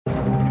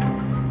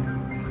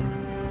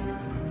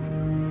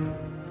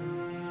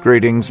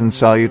Greetings and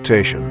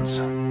salutations.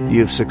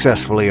 You've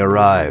successfully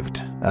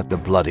arrived at the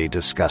Bloody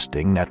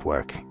Disgusting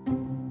Network.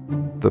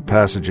 The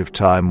passage of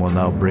time will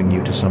now bring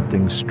you to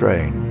something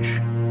strange,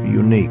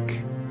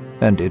 unique,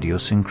 and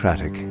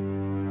idiosyncratic.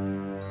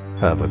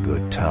 Have a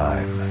good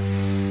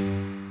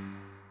time.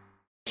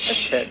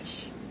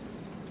 Bitch.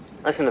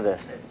 Listen to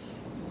this.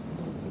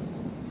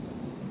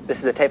 This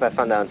is the tape I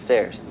found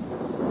downstairs.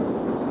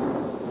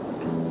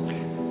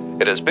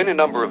 It has been a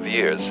number of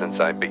years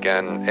since I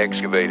began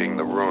excavating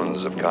the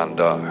ruins of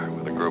Kandar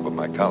with a group of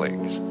my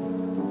colleagues.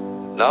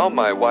 Now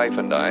my wife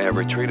and I have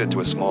retreated to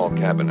a small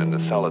cabin in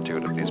the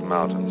solitude of these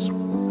mountains.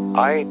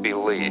 I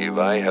believe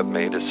I have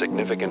made a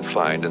significant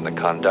find in the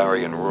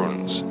Kandarian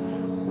ruins,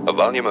 a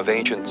volume of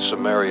ancient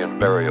Sumerian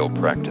burial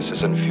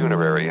practices and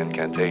funerary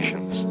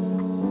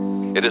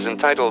incantations. It is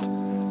entitled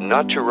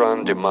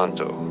Naturan de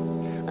Manto,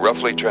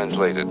 roughly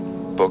translated,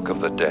 Book of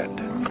the Dead.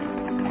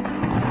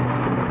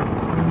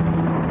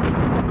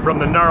 From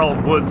the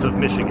gnarled woods of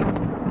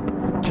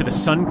Michigan to the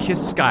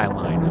sun-kissed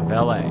skyline of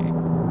L.A.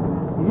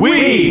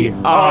 We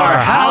are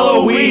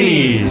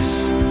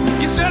Halloweenies!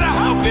 You said, I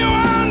hope you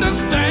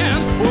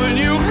understand when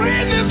you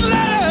read this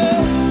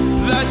letter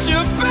that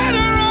you're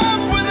better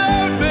off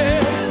without me.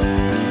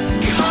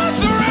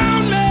 'Cause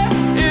around me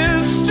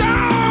is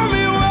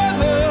stormy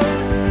weather,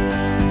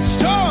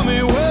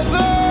 stormy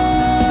weather.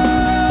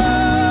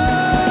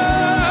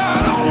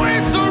 It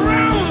always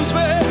surrounds me.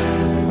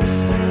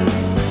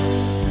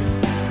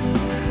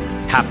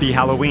 Happy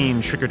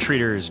Halloween,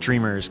 trick-or-treaters,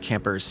 dreamers,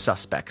 campers,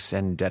 suspects,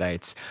 and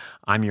deadites.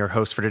 I'm your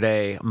host for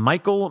today,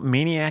 Michael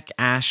Maniac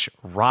Ash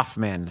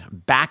Rothman,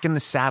 back in the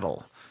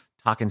saddle,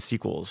 talking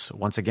sequels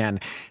once again.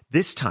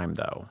 This time,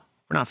 though,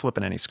 we're not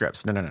flipping any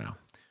scripts. No.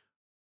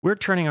 We're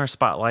turning our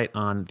spotlight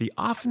on the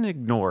often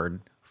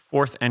ignored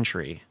fourth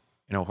entry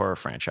in a horror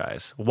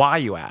franchise. Why,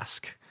 you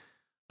ask?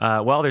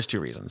 Well, there's two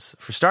reasons.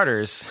 For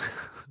starters,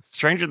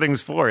 Stranger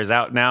Things 4 is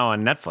out now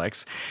on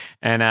Netflix,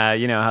 and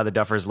you know how the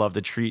Duffers love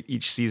to treat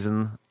each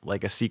season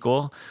like a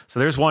sequel. So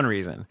there's one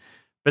reason.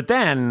 But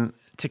then,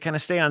 to kind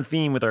of stay on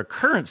theme with our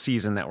current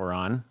season that we're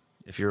on,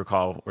 if you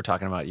recall, we're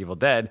talking about Evil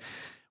Dead,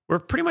 we're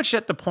pretty much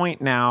at the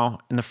point now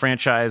in the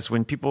franchise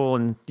when people,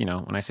 and you know,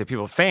 when I say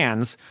people,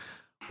 fans,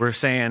 we're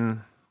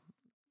saying,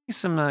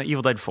 some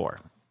Evil Dead 4.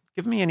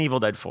 Give me an Evil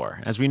Dead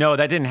 4. As we know,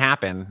 that didn't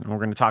happen, and we're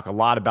going to talk a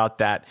lot about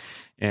that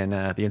in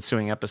the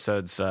ensuing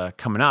episodes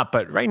coming up.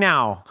 But right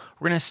now,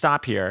 we're going to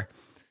stop here.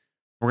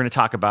 We're going to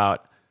talk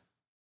about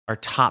our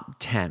top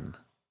 10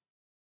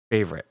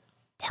 favorite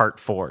part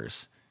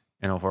 4s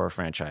in a horror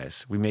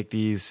franchise. We make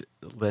these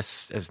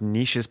lists as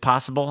niche as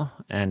possible,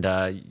 and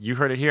you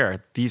heard it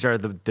here. These are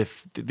the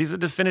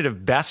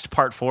definitive best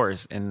part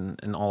 4s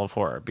in all of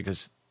horror,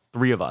 because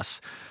 3 of us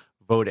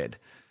voted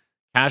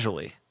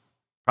casually.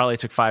 Probably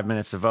took 5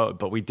 minutes to vote,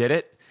 but we did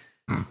it.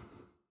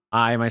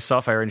 I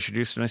already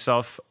introduced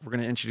myself. We're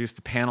going to introduce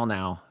the panel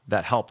now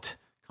that helped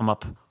come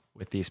up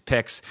with these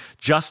picks.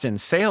 Justin,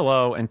 say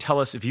hello and tell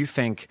us if you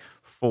think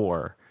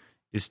 4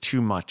 is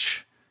too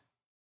much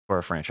for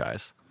a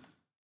franchise.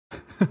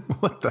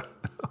 What the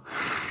hell?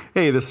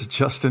 Hey, this is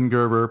Justin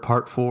Gerber,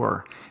 part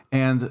 4.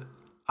 And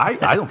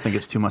I don't think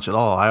it's too much at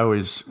all.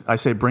 I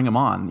say bring them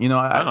on. You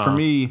know, for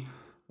me,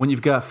 when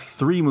you've got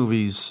 3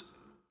 movies,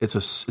 it's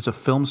a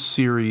film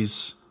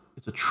series,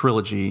 it's a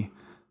trilogy.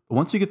 But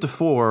once you get to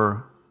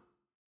 4,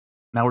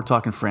 now we're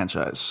talking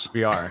franchise.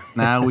 We are.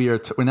 Now we're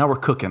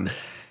cooking.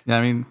 Yeah,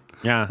 I mean,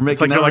 yeah,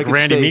 it's like you're like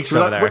Randy Meeks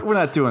over there. We're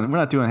not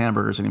doing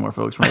hamburgers anymore,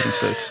 folks. We're making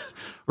steaks.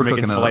 We're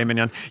making filet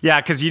mignon. Yeah,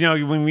 because you know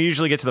when we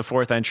usually get to the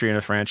 4th entry in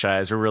a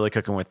franchise, we're really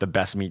cooking with the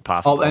best meat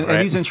possible.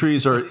 And these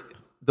entries are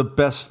the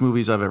best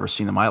movies I've ever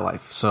seen in my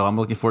life. So I'm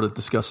looking forward to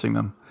discussing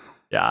them.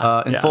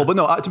 Yeah, in full. But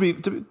no, I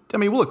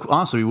mean, look,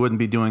 honestly, we wouldn't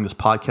be doing this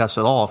podcast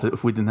at all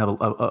if we didn't have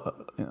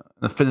an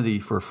affinity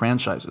for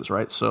franchises,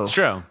 right? So it's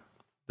true.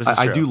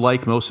 I do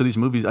like most of these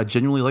movies. I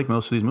genuinely like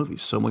most of these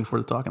movies, so I'm looking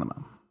forward to talking about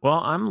them. Well,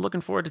 I'm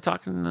looking forward to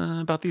talking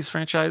about these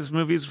franchise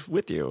movies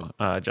with you,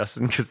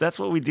 Justin, because that's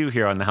what we do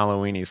here on the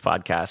Halloweenies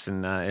podcast.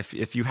 And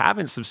if you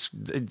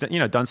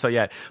haven't done so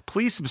yet,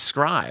 please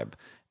subscribe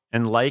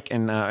and like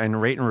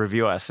and rate and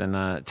review us,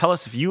 and tell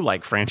us if you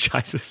like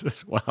franchises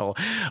as well.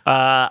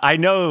 I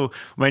know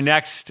my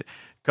next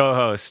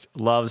co-host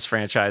loves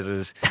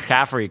franchises.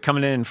 Caffrey,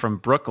 coming in from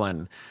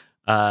Brooklyn.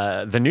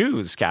 The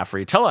news,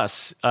 Caffrey. Tell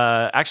us,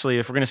 actually,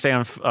 if we're going to stay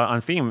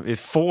on theme, if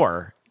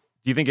 4,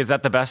 do you think is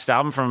that the best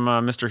album from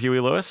Mr.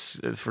 Huey Lewis?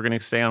 If we're going to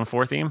stay on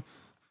 4 theme?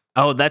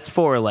 Oh, that's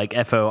 4, like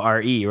FORE,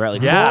 right?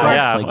 Like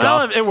yeah. Like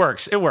well, golf. it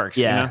works.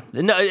 Yeah.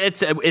 You know? No,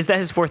 is that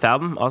his 4th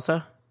album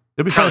also?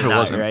 It'd be fun if it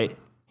wasn't. Right?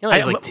 He only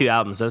has like 2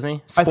 albums, doesn't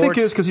he? Sports. I think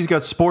it is because he's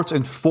got sports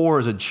and 4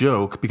 as a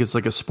joke because it's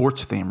like a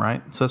sports theme,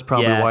 right? So that's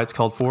probably why it's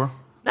called 4.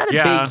 Not a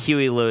big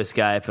Huey Lewis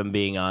guy, if I'm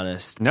being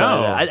honest. No,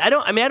 but, I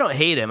don't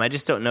hate him. I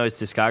just don't know his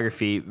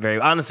discography very.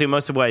 Honestly,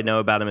 most of what I know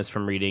about him is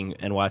from reading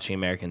and watching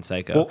American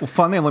Psycho. Well,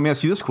 fun name. Let me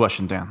ask you this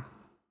question, Dan.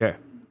 Sure.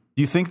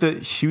 Do you think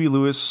that Huey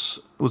Lewis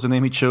was the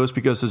name he chose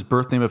because his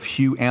birth name of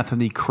Hugh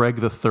Anthony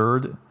Craig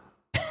III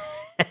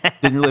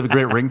didn't really have a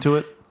great ring to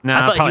it? No, I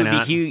thought he probably would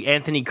not. be Hugh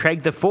Anthony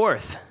Craig the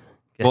fourth.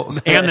 Well,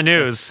 And the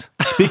news.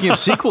 speaking of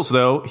sequels,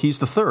 though, he's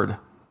the third.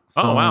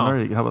 So, Oh, wow. there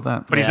you go. How about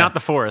that? But he's Yeah. not the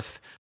fourth.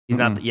 He's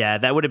not. Yeah,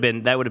 that would have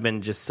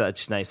been just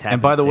such nice. And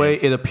by the way,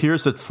 happenstance. it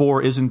appears that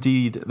 4 is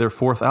indeed their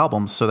 4th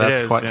album, so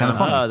that's is, quite yeah. kind of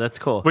fun. oh, that's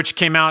cool. Which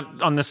came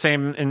out on the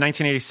same in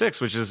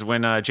 1986, which is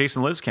when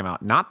Jason Lives came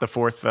out, not the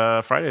fourth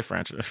Friday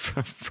franchise.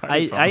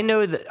 Friday film. I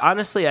know that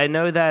honestly. I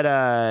know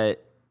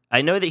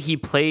that he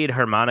played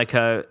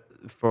harmonica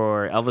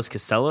for Elvis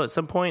Costello at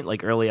some point,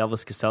 like early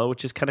Elvis Costello,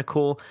 which is kind of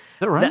cool. Is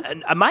that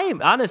right?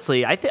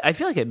 Honestly, I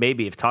feel like I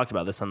maybe have talked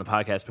about this on the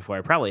podcast before.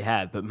 I probably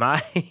have, but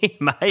my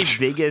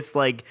biggest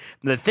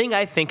the thing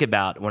I think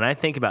about when I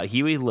think about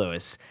Huey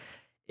Lewis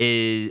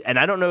is, and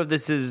I don't know if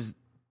this is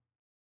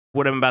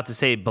what I'm about to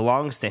say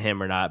belongs to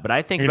him or not, but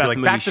I think You'd be about like,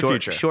 the Back movie to the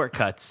Future.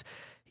 Shortcuts.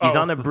 He's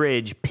Oh. on a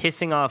bridge,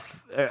 pissing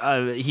off.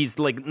 He's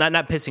like not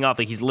pissing off,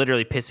 like he's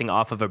literally pissing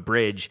off of a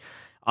bridge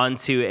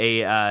onto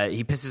he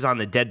pisses on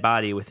a dead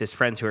body with his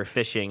friends who are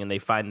fishing, and they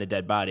find the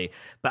dead body.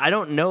 But I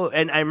don't know,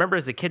 and I remember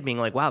as a kid being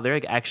like, wow, they're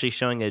like actually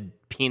showing a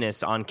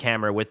penis on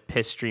camera with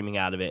piss streaming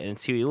out of it, and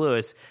it's Huey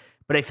Lewis.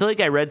 But I feel like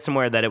I read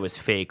somewhere that it was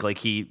fake, like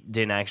he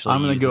didn't actually.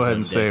 I'm going use to go his ahead own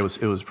and say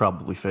dick. it was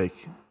probably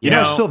fake. You I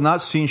know- still have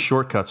not seen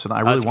Shortcuts, and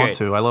I really it's want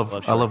great. to. I love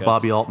Shortcuts.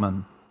 Bobby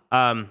Altman.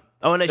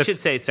 Oh, and I should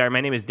say, sorry,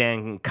 my name is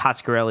Dan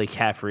Coscarelli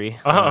Caffrey.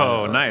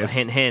 Oh, nice.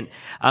 Hint, hint.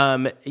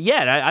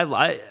 Yeah,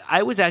 and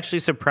I was actually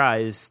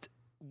surprised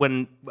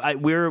when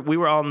we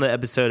were on the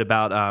episode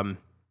about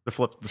the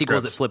sequels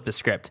that scripts. flip the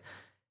script.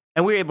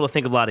 And we were able to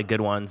think of a lot of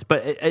good ones,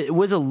 but it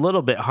was a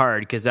little bit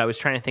hard because I was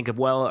trying to think of,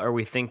 well, are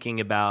we thinking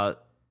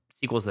about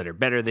sequels that are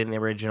better than the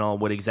original?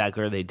 What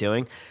exactly are they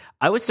doing?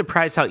 I was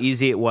surprised how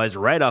easy it was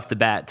right off the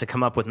bat to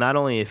come up with not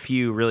only a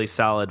few really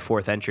solid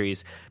fourth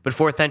entries, but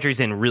fourth entries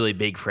in really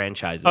big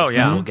franchises. Oh,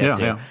 yeah. that we'll get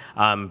Yeah,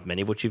 to.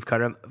 Many of which you've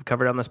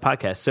covered on this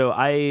podcast. So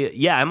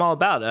I'm all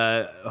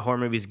about horror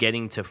movies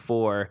getting to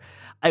 4.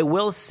 I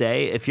will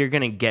say, if you're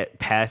going to get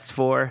past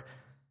 4,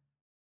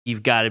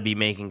 you've got to be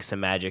making some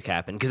magic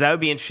happen, because I would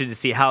be interested to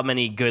see how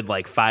many good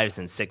 5s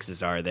and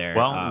 6s are there.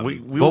 Well, we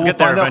Well, will get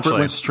there find out eventually.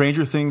 when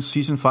Stranger Things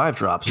season 5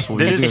 drops. We'll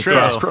That be is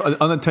doing true.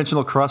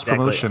 unintentional cross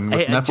promotion with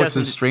Hey, Netflix's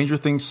Justin- Stranger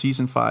Things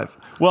season 5.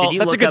 Well, Did you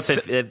that's a look good.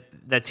 up if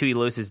that's Huey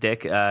Lewis's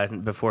dick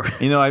before?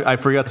 You know, I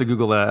forgot to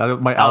Google that.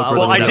 My algorithm.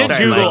 Well, I No, did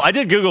sorry, Google. Mike. I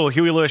did Google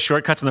Huey Lewis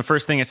shortcuts, and the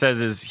first thing it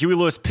says is Huey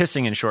Lewis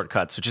pissing in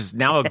shortcuts, which is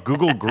now a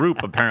Google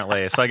group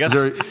apparently. So I guess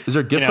Is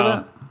there a gift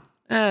for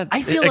that?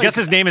 I feel I guess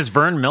like- his name is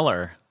Vern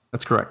Miller.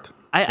 That's correct.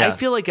 I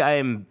feel like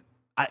I'm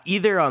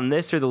either on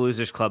this or the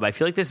Losers Club. I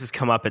feel like this has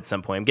come up at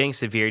some point. I'm getting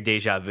severe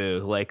deja vu,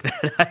 like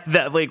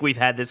that. Like we've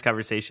had this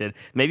conversation.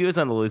 Maybe it was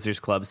on the Losers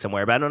Club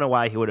somewhere, but I don't know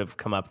why he would have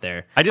come up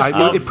there. I just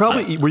It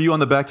probably were you on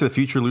the Back to the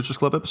Future Losers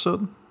Club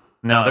episode?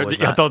 no, it was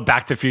not. the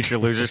Back to the Future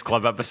Losers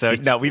Club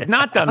episode. No, we've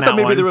not done I that. thought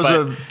maybe one, there was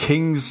but- a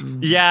King's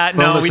Yeah,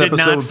 no, bonus we did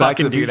episode not of Back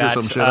to fucking the do Future or that.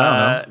 some shit.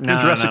 I don't know.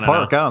 Jurassic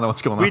Park. I don't know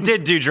what's going on. We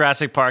did do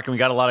Jurassic Park, and we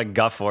got a lot of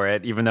guff for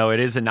it, even though it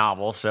is a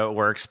novel, so it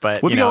works.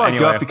 But We you got know, a lot of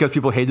anyway. guff because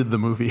people hated the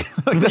movie.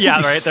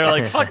 Yeah, right. They're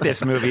like, "Fuck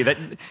this movie." That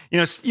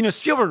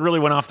Spielberg really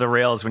went off the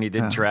rails when he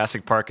did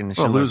Jurassic Park and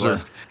Schindler's loser.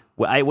 List.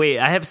 Well,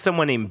 I have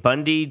someone named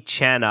Bundy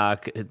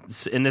Channock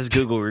in this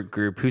Google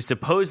group who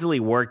supposedly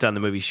worked on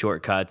the movie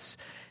Shortcuts.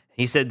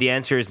 He said the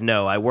answer is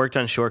no. I worked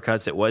on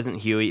Shortcuts. It wasn't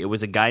Huey. It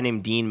was a guy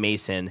named Dean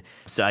Mason.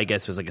 So I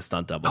guess it was like a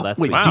stunt double. That's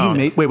Wait, what he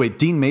Dean says. wait,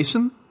 Dean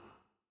Mason?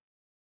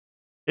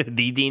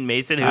 The Dean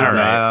Mason. Who's All that?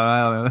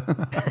 I don't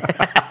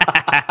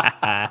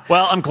know.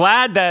 Well, I'm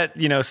glad that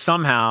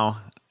somehow,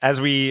 as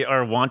we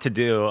are wont to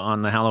do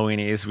on the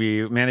Halloweenies,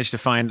 we managed to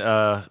find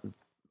a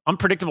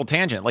unpredictable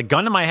tangent. Like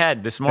gun to my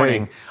head this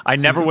morning, Hey. I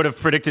never would have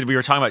predicted we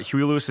were talking about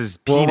Huey Lewis's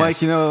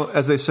penis. Well, Mike,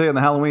 as they say on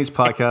the Halloween's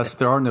podcast,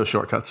 there are no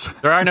shortcuts.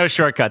 There are no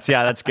shortcuts.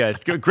 Yeah, that's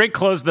good. Great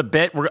close to the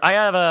bit. I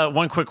have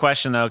one quick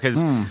question though,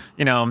 because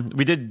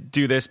we did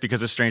do this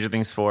because of Stranger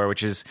Things 4,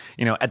 which is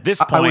at this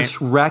point I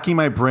was racking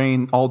my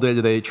brain all day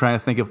today trying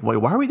to think of why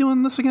are we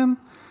doing this again?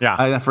 Yeah.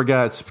 I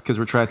forgot it's because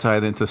we're trying to tie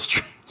it into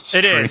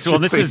It is. Well,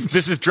 this Things.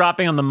 is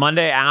dropping on the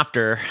Monday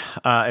after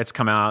it's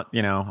come out.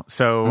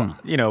 So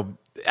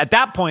at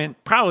that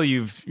point, probably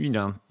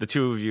the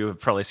two of you have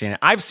probably seen it.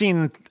 I've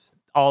seen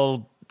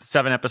all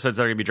 7 episodes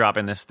that are going to be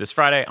dropping this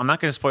Friday. I'm not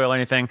going to spoil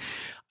anything.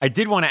 I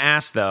did want to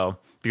ask though,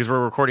 because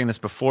we're recording this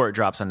before it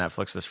drops on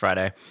Netflix this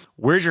Friday.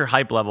 Where's your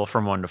hype level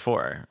from 1 to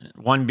 4?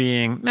 1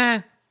 being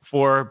meh,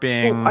 4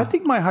 being. Well, I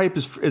think my hype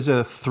is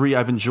a 3.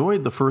 I've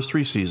enjoyed the first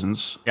 3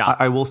 seasons. Yeah.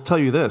 I will tell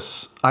you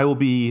this: I will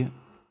be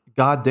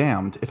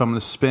goddamned if I'm going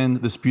to spend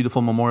this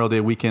beautiful Memorial Day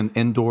weekend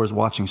indoors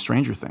watching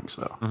Stranger Things.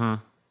 Though, so I'm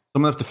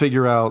going to have to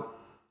figure out.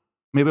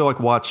 Maybe I'll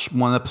watch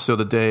 1 episode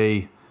a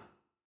day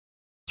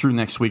through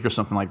next week or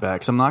something like that.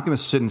 Because I'm not going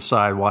to sit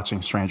inside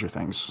watching Stranger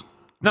Things.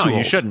 I'm no, too you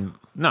old. shouldn't.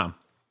 No.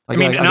 I I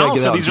mean, gotta and get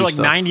also out these and are do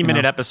like stuff,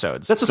 90-minute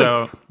episodes. That's the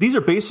so thing. These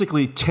are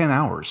basically 10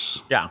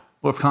 hours. yeah.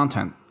 Of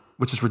content,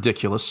 which is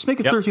ridiculous. Just make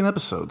it Yep. 13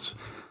 episodes.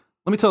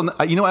 Let me tell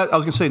I was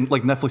going to say,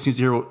 Netflix needs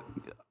to hear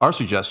our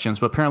suggestions,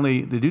 but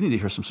apparently they do need to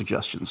hear some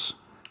suggestions.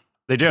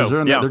 They do.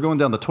 Because Yeah. they're going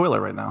down the toilet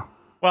right now.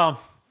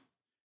 Well,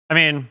 I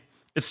mean,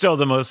 It's still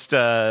the most,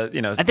 I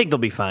think they'll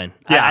be fine.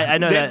 Yeah. I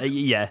know that.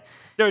 Yeah.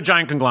 They're a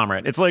giant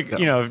conglomerate. It's like,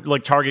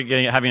 like Target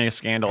having a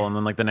scandal, and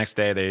then like the next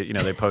day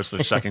they post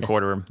their second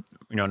quarter,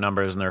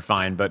 numbers, and they're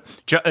fine. But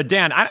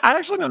Dan, I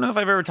actually don't know if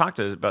I've ever talked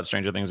about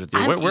Stranger Things with you.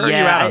 Where are you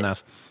at on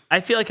this?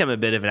 I feel like I'm a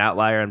bit of an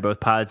outlier on both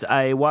pods.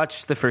 I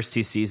watched the first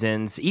 2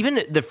 seasons.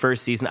 Even the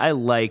first season I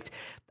liked.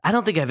 I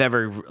don't think I've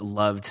ever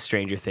loved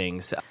Stranger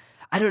Things.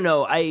 I don't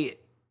know.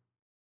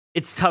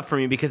 It's tough for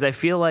me because I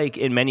feel like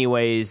in many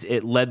ways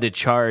it led the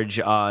charge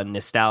on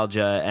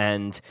nostalgia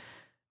and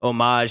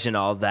homage and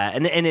all of that.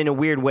 And in a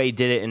weird way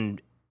did it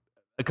in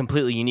a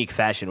completely unique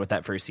fashion with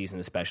that first season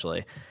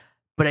especially.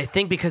 But I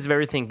think because of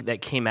everything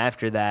that came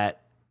after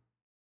that,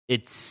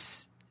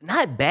 it's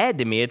not bad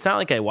to me. It's not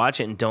like I watch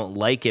it and don't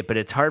like it, but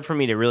it's hard for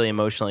me to really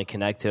emotionally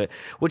connect to it,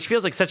 which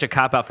feels like such a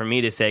cop-out for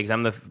me to say because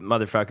I'm the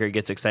motherfucker who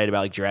gets excited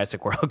about like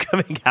Jurassic World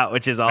coming out,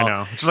 which is all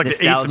which is like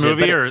nostalgia, the 8th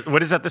movie, or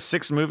what is that, the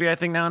 6th movie I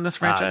think now in this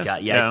franchise?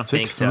 God, I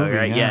think so, movie,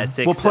 right? Yeah,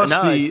 6. Well, plus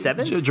the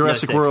 7?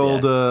 Jurassic 6,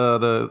 World,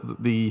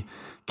 the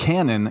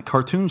canon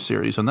cartoon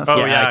series on Netflix.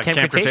 Oh yeah,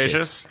 Camp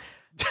Cretaceous.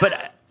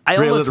 But I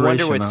almost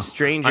wonder with though.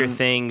 Stranger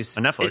Things,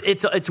 on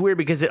Netflix. It's weird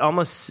because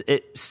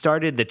it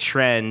started the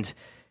trend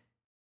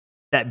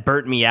that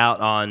burnt me out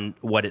on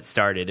what it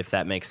started, if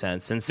that makes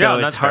sense. And so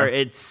it's hard.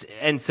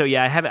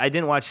 I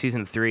didn't watch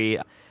season 3.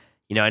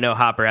 I know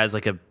Hopper has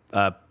like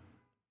a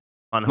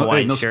on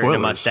Hawaiian shirt and a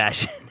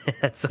mustache.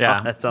 That's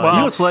all.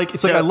 Well, it's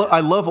like I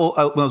love when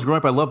I was growing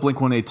up, I loved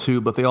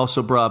Blink-182, but they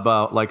also brought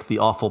about like the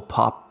awful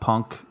pop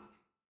punk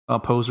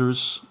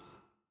posers.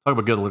 Talk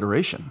about good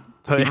alliteration.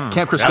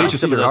 Camp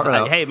Cretaceous.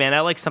 Hey man,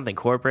 I like something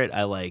corporate.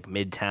 I like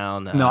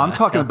Midtown. No, I'm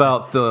talking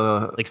about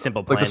the like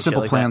Simple Plan, like the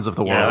Simple Plans of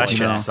the world. Yeah, that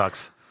shit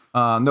sucks.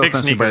 No Big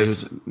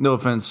offense, no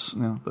offense,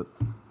 but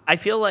I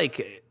feel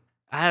like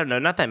I don't know.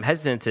 Not that I'm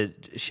hesitant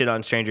to shit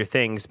on Stranger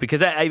Things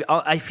because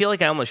I feel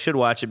like I almost should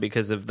watch it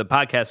because of the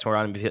podcast we're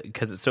on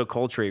because it's so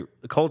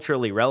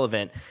culturally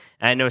relevant.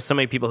 And I know so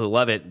many people who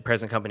love it,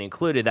 present company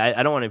included.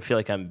 I don't want to feel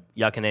like I'm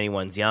yucking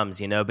anyone's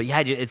yums, But yeah,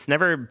 it's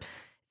never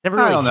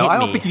really. I don't know. Hit I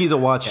don't me. think you need to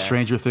watch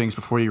Stranger Things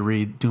before you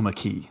read Doom a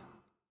Key.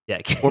 Yeah,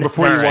 or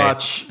before you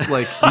watch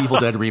like Evil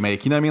Dead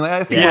remake. You know what I mean? Like,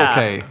 I think we're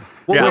okay.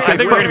 I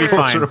think we're going to be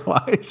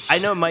fine. I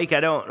know, Mike, I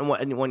don't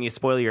want you to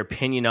spoil your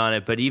opinion on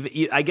it, but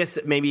I guess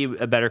maybe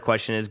a better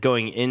question is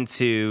going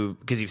into,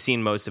 because you've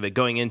seen most of it,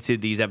 going into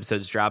these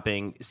episodes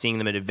dropping, seeing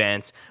them in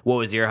advance, what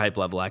was your hype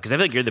level at? Because I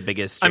feel like you're the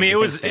biggest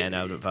fan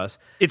out of us.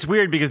 It's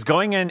weird because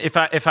going in, if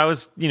I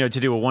was, to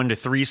do a 1 to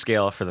 3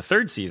 scale for the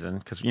 3rd season,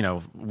 because,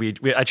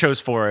 I chose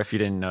 4 if you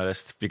didn't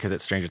notice because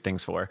it's Stranger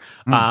Things 4.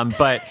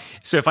 But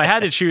so if I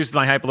had to choose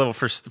my hype level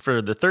for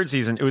the 3rd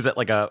season, it was at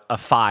like a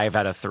 5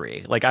 out of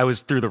 3. Like I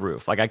was through the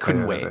roof. Like I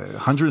couldn't wait.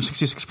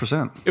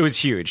 166%. It was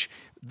huge.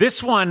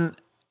 This one,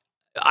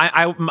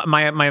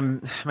 my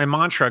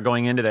mantra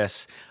going into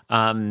this,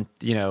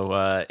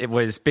 it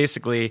was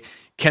basically,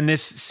 can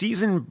this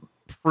season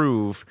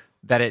prove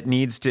that it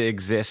needs to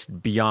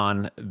exist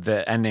beyond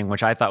the ending,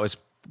 which I thought was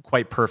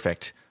quite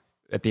perfect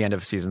at the end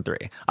of season 3.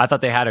 I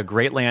thought they had a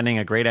great landing,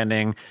 a great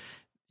ending,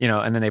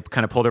 and then they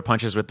kind of pulled their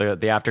punches with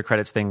the after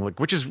credits thing,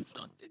 which is,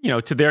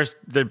 to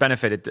their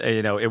benefit,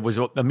 it was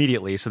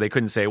immediately, so they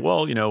couldn't say,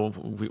 well,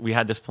 we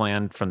had this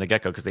plan from the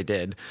get-go, because they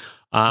did.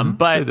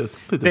 But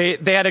they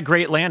had a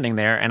great landing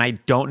there, and I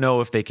don't know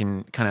if they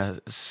can kind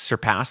of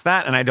surpass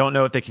that, and I don't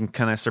know if they can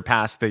kind of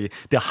surpass the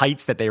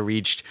heights that they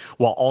reached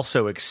while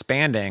also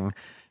expanding,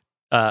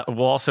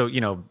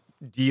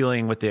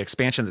 dealing with the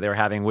expansion that they were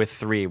having with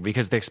 3,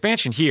 because the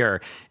expansion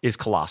here is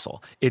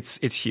colossal. It's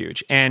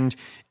huge. And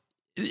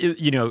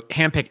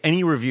handpick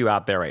any review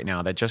out there right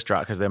now that just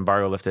dropped, because the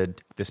embargo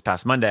lifted this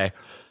past Monday,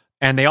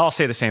 and they all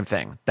say the same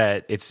thing,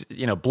 that it's,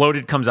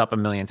 bloated comes up a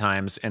million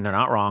times, and they're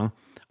not wrong.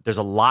 There's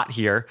a lot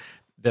here.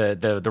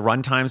 The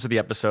run times of the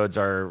episodes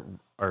are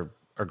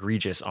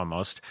egregious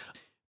almost.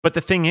 But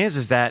the thing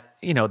is that,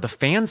 the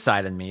fan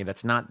side of me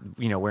that's not,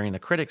 wearing the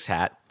critic's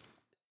hat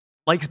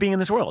likes being in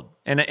this world.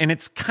 And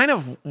it's kind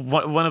of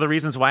one of the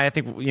reasons why I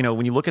think,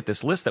 when you look at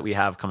this list that we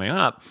have coming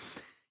up,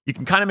 you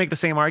can kind of make the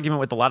same argument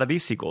with a lot of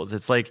these sequels.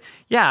 It's like,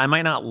 yeah, I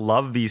might not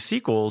love these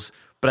sequels,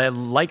 but I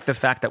like the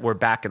fact that we're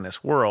back in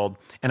this world,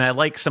 and I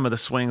like some of the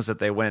swings that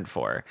they went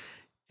for.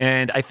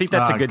 And I think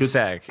that's a good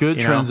seg. Good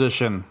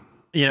transition.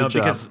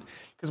 Because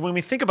when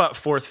we think about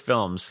 4th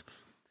films,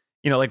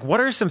 like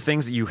what are some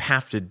things that you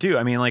have to do?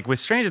 I mean, like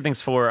with Stranger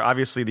Things 4,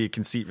 obviously the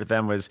conceit with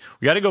them was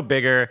we got to go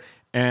bigger,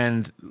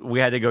 and we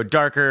had to go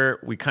darker.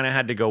 We kind of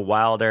had to go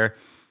wilder.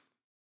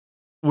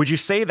 Would you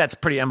say that's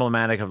pretty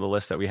emblematic of the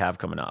list that we have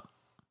coming up?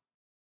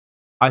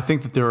 I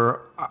think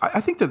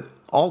that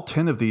all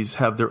 10 of these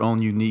have their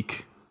own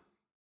unique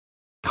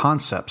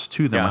concepts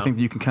to them. Yeah. I think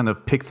that you can kind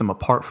of pick them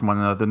apart from one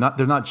another.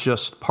 They're not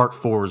just part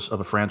 4s of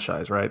a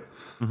franchise, right?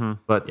 Mm-hmm.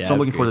 But so I'm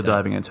looking forward to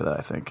diving into that,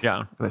 I think.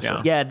 Yeah.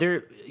 Yeah,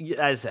 there,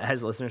 as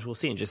listeners will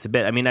see in just a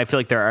bit. I mean, I feel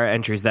like there are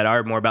entries that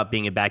are more about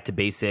being a back to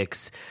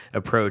basics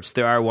approach.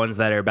 There are ones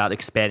that are about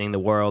expanding the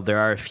world. There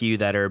are a few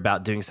that are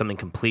about doing something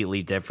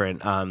completely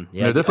different. There are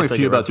definitely a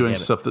few about doing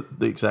stuff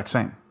the exact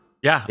same.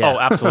 Yeah. Yeah. Oh,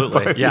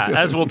 absolutely. Yeah.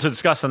 As we'll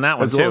discuss on that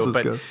one As well too. as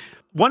But discuss.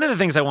 one of the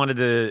things I wanted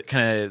to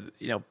kind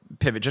of,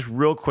 pivot just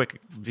real quick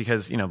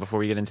because, before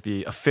we get into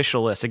the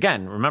official list,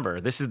 again,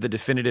 remember, this is the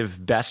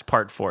definitive best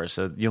part 4.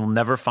 So you'll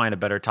never find a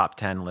better top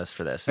 10 list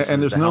for this.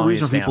 And there's no Halloween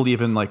reason for stamp. people to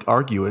even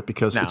argue it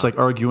because No. it's like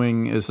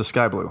arguing is the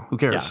sky blue. Who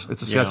cares? Yeah,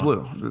 It's the sky's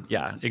blue.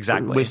 Yeah,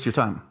 exactly. Waste your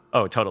time.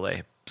 Oh,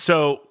 totally.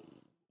 So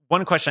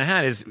one question I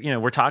had is,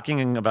 we're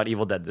talking about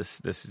Evil Dead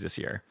this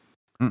year.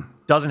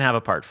 Doesn't have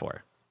a part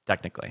 4,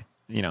 technically.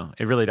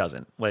 It really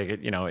doesn't. Like,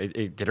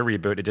 it did a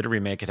reboot, it did a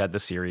remake, it had the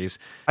series.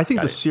 I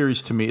think the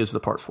series to me is the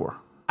part 4.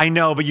 I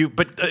know,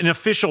 but an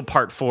official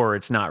part 4,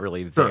 it's not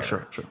really there.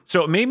 Sure.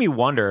 So it made me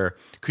wonder,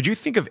 could you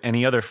think of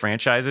any other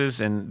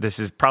franchises, and this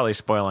is probably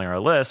spoiling our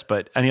list,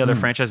 but any other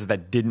franchises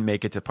that didn't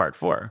make it to part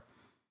 4?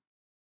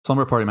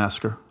 Slumber Party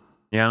Massacre.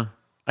 Yeah.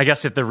 I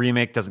guess if the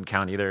remake doesn't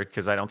count either,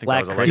 because I don't think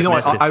Black that was a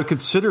Christmas. license. I would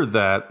consider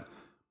that,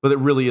 but it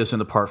really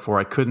isn't a part 4.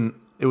 I couldn't.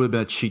 It would have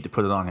been a cheat to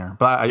put it on here,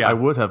 but I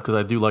would have because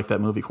I do like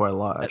that movie quite a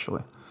lot,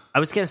 actually. I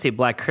was going to say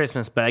Black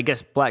Christmas, but I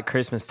guess Black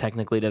Christmas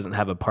technically doesn't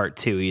have a part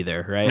 2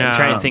 either, right? No. I'm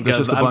trying to think There's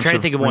of. just a I'm bunch trying to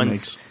of think of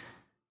remakes. ones.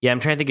 Yeah, I'm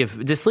trying to think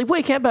of. Does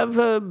Sleepaway Camp have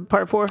a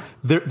part 4?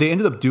 They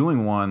ended up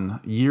doing one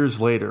years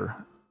later,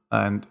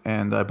 and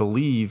I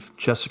believe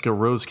Jessica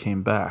Rose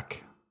came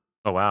back.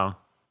 Oh, wow.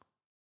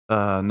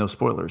 No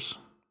spoilers.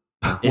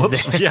 Is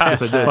Whoops. there- Yeah,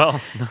 Yes, I did.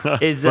 well,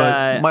 Is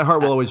But my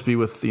heart will always be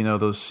with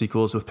those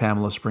sequels with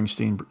Pamela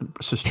Springsteen,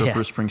 sister Yeah. of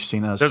Bruce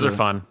Springsteen. As Those the are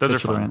fun. Those are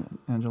titular fun.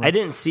 Angela. I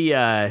didn't see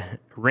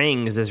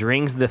Rings. Is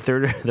Rings the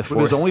third or the fourth?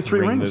 There's only 3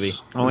 Ring rings. movie?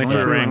 There's only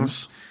 3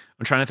 rings.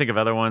 I'm trying to think of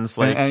other ones.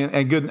 Like,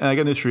 And good. And I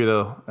got news for you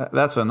though.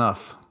 That's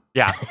enough.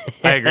 yeah,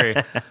 I agree.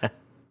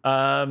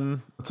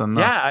 That's enough.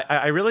 Yeah,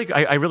 I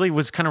really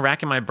was kind of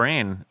racking my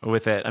brain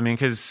with it. I mean,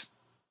 because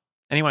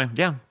anyway,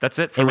 yeah, that's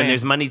it for And me. when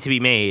there's money to be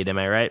made, am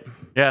I right?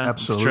 Yeah,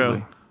 Absolutely. It's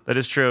true. That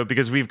is true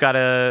because we've got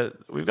a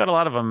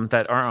lot of them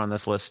that aren't on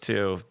this list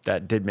too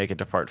that did make it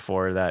to part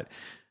 4 that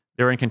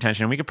they're in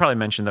contention. We could probably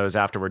mention those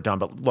after we're done.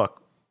 But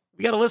look,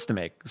 we got a list to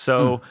make.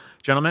 So,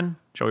 gentlemen,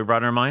 shall we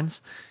broaden our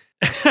minds?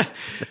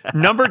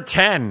 Number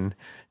 10.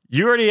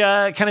 You already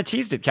kind of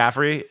teased it,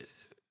 Caffrey.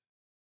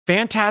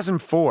 Phantasm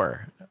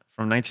 4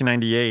 from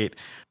 1998.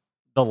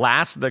 The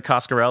last of the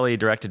Coscarelli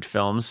directed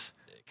films.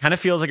 Kind of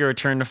feels like a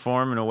return to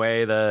form in a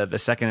way the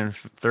second and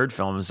third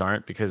films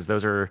aren't, because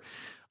those are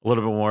a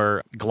little bit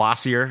more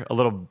glossier, a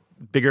little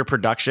bigger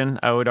production,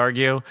 I would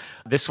argue.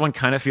 This one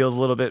kind of feels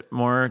a little bit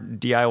more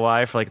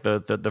DIY for like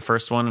the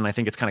first one, and I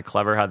think it's kind of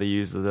clever how they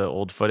use the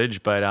old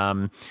footage. But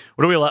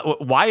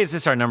why is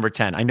this our number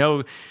 10? I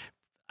know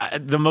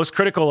the most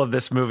critical of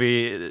this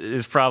movie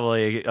is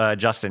probably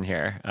Justin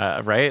here,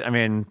 right? I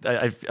mean,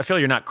 I feel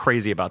you're not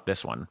crazy about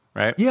this one,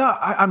 right? Yeah,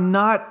 I'm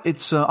not.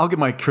 It's I'll get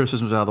my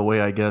criticisms out of the way,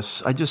 I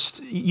guess. I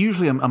just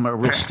usually I'm a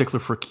real stickler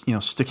for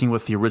sticking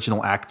with the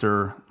original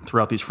actor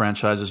throughout these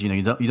franchises.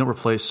 You don't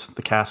replace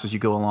the cast as you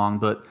go along.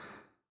 But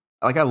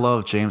I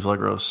love James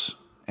Legros,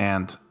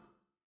 and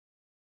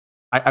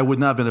I would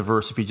not have been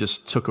averse if he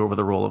just took over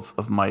the role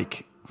of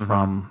Mike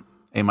from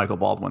a Michael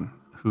Baldwin.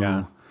 Who,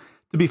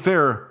 to be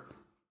fair,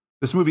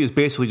 this movie is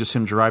basically just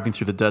him driving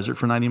through the desert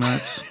for 90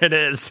 minutes. It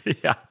is,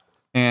 yeah.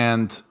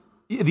 And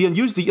the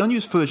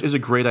unused footage is a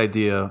great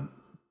idea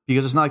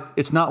because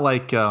it's not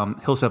like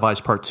Hills Have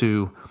Eyes Part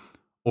 2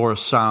 or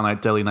Silent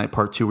Night, Deadly Night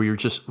Part 2 where you're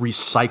just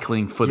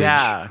recycling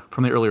footage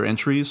from the earlier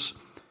entries.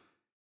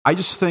 I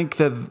just think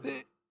that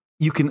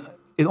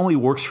it only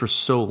works for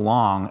so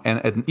long,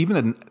 and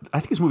even I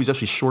think this movie's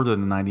actually shorter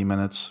than 90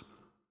 minutes.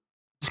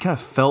 It just kind of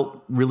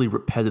felt really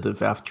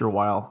repetitive after a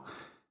while.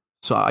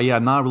 So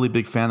I'm not a really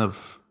big fan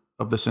of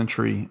this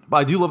entry, but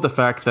I do love the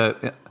fact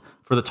that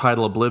for the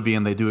title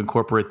Oblivion, they do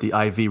incorporate the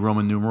IV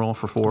Roman numeral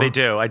for 4. They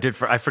do.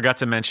 I forgot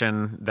to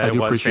mention that it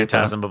was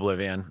Phantasm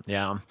Oblivion.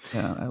 Yeah,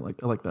 I like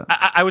that.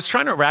 I was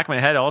trying to rack my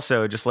head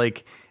also, just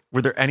like,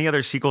 were there any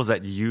other sequels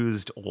that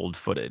used old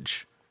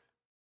footage?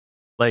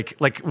 Like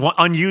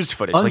unused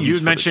footage. Like you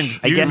mentioned,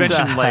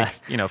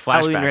 flashbacks.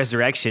 Halloween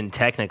Resurrection,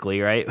 technically,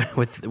 right?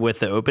 With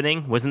the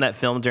opening, wasn't that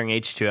filmed during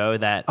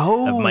H2O?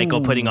 Of Michael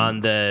putting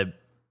on the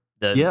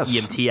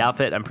EMT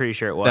outfit. I'm pretty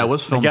sure it was. That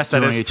was filmed during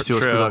H2O's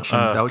production.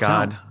 Oh, that would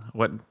God.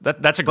 count.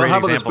 That's a great how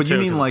about example this? But too.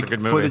 you mean like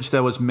footage footage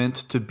that was meant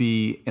to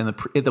be in the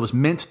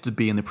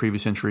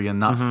previous entry and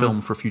not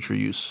filmed for future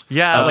use?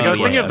 Yeah, I was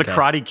thinking of the okay.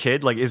 Karate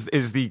Kid. Like,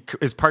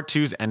 is part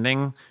 2's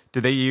ending? Do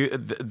they use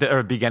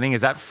the beginning?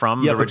 Is that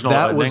from the original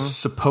that ending? was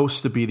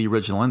supposed to be the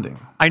original ending.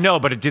 I know,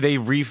 but did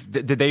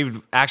they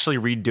actually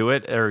redo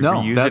it or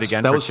reuse it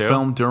again? That for was 2?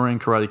 filmed during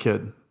Karate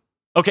Kid.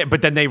 Okay,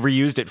 but then they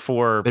reused it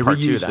for part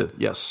 2. Reused then. it.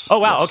 Yes. Oh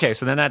wow. Yes. Okay,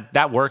 so then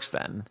that works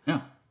then.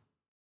 Yeah.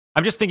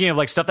 I'm just thinking of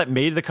like stuff that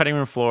made the cutting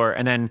room floor,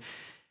 and then,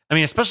 I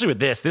mean, especially with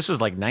this was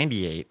like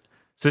 98.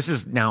 So this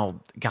is now,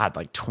 God,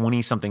 like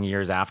 20 something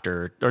years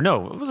after, or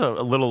no, it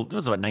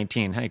was about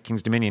 19. Hey,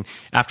 King's Dominion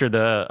after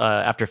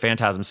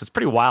Phantasm. So it's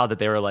pretty wild that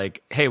they were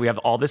like, hey, we have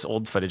all this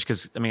old footage.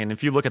 Because I mean,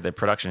 if you look at the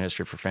production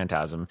history for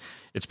Phantasm,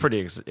 it's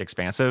pretty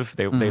expansive.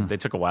 They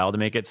took a while to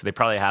make it, so they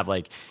probably have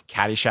like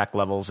Caddyshack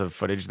levels of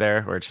footage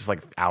there, where it's just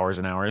like hours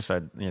and hours.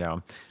 So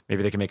maybe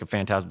maybe they can make a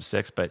Phantasm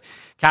 6. But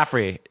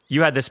Caffrey,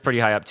 you had this pretty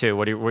high up too.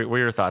 What are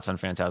your thoughts on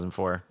Phantasm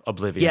 4,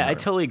 Oblivion? Yeah, I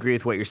totally agree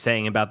with what you're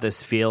saying about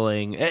this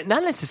feeling.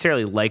 Not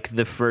necessarily like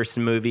the first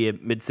movie.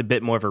 It's a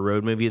bit more of a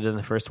road movie than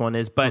the first one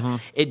is, but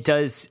it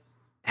does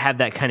have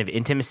that kind of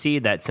intimacy,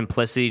 that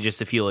simplicity,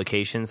 just a few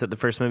locations that the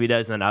first movie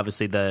does, and then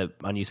obviously the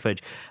unused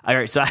footage. All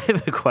right, so I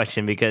have a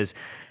question because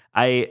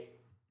I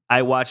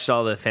watched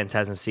all the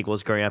Phantasm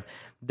sequels growing up.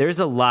 There's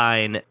a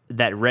line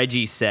that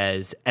Reggie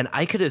says, and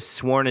I could have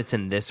sworn it's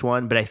in this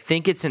one, but I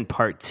think it's in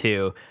part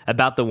 2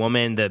 about the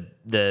woman,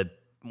 the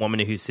woman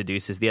who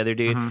seduces the other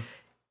dude.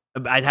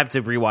 I'd have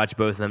to rewatch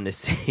both of them to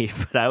see,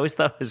 but I always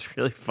thought it was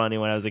really funny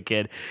when I was a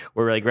kid,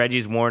 where like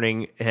Reggie's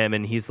warning him,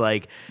 and he's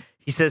like,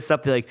 he says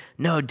something like,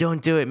 "No,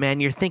 don't do it, man.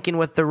 You're thinking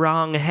with the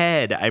wrong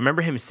head." I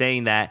remember him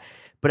saying that,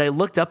 but I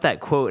looked up that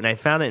quote and I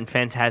found it in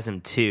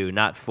Phantasm 2,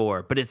 not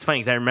 4. But it's funny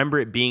because I remember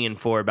it being in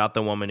 4 about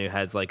the woman who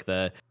has like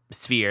the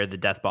sphere, the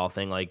death ball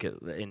thing, like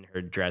in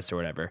her dress or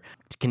whatever.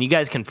 Can you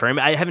guys confirm?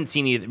 I haven't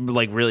seen either,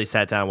 like really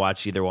sat down and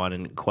watched either one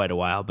in quite a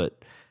while,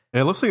 but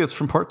it looks like it's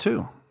from part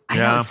 2. I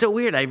know, it's so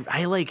weird.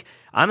 I like,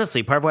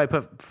 honestly, part of why I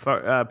put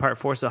part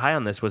 4 so high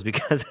on this was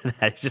because of that.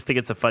 I just think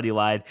it's a funny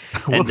line.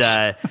 And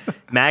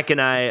Mac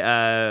and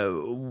I,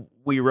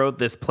 we wrote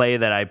this play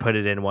that I put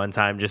it in one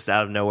time just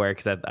out of nowhere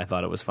because I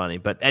thought it was funny.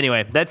 But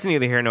anyway, that's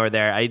neither here nor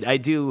there. I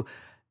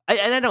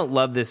don't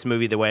love this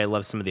movie the way I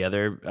love some of the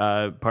other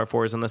part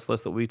 4s on this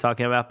list that we'll be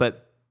talking about.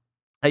 But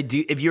I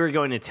do. If you were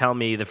going to tell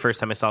me the first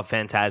time I saw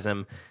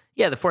Phantasm,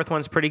 yeah, the fourth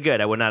one's pretty good,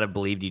 I would not have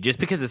believed you just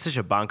because it's such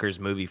a bonkers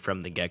movie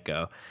from the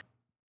get-go.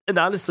 And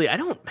honestly, I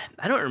don't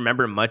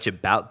remember much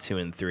about 2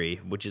 and 3,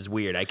 which is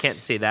weird. I can't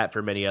say that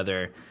for many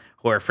other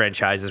horror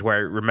franchises where I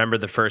remember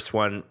the first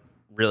one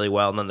really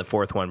well and then the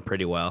fourth one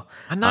pretty well.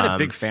 I'm not a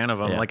big fan of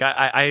them. Yeah. Like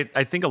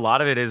I think a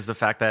lot of it is the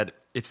fact that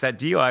it's that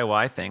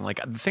DIY thing.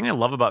 Like the thing I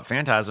love about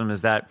Phantasm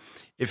is that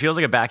it feels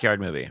like a backyard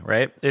movie,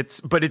 right? It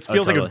feels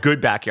totally. Like a good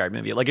backyard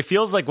movie. Like it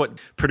feels like what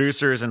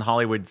producers in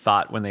Hollywood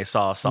thought when they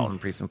saw Assault on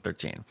Precinct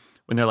 13.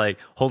 When they're like,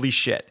 holy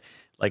shit,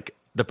 like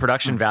the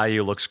production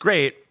value looks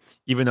great,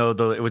 even though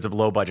it was a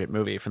low budget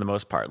movie for the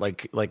most part.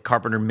 Like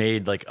Carpenter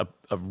made like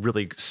a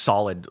really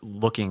solid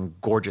looking,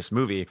 gorgeous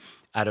movie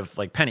out of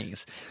like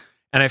pennies.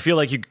 And I feel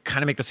like you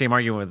kind of make the same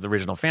argument with the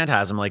original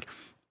Phantasm. Like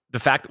the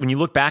fact when you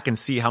look back and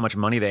see how much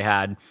money they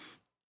had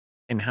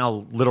and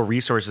how little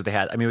resources they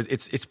had, I mean,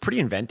 it's pretty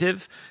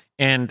inventive.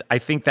 And I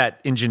think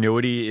that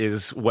ingenuity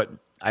is what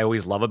I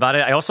always love about it.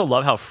 I also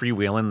love how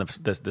freewheeling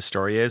the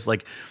story is.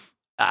 Like,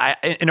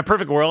 in a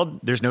perfect world,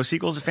 there's no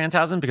sequels to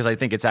Phantasm because I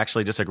think it's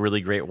actually just a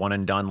really great one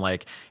and done.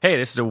 Like, hey,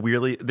 this is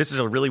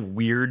a really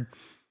weird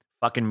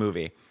fucking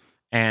movie,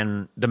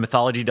 and the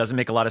mythology doesn't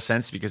make a lot of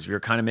sense because we were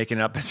kind of making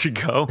it up as we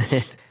go.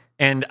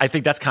 And I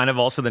think that's kind of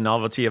also the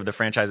novelty of the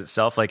franchise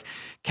itself. Like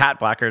Kat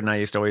Blackard and I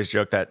used to always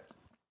joke that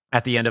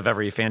at the end of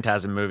every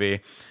Phantasm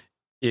movie,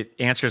 it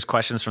answers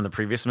questions from the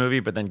previous movie,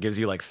 but then gives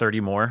you like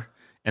 30 more,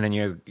 and then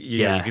you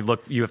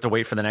have to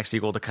wait for the next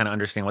sequel to kind of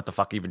understand what the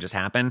fuck even just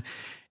happened.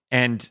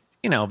 And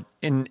you know,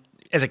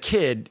 as a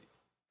kid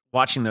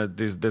watching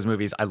those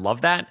movies, I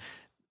love that.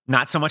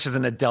 Not so much as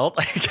an adult,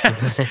 I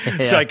guess.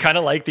 Yeah. So I kind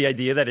of like the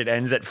idea that it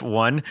ends at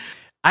 1.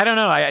 I don't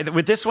know.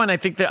 With this one, I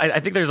think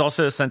there's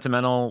also a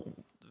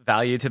sentimental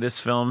value to this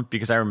film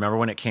because I remember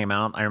when it came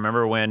out. I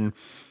remember when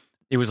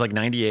it was like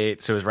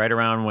 98, so it was right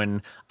around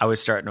when I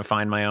was starting to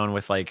find my own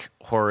with like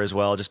horror as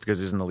well, just because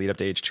it was in the lead up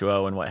to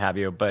H2O and what have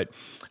you. But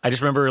I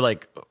just remember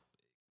like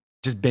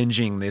just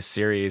binging this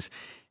series,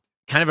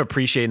 kind of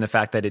appreciating the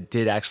fact that it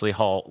did actually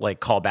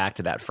call back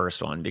to that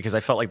first one, because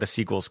I felt like the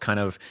sequels kind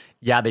of,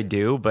 they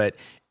do, but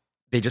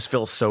they just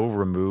feel so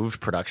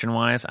removed production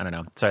wise. I don't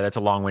know. Sorry, that's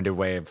a long-winded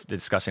way of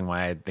discussing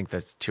why I think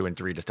that 2 and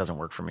 3 just doesn't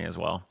work for me as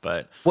well.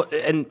 But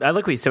and I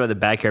like what you said about the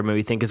backyard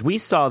movie thing, because we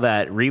saw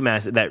that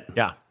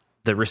remaster,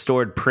 the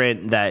restored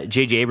print that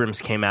J.J.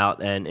 Abrams came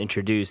out and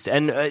introduced,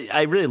 and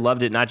I really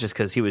loved it, not just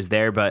because he was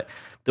there, but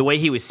the way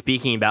he was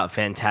speaking about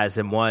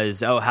Phantasm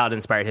was, how it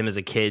inspired him as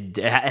a kid.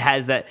 It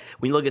has that,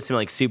 when you look at something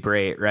like Super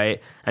 8,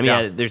 right? I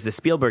mean, there's the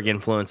Spielberg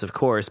influence, of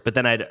course, but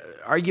then I'd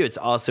argue it's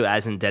also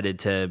as indebted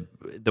to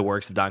the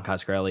works of Don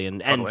Coscarelli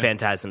and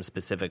Phantasm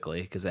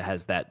specifically, because it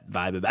has that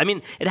vibe. I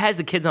mean, it has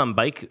the Kids on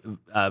Bike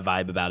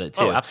vibe about it,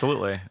 too. Oh,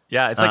 absolutely.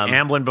 Yeah, it's like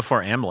Amblin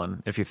before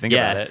Amblin, if you think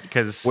about it.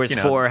 Whereas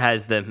 4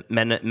 has the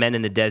men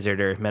in the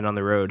desert or men on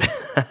the road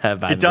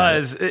vibe. It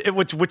does.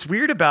 What's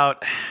weird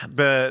about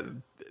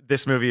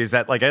this movie is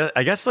that, like,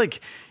 I guess like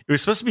it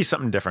was supposed to be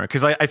something different,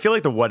 because I feel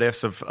like the what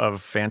ifs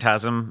of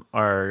Phantasm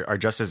are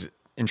just as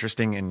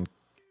interesting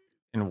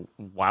and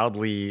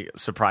wildly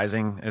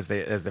surprising as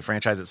the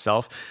franchise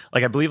itself.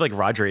 Like I believe like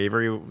Roger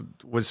Avery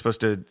was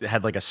supposed to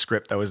had like a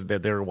script that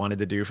they wanted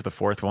to do for the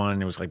fourth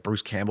one. It was like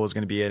Bruce Campbell was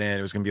going to be in it.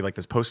 It was going to be like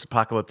this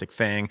post-apocalyptic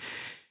thing.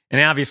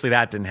 And obviously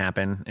that didn't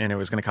happen, and it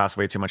was going to cost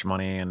way too much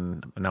money,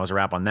 and that was a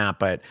wrap on that.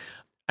 But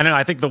I don't know.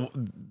 I think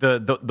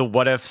the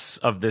what ifs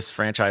of this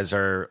franchise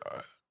are,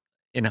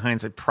 in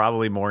hindsight,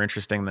 probably more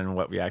interesting than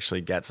what we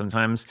actually get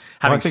sometimes.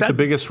 I think the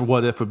biggest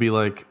what if would be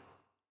like,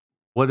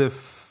 what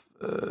if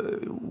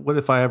what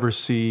if I ever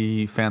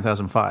see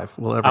Phantasm 5?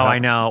 Will it ever Oh, happen? I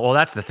know. Well,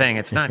 that's the thing.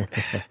 It's not.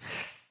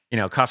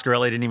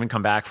 Coscarelli didn't even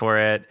come back for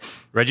it.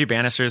 Reggie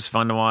Bannister is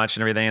fun to watch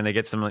and everything, and they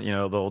get some,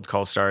 the old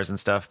co-stars and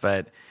stuff.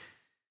 But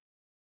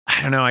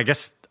I don't know. I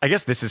guess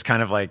this is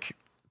kind of like,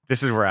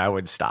 this is where I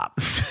would stop.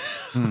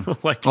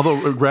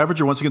 Although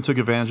Ravager once again took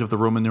advantage of the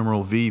Roman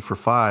numeral V for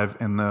 5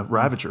 in the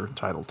Ravager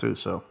title too.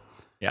 So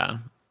yeah,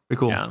 pretty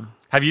cool. Yeah.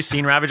 Have you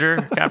seen Ravager,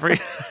 Caffrey?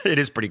 It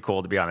is pretty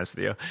cool, to be honest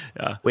with you.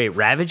 Yeah. Wait,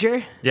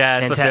 Ravager? Yeah,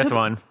 it's the fifth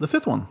one. The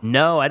fifth one.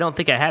 No, I don't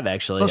think I have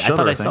actually. Shudder, I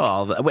thought I I saw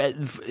all of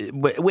it.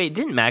 Wait,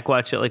 didn't Mac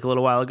watch it like a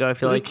little while ago? I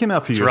feel like It came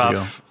out a few It's years rough.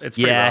 ago. It's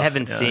pretty I rough.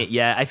 haven't seen.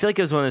 Yeah, I feel like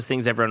it was one of those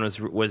things everyone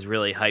was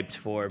really hyped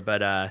for,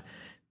 but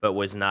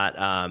was not.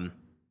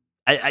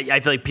 I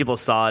feel like people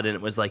saw it and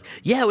it was like,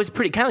 yeah, it was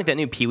pretty kind of like that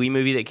new Pee-wee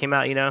movie that came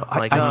out.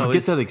 I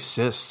forget that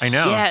exists. I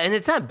know. Yeah, and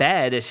it's not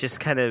bad. It's just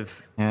kind of.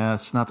 Yeah,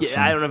 it's not the same.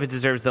 I don't know if it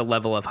deserves the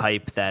level of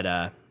hype that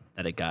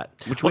it got,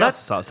 which we Well,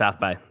 also saw at South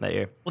by that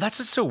year. Well, that's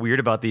just so weird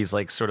about these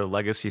like sort of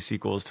legacy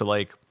sequels to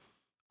like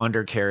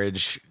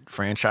undercarriage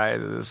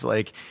franchises.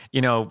 Like,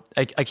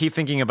 I keep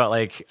thinking about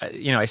like,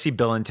 I see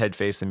Bill and Ted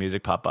Face the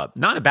Music pop up.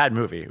 Not a bad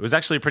movie. It was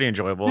actually pretty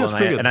enjoyable, Yeah, it was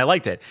pretty good. and I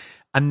liked it.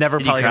 I'm never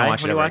Did probably you gonna cry watch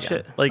it when you ever watched again.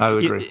 it? Like, I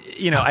would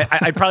agree.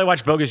 I'd probably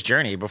watch Bogus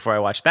Journey before I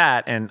watched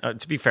that. And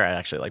to be fair, I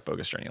actually like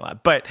Bogus Journey a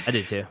lot. But I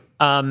did too.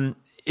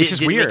 it's just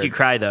Did weird. Make you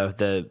cry though?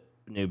 The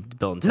new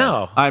Bill and Ted.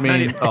 No, I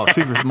mean,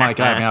 speaking for Mike,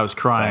 I was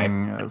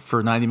crying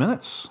for 90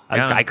 minutes.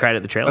 I cried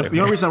at the trailer. The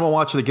only reason I won't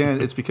watch it again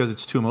is because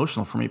it's too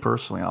emotional for me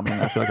personally. I mean,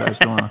 I feel like I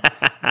just don't want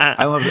to.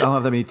 I don't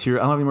have that many tears.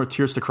 I don't have any more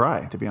tears to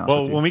cry, to be honest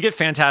with you. when we get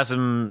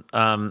Phantasm,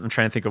 I'm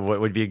trying to think of what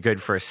would be good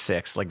for a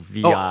 6, like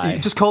VI. Oh, you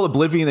just call it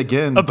Oblivion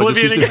again, but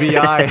Oblivion just use the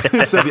VI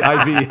instead of the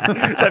IV.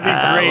 That'd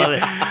be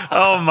great.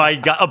 Oh my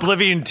god,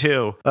 Oblivion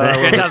 2,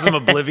 Phantasm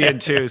Oblivion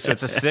 2. So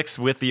it's a 6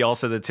 with the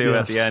 2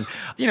 at the end.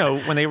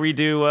 When they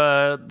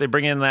redo, they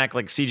bring in that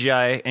like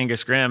CGI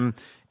Angus Grimm,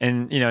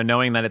 and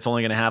knowing that it's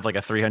only going to have like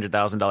a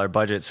 $300,000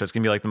 budget, so it's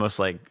going to be like the most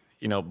like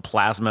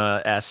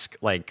plasma-esque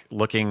like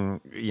looking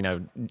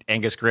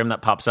Angus Grimm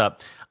that pops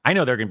up. I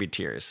know there are going to be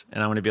tears,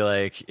 and I'm going to be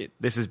like,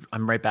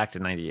 I'm right back to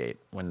 '98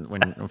 when Well,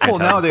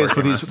 Phantasm nowadays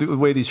 4 with the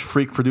way these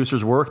freak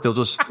producers work, they'll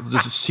just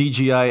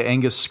CGI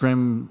Angus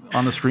Grimm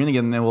on the screen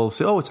again, and then we'll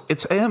say, "Oh,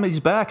 it's him. He's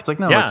back." It's like,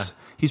 no, Yeah.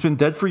 he's been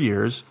dead for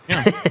years,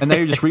 and now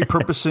you're just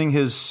repurposing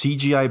his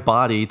CGI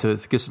body to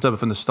get some type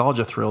of a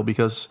nostalgia thrill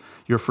because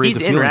you're afraid He's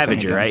to in feel anything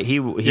Ravager, again. right? He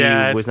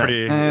Yeah, was it's not.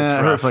 pretty. I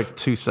heard rough. for like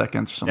 2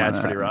 seconds or something. Yeah, it's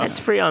like pretty that. rough. It's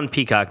free on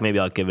Peacock. Maybe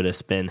I'll give it a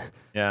spin.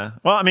 Yeah.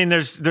 Well, I mean,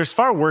 there's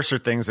far worser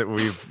things that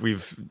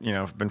we've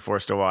been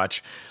forced to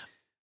watch.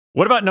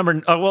 What about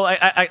number? Oh, well,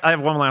 I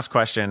have one last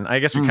question. I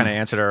guess we kind of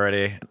answered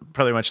already.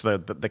 Pretty much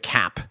the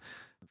cap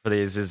for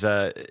these is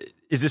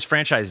this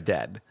franchise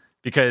dead?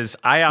 Because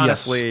I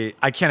honestly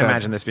I can't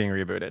imagine this being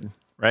rebooted.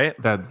 Right?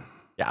 Dead.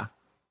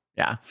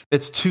 Yeah.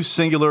 It's too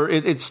singular.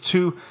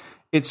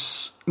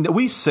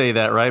 We say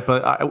that, right?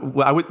 But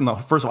I wouldn't. No,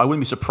 first of all, I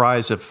wouldn't be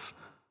surprised if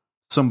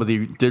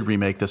somebody did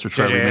remake this or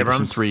try to J.J. remake this in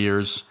Abrams? 3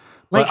 years.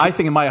 But Like- I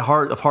think in my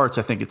heart of hearts,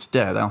 I think it's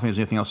dead. I don't think there's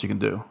anything else you can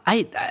do.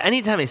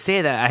 Anytime I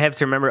say that, I have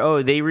to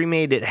remember. They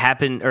remade It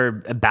Happened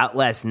or About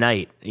Last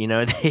Night. They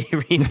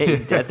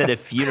remade Death at a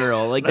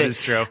Funeral. Like That is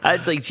true.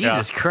 It's like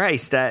Jesus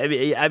Christ.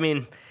 I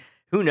mean,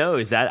 who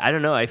knows? I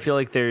don't know. I feel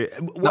like they're.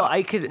 Well,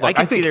 I could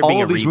I see think there being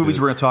all a of these reboot.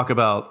 movies we're going to talk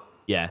about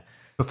Yeah.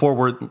 before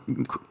we're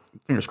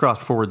fingers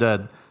crossed before we're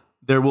dead,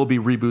 there will be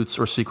reboots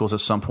or sequels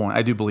at some point.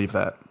 I do believe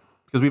that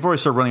because we've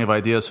already started running out of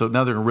ideas. So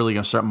now they're really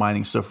going to start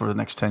mining stuff for the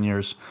next 10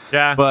 years.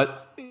 Yeah. But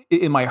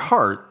in my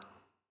heart,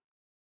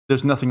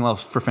 there's nothing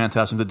else for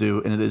Phantasm to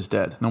do, and it is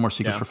dead. No more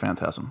sequels for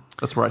Phantasm.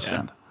 That's where I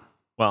stand.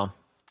 Well,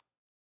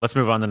 let's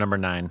move on to number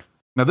 9.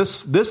 Now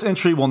this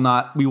entry we will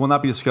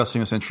not be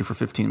discussing this entry for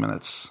 15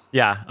 minutes.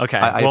 Yeah. Okay.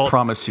 I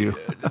promise you.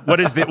 what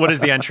is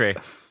the entry?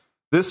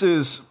 This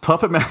is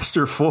Puppet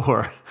Master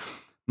 4,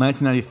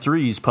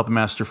 1993's Puppet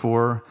Master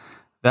 4.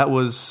 That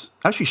was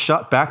actually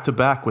shot back to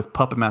back with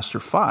Puppet Master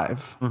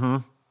 5. Mm-hmm.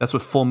 That's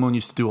what Full Moon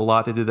used to do a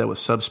lot. They did that with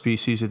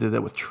Subspecies. They did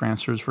that with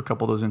Trancers for a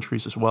couple of those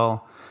entries as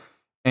well.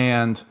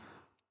 And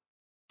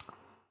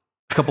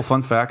a couple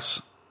fun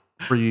facts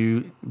for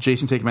you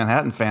Jason Take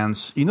Manhattan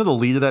fans. You know the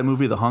lead of that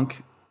movie, The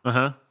Hunk?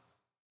 Uh-huh.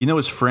 You know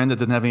his friend that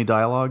didn't have any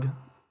dialogue?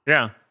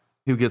 Yeah.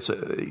 Who gets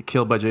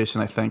killed by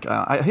Jason, I think.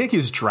 I think he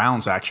just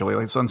drowns, actually.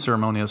 Like, it's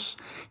unceremonious.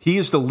 He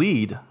is the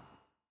lead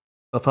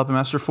of Puppet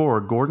Master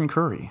 4, Gordon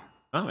Curry.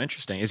 Oh,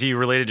 interesting. Is he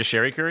related to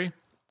Sherry Curry?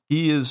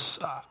 He is...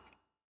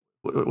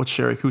 what's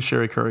Sherry? Who's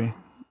Sherry Curry?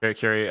 Sherry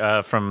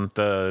Curry from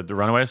the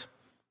Runaways?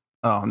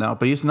 Oh, no.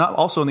 But he's not...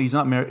 Also, he's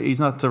not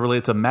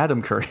related to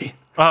Madam Curry.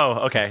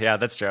 Oh, okay. Yeah,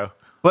 that's Joe.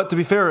 But to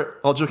be fair,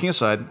 all joking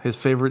aside, his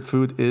favorite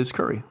food is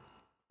curry.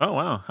 Oh,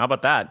 wow. How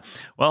about that?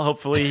 Well,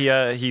 hopefully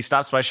he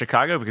stops by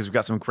Chicago because we've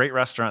got some great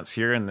restaurants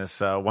here in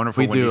this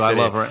wonderful We Windy do. City.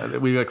 I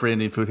love... We got great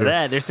Indian food here.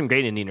 Yeah, there's some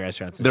great Indian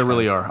restaurants. There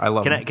really are. I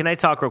love them. Can I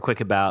talk real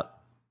quick about?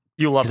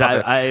 You love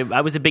Because puppets.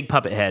 I was a big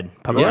puppet head.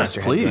 Puppet Yes,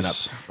 master head growing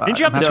please. up. Didn't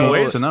you have I'm the happy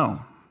toys? to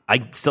know.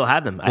 I still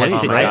have them. Blade,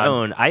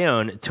 I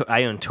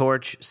right? own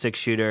Torch,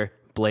 6-shooter,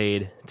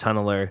 Blade,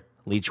 Tunneler,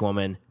 Leech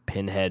Woman,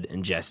 Pinhead,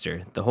 and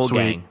Jester. The whole Sweet.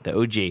 gang, the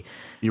OG.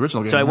 The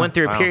original game. So I went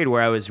through a Wow. period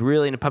where I was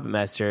really into Puppet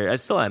Master. I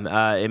still am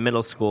in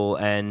middle school,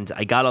 and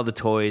I got all the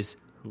toys.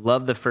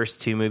 Loved the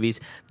first two movies.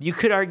 You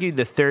could argue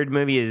the third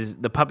movie is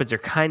the puppets are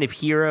kind of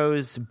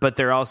heroes, but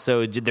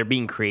they're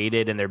being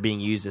created and they're being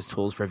used as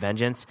tools for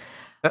vengeance.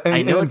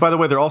 And by the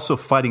way, they're also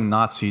fighting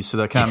Nazis, so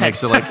that kind of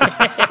makes it like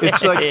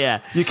it's like Yeah.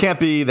 you can't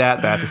be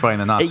that bad for fighting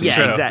the Nazis. Yeah,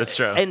 true. exactly. That's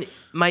true. And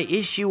my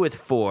issue with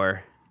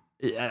 4,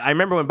 I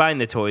remember when buying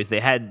the toys, they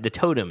had the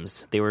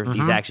totems. They were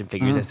these action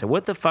figures. I said,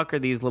 what the fuck are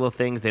these little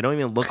things? They don't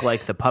even look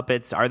like the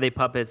puppets. Are they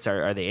puppets?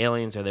 Are they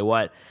aliens? Are they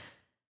what?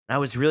 I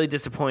was really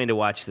disappointed to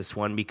watch this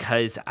one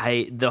because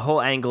the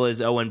whole angle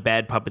is, when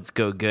bad puppets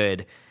go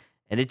good.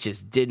 And it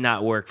just did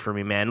not work for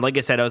me, man. Like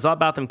I said, I was all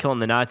about them killing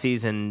the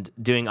Nazis and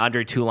doing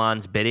Andre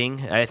Toulon's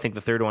bidding. I think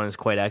the third one is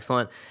quite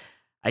excellent.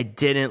 I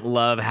didn't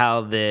love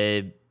how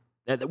they're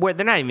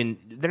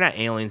not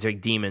aliens, they're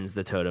like demons,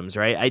 the totems,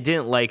 right? I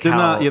didn't like They're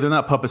how... they're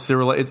not puppets. They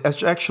were like,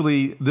 it's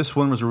actually, this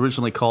one was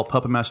originally called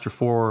Puppet Master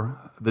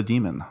 4, The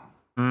Demon.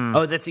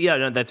 Oh, that's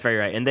very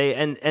right. And they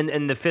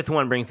and the fifth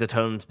one brings the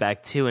totems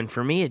back too. And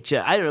for me, it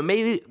just, I don't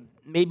know,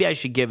 maybe I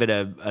should give it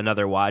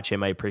another watch. I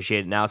might appreciate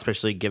it now,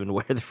 especially given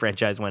where the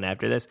franchise went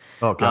after this.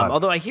 Oh God!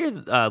 Although I hear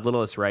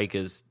Littlest Reich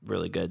is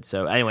really good.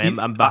 So anyway,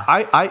 I'm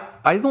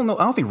I don't know.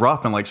 I don't think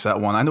Rothman likes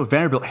that one. I know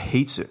Vanderbilt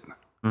hates it.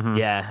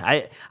 yeah.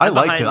 I I'm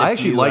liked behind it. a I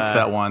actually few, liked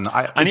that one.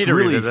 I need to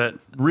really, revisit.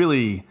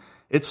 Really,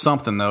 it's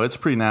something though. It's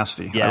pretty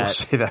nasty. I Yeah, will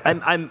say that.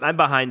 I'm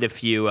behind a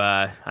few.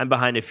 I'm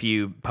behind a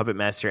few Puppet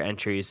Master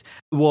entries.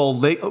 Well,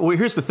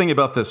 here's the thing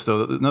about this,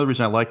 though. Another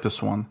reason I like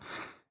this one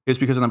is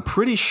because I'm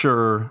pretty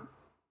sure,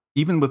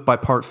 even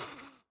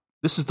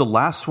this is the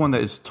last one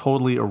that is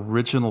totally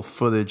original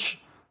footage,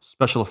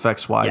 special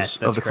effects wise, Yes,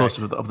 that's of the correct.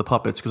 close of the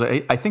puppets.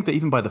 Because I think that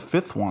even by the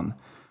fifth one,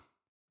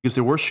 because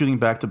they were shooting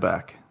back to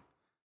back,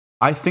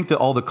 I think that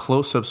all the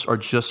close-ups are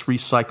just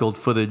recycled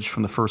footage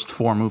from the first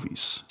 4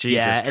 movies.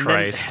 Jesus yeah, and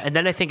Christ. and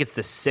then I think it's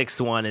the sixth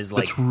one is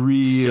like It's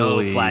really so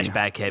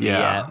flashback heavy.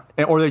 Yeah.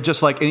 Or they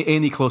just like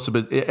any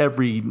close-up,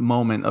 every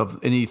moment of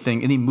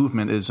anything, any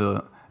movement is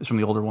from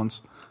the older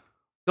ones.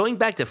 Going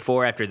back to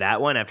 4 after that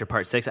one, after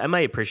part 6, I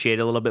might appreciate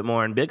it a little bit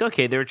more and be like,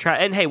 okay, they were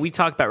trying. And hey, we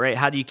talked about, right,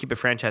 how do you keep a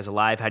franchise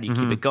alive? How do you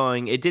keep it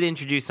going? It did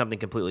introduce something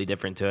completely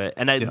different to it.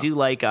 And I do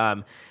like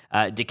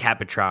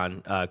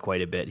Decapitron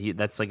quite a bit.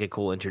 That's like a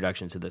cool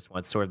introduction to this one.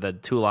 It's sort of the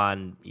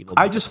Toulon evil.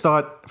 I just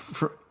thought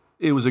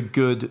it was a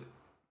good.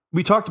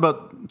 We talked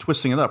about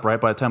twisting it up,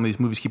 right? By the time these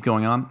movies keep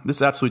going on,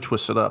 this absolutely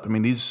twists it up. I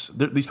mean, these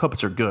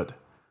puppets are good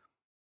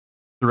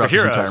throughout this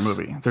Heroes. entire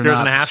movie. They're Heroes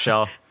not, and a half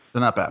shell. They're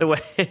not bad. the way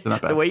They're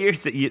not bad. the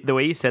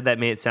way you said that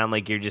made it sound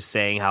like you're just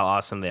saying how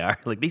awesome they are.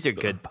 Like these are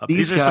good puppets.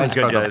 These These are some guys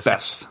good are guys. the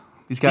best.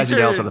 These guys These and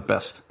gals are- are the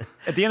best.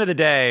 At the end of the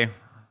day,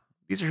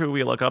 these are who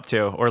we look up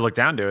to or look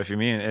down to. If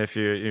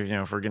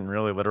we're getting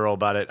really literal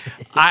about it, If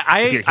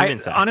you're I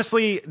human size.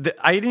 honestly,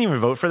 I didn't even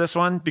vote for this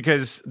one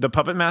because the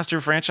Puppet Master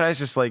franchise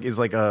just is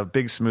like a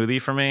big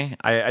smoothie for me.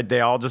 They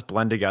all just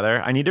blend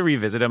together. I need to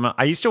revisit them.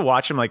 I used to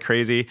watch them like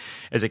crazy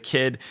as a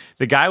kid.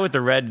 The guy with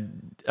the red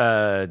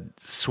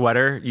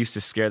sweater used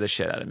to scare the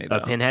shit out of me. Though.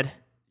 Pinhead.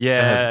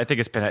 Yeah, I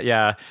think it's Pinhead.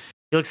 Yeah.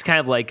 He looks kind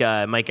of like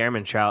Mike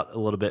Ehrmantraut a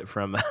little bit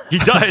from. He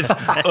does.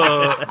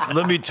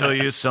 Let me tell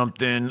you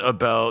something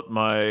about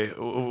my.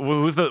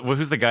 Who's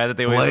the guy that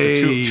they always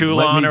Blade, Toulon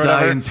let me or die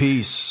whatever? in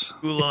peace.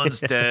 Toulon's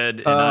dead,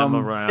 and I'm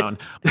around.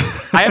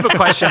 I have a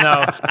question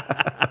though.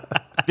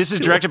 This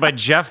is directed by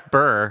Jeff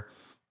Burr.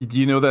 Do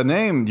you know that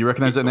name? Do you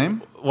recognize that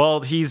name?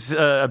 Well, he's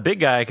a big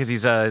guy because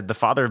he's the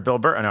father of Bill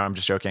Burr. No, I'm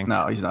just joking.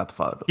 No, he's not the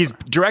father. He's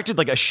directed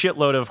like a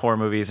shitload of horror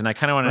movies, and I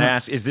kind of wanted to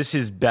ask: is this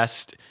his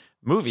best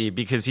movie?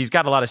 Because he's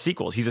got a lot of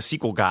sequels. He's a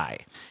sequel guy.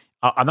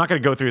 I'm not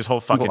going to go through his whole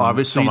fucking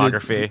obviously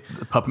filmography.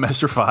 The Puppet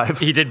Master 5.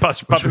 He did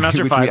Puppet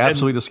Master which 5. we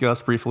absolutely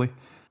discussed briefly.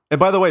 And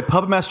by the way,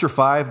 Puppet Master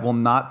 5 will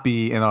not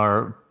be in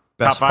our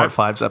best Top Part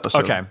five? 5's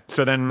episode. Okay,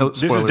 so then No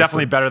this is spoilers,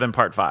 definitely but- better than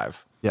Part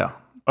 5. Yeah.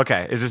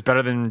 Okay, is this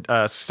better than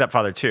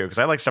Stepfather 2? Because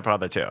I like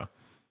Stepfather 2.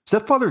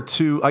 Stepfather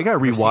 2, I got to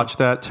rewatch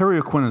that. Terry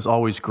O'Quinn is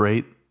always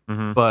great,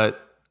 but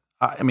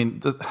I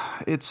mean,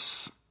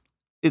 it's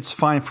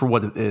fine for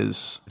what it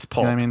is. It's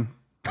pulp. You know what I mean?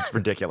 It's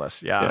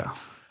ridiculous. Yeah.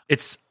 Yeah.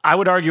 I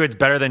would argue it's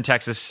better than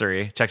Texas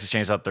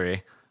Chainsaw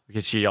 3,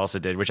 which he also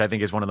did, which I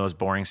think is one of the most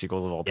boring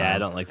sequels of all time. Yeah, I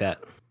don't like that.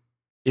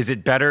 Is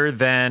it better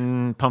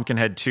than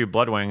Pumpkinhead 2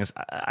 Blood Wings?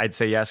 I'd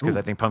say yes, because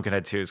I think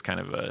Pumpkinhead 2 is kind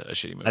of a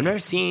shitty movie. I've never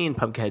seen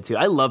Pumpkinhead 2.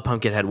 I love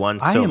Pumpkinhead 1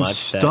 I so am much.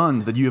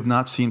 stunned that you have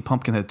not seen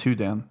Pumpkinhead 2,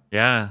 Dan.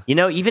 Yeah. You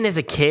know, even as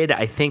a kid,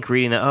 I think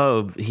reading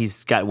that,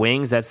 he's got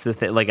wings. That's the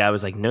thing. Like, I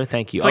was like, no,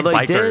 thank you. It's like Although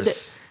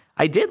bikers.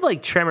 I did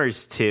like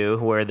Tremors 2,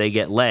 where they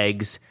get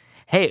legs.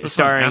 Hey,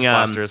 starring Ass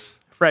blasters.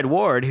 Fred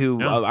Ward,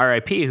 who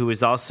R.I.P., who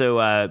was also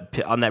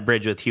on that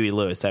bridge with Huey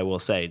Lewis. I will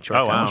say.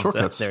 Oh, wow.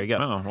 Shortcuts. So, there you go.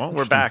 Oh, well,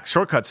 we're back.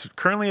 Shortcuts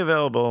currently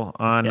available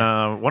on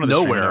one of the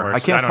streaming Nowhere. I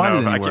networks. can't don't find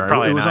know. it I anywhere.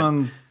 probably It was not.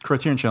 on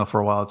Criterion Channel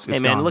for a while. It's Hey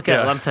man, gone. look at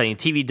it. I'm telling you,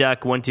 TV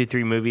Duck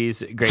 123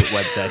 Movies, great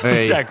website.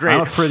 Hey, Yeah, great.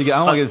 I'm afraid to get. I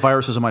don't want to get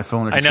viruses on my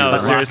phone. Or I know,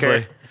 computer.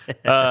 seriously.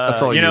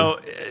 That's all you you. know,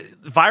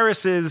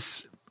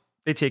 viruses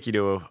they take you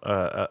to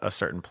a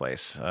certain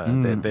place.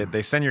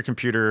 They send your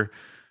computer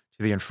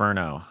to the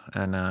inferno,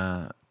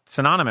 and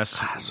synonymous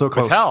so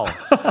close. with hell.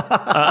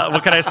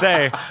 What can I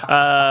say?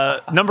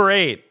 Number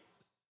 8,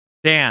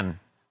 Dan.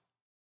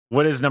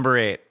 What is number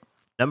 8?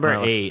 Number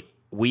 8,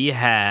 we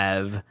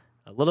have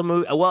a little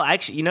movie. Well,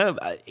 actually,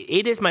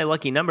 8 is my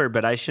lucky number,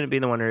 but I shouldn't be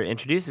the one to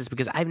introduce this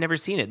because I've never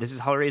seen it. This is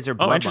Hellraiser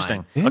Bloodline. Oh,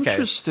 interesting.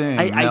 Interesting.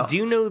 I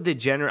do know the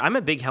genre. I'm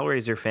a big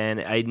Hellraiser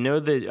fan. I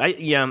know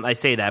I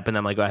say that, but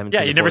I'm like, I haven't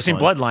seen you've never seen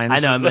Bloodline. I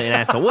know, I'm an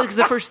asshole. Well, because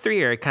the first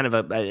 3 are kind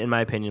of, in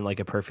my opinion, like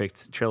a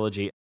perfect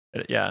trilogy.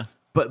 Yeah.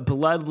 But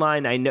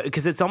Bloodline, I know,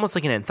 because it's almost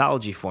like an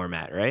anthology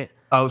format, right?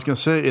 I was going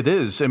to say it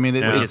is. I mean,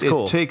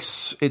 cool.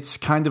 It's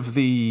kind of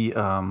the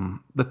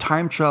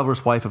time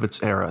traveler's wife of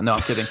its era. No, I'm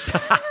kidding.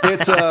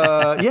 It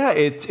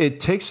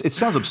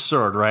sounds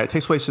absurd, right? It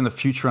takes place in the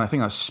future, and I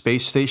think on a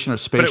space station or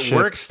spaceship. But it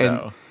works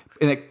though,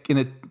 and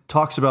it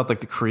talks about like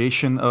the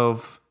creation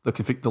of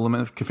the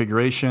limit of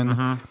configuration.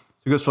 Mm-hmm. So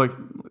it goes to like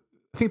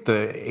I think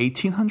the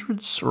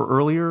 1800s or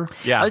earlier.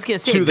 Yeah, I was going to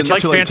say it's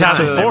like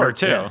Fantastic Four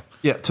too.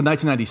 Yeah, to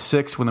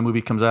 1996 when the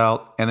movie comes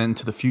out, and then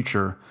to the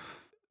future.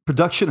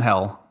 Production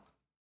hell.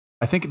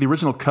 I think the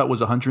original cut was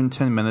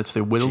 110 minutes.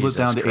 They whittled it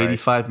down to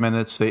 85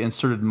 minutes. They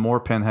inserted more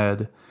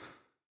Pinhead.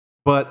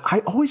 But I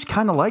always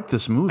kind of liked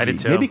this movie. I did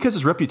too. Maybe because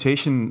its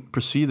reputation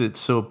preceded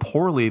so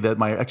poorly that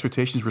my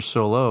expectations were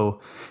so low.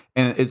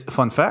 And it's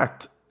fun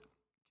fact,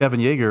 Kevin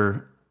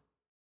Yeager,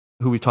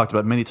 who we've talked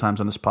about many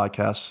times on this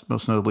podcast,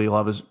 most notably a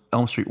lot of his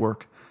Elm Street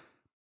work,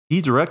 he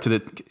directed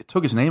it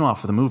took his name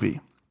off of the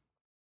movie.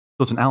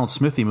 So it's an Alan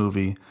Smithy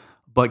movie.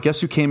 But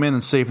guess who came in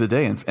and saved the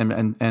day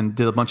and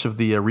did a bunch of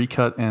the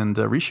recut and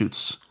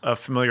reshoots? A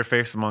familiar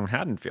face among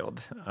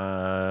Haddonfield.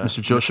 Mr.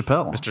 Joe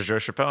Chappelle. Mr. Joe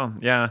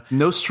Chappelle, yeah.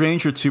 No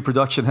stranger to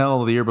production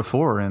hell the year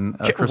before and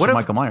Christopher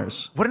Michael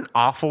Myers. What an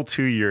awful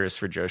 2 years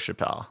for Joe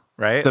Chappelle,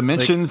 right?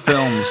 Dimension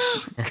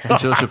Films and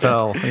Joe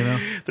Chappelle,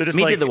 They're just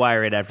he did The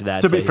Wire right after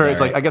that. To be fair,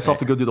 it's right. I guess I'll have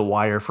to go do The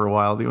Wire for a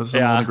while. It was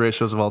one of the greatest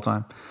shows of all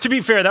time. To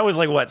be fair, that was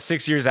like,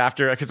 6 years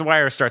after? Because The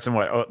Wire starts in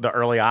the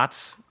early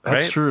aughts, right?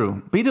 That's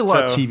true. But he did a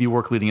lot of TV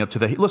work leading up to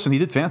that. He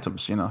did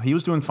Phantoms, he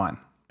was doing fine.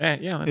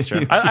 Yeah, that's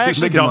true. I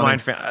actually don't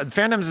mind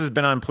Phantoms has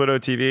been on Pluto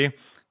TV. It's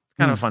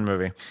kind of a fun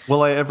movie.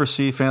 Will I ever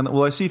see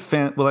Will I see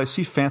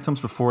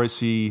Phantoms before I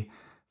see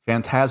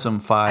Phantasm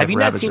 5? Have you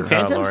Ravager? not seen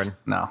Phantoms?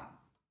 No.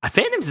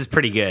 Phantoms is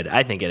pretty good.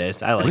 I think it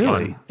is. I like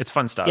Really? it. It's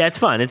fun stuff. Yeah, it's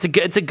fun. It's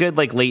a good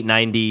like late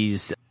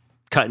 90s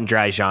cut and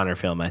dry genre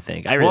film, I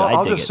think.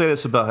 I'll dig just say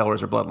this about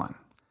Hellraiser Bloodline.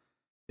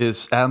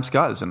 Is Adam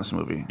Scott is in this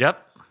movie.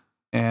 Yep.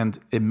 And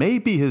it may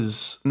be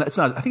his. It's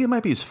not. I think it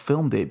might be his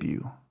film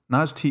debut.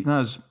 Not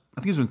his. I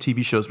think he's been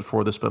TV shows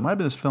before this, but it might have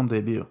been his film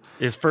debut.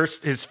 His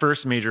first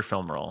major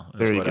film role. Is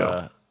There you what,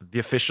 go. The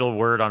official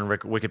word on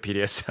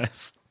Wikipedia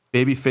says.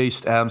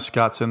 Baby-faced Adam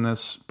Scott's in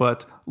this,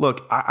 but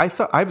look, I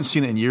thought I haven't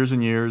seen it in years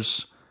and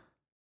years.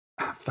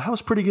 That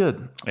was pretty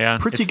good. Yeah,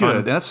 pretty it's good. fun.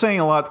 And that's saying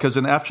a lot because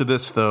then after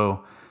this,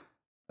 though,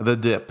 the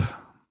dip.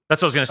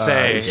 That's what I was going to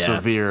say. Is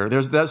severe.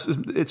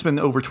 It's been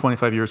over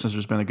 25 years since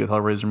there's been a good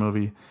Hellraiser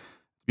movie. To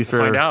be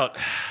fair, Find out.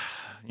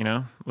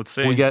 Let's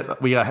see. we got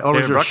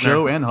Hellraiser Bruckner.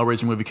 show and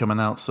Hellraiser movie coming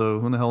out, so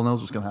who the hell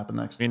knows what's going to happen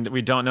next? I mean,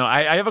 we don't know.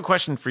 I have a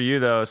question for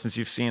you though, since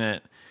you've seen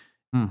it.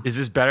 Is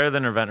this better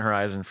than Event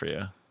Horizon for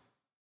you?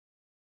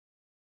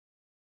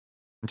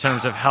 In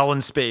terms of hell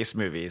and space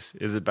movies,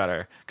 is it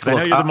better? Because I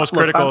know you're the most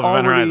critical of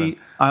Event Horizon.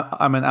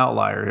 I'm an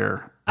outlier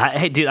here.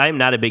 Hey, dude, I am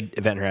not a big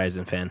Event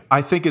Horizon fan.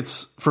 I think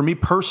it's, for me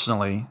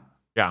personally,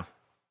 Yeah.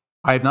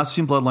 I have not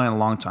seen Bloodline in a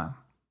long time.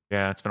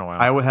 Yeah, it's been a while.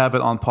 I would have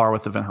it on par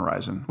with Event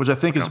Horizon, which I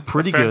think is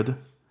pretty that's fair. good.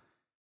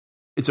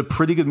 It's a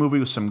pretty good movie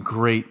with some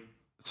great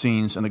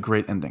scenes and a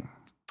great ending.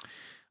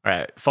 All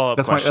right, follow-up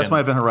That's question. my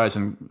Event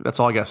Horizon. That's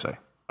all I got to say.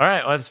 All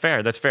right, well, that's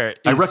fair. That's fair.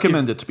 I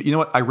recommend it. You know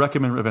what? I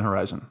recommend Event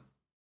Horizon.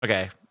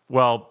 Okay,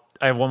 well,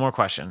 I have one more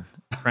question,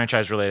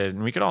 franchise related,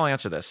 and we could all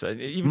answer this.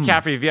 Even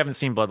Caffrey, if you haven't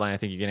seen Bloodline, I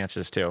think you can answer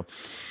this too.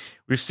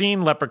 We've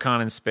seen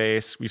Leprechaun in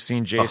space. We've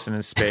seen Jason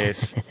in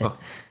space.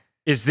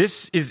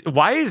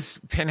 Why is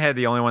Pinhead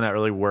the only one that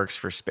really works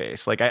for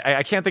space? Like,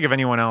 I can't think of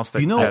anyone else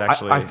that, that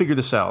actually. I figured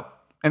this out.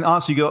 And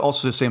honestly, you go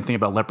also the same thing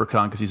about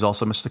Leprechaun because he's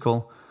also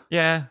mystical.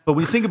 Yeah. But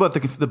when you think about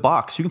the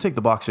box, you can take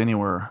the box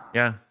anywhere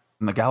Yeah.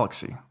 in the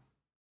galaxy.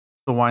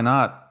 So why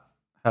not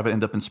have it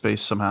end up in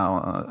space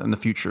somehow in the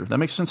future? That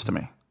makes sense to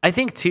me. I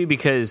think too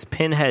because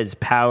Pinhead's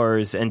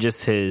powers and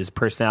just his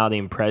personality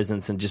and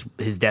presence and just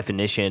his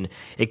definition,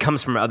 it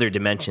comes from other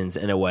dimensions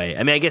in a way.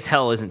 I mean, I guess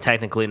hell isn't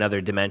technically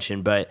another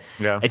dimension, but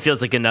it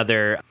feels like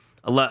another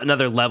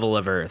level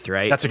of Earth,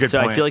 right? That's a good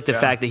point. point. I feel like the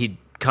fact that he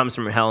comes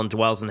from hell and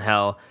dwells in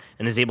hell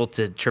and is able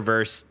to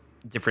traverse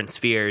different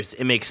spheres,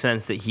 it makes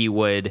sense that he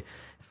would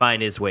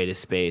find his way to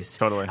space.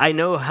 Totally. I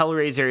know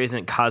Hellraiser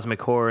isn't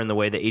cosmic horror in the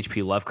way that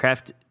H.P.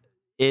 Lovecraft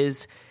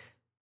is,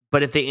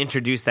 but if they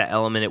introduced that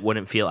element, it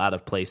wouldn't feel out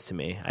of place to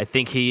me. I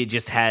think he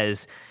just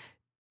has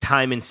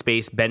time and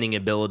space bending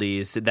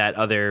abilities that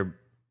other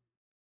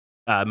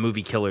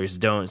movie killers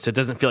don't. So it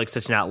doesn't feel like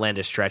such an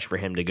outlandish stretch for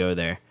him to go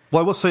there.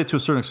 Well, I will say to a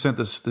certain extent,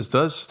 this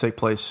does take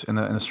place in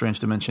a strange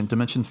dimension.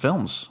 Dimension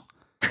Films.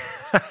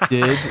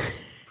 did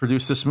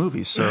produce this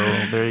movie. So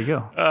there you go.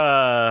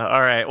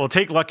 All right. Well,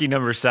 take lucky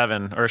number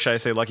 7, or should I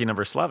say lucky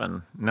number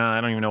 11? No,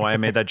 I don't even know why I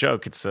made that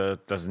joke. It's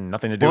does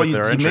nothing to do with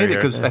their you entry made it here.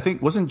 because I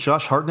think wasn't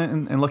Josh Hartnett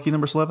in Lucky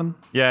Number 11?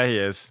 Yeah, he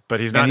is, but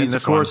he's not And in he's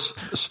this of course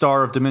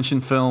star of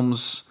Dimension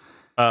Films.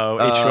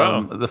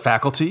 H2O. The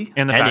Faculty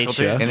And the And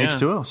Faculty. H2O. and Yeah.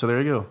 H2O. So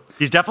there you go.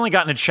 He's definitely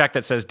gotten a check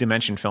that says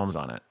Dimension Films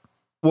on it.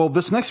 Well,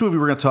 this next movie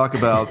we're going to talk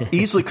about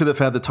easily could have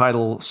had the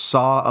title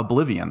Saw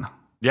Oblivion.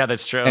 Yeah,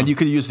 that's true. And you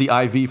could use the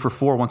IV for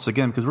 4 once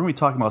again, because we're going to be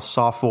talking about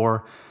Saw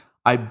 4.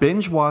 I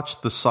binge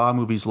watched the Saw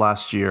movies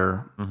last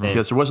year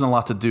because there wasn't a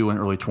lot to do in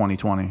early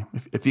 2020.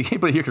 If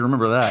anybody here can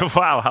remember that.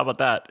 Wow, how about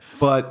that?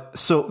 But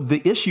so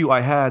the issue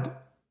I had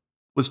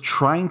was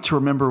trying to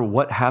remember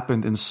what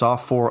happened in Saw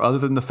 4 other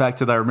than the fact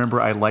that I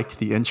remember I liked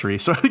the entry.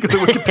 So I had to go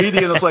to Wikipedia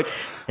and I was like,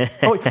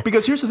 oh,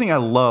 because here's the thing I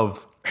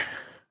love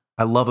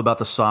about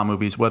the Saw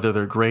movies, whether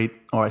they're great,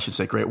 or I should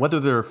say great, whether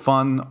they're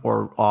fun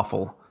or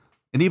awful.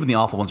 And even the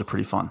awful ones are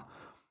pretty fun.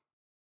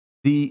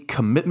 The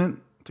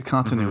commitment to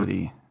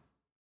continuity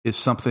is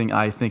something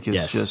I think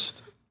is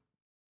just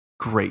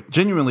great.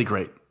 Genuinely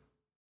great.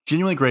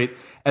 Genuinely great.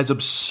 As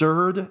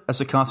absurd as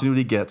the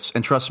continuity gets,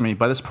 and trust me,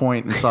 by this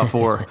point in Saw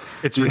 4,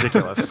 It's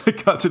ridiculous. the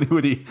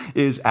continuity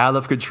is out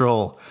of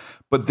control.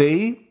 But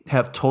they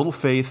have total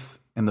faith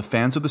in the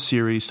fans of the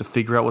series to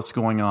figure out what's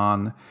going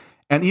on.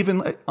 And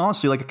even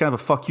honestly, like kind of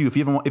a fuck you if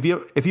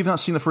you've not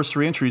seen the first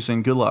 3 entries,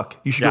 then good luck.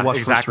 You should go watch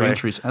the first 3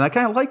 entries. And I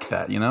kind of like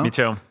that, you know. Me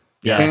too.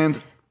 Yeah.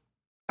 And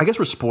I guess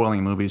we're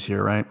spoiling movies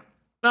here, right?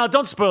 No,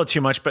 don't spoil it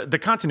too much, but the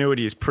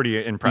continuity is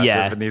pretty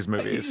impressive in these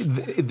movies.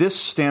 This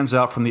stands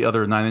out from the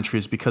other 9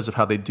 entries because of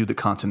how they do the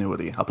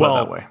continuity. I'll put it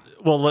that way.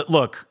 Well,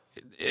 look,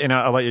 and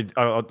I'll let you.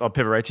 I'll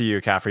pivot right to you,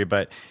 Caffrey.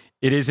 But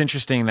it is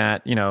interesting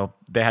that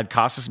they had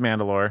Costas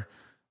Mandylor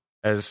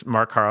as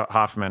Mark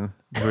Hoffman,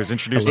 who was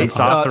introduced in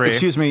Saw 3.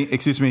 Excuse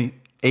me,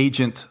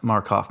 Agent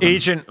Mark Hoffman.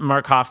 Agent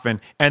Mark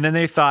Hoffman, and then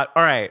they thought,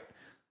 all right,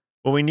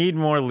 well, we need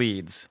more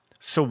leads.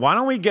 So why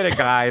don't we get a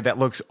guy that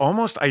looks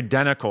almost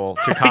identical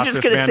to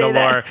Costas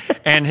Mandylor,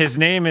 and his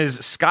name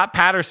is Scott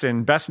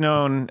Patterson, best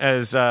known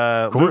as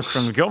Luke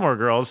from the Gilmore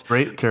Girls.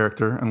 Great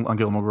character on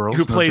Gilmore Girls.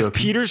 Who plays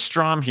Peter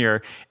Strahm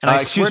here. And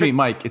excuse me,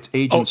 Mike, it's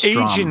Agent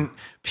Strahm. Agent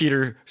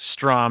Peter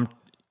Strahm.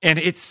 And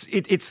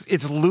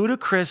it's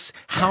ludicrous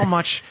how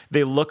much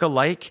they look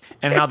alike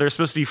and how they're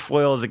supposed to be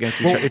foils against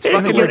each other. It's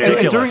fucking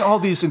ridiculous. And during all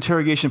these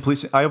interrogation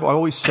police, I've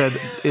always said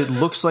it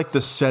looks like the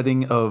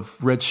setting of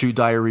Red Shoe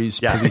Diaries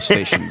police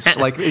stations.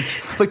 Like it's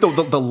like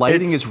the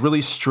lighting is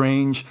really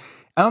strange.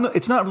 I don't know.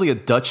 It's not really a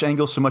Dutch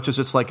angle so much as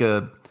it's like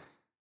I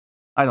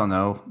don't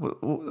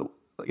know.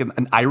 Like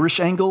an Irish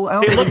angle.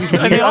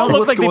 They all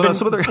look like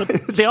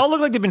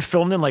they've been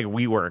filmed in like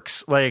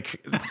WeWorks.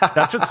 Like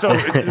that's what's so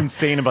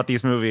insane about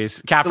these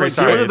movies. Caffrey, like,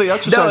 sorry. Where are the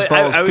exercise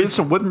balls? Get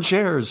some wooden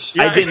chairs.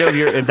 I didn't know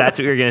if that's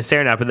what you were going to say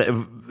or not.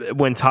 But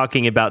when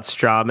talking about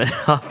Strahm and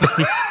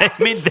Hoffman, I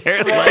mean,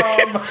 they're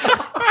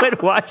like when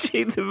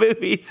watching the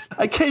movies,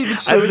 I can't even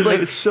say it. Like,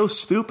 it's so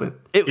stupid.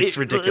 It's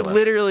ridiculous.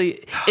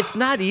 Literally, it's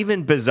not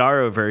even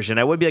Bizarro version.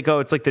 I would be like, oh,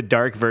 it's like the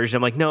dark version.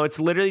 I'm like, no, it's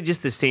literally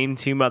just the same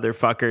 2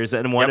 motherfuckers,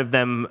 and one of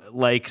them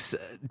likes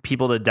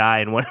people to die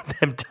and one of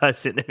them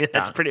doesn't. I mean,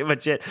 that's pretty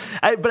much it.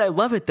 But I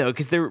love it though,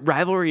 because their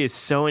rivalry is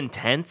so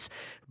intense,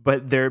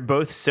 but they're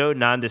both so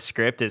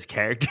nondescript as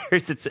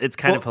characters. It's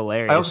kind of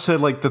hilarious. I also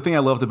said, like, the thing I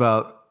loved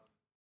about,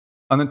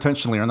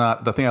 unintentionally or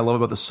not, the thing I love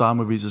about the Saw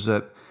movies is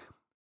that,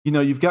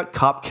 you've got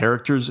cop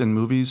characters in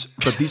movies,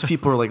 but these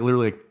people are like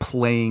literally like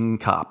playing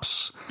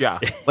cops. Yeah.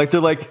 Like they're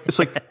like, it's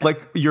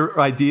like your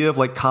idea of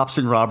like cops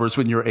and robbers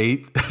when you're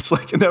 8. It's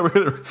like,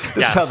 this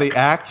is how they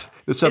act.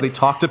 This is how they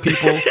talk to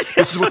people.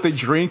 This is what they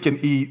drink and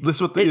eat. This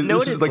is what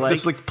this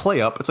is like play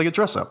up. It's like a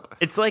dress up.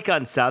 It's like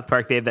on South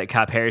Park, they have that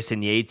cop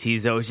Harrison Yates.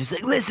 He's always just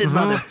like, listen,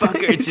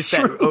 motherfucker. It's just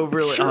true. that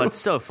overly. Oh, it's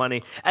so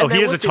funny. And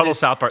he is a total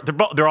South Park.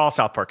 They're all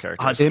South Park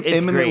characters.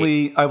 It's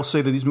Eminently, great. I will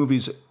say that these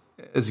movies,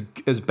 as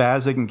bad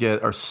as they can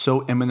get, are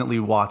so eminently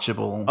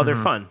watchable. Oh, they're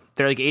fun.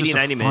 They're like 80, just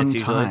 90 a fun minutes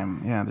usually.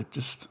 time. Yeah, they're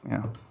just,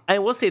 I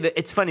will say that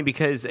it's funny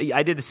because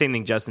I did the same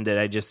thing Justin did.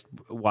 I just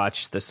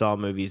watched the Saw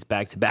movies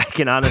back to back,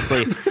 and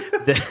honestly, during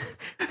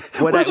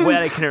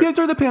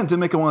the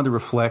pandemic, I wanted to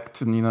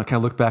reflect and kind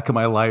of look back at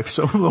my life.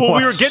 So we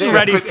were getting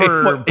ready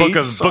for Book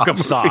of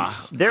Saw.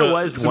 There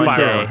was one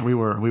day we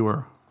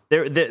were.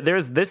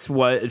 There's this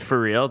was for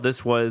real.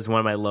 This was one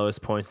of my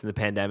lowest points in the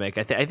pandemic.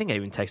 I think I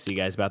even texted you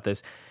guys about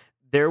this.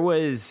 There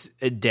was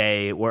a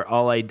day where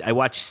I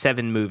watched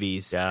 7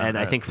 movies, and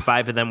I think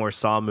 5 of them were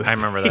Saw movies. I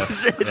remember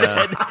this.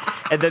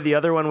 and then the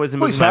other one was a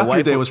movie. Half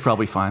your day was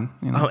probably fine.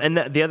 Oh, and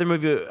the other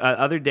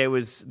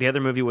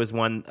movie, was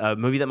one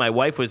movie that my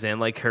wife was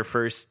in, like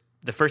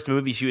the first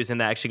movie she was in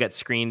that actually got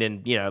screened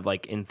in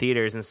like in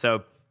theaters, and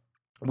so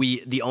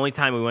the only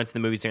time we went to the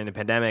movies during the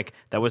pandemic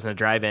that wasn't a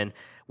drive-in,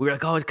 we were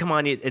like, oh, come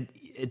on,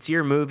 it's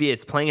your movie,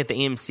 it's playing at the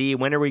AMC.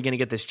 When are we going to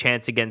get this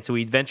chance again? So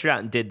we ventured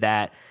out and did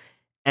that.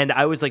 And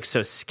I was like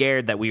so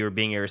scared that we were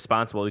being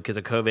irresponsible because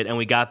of COVID, and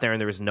we got there and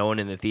there was no one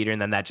in the theater,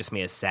 and then that just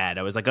made us sad.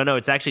 I was like, oh no,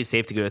 it's actually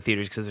safe to go to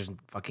theaters because there's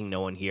fucking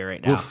no one here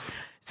right now. Oof.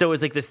 So it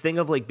was like this thing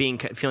of like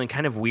feeling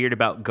kind of weird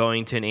about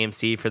going to an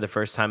AMC for the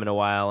first time in a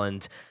while,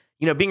 and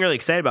being really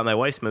excited about my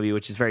wife's movie,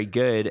 which is very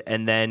good.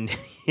 And then,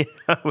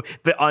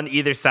 but on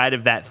either side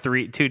of that,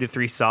 2 to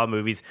 3 Saw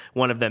movies,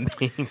 one of them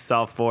being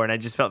Saw 4, and I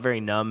just felt very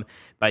numb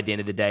by the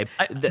end of the day.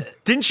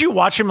 Didn't you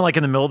watch him like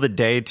in the middle of the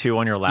day too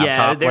on your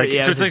laptop?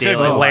 Yeah, so it's like a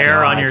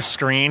glare on your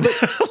screen.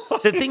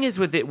 The thing is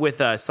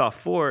with Saw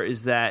 4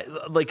 is that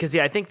because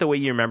I think the way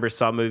you remember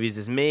Saw movies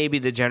is maybe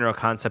the general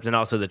concept and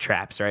also the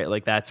traps, right?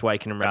 Like that's why I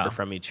can remember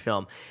from each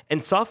film.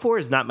 And Saw 4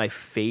 is not my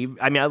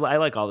favorite. I mean, I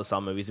like all the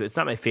Saw movies, but it's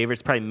not my favorite.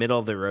 It's probably middle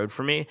of the road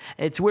for me.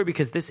 And it's weird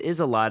because this is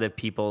a lot of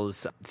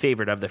people's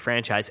favorite of the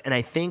franchise, and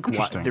I think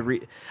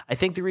I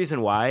think the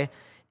reason why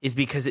is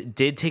because it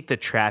did take the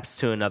traps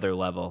to another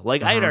level.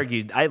 Like I had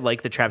argued, I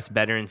like the traps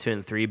better in 2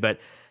 and 3, but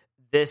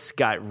this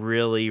got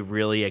really,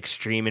 really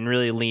extreme and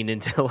really leaned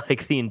into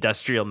like the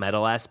industrial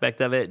metal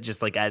aspect of it,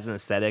 just like as an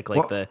aesthetic,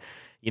 like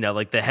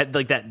like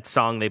that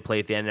song they play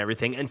at the end and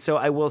everything. And so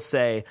I will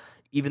say,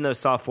 even though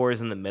Saw 4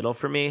 is in the middle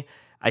for me,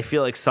 I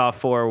feel like Saw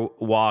 4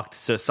 walked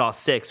so Saw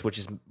 6, which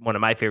is one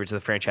of my favorites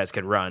of the franchise,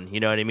 could run. You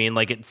know what I mean?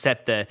 Like it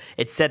set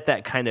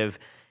that kind of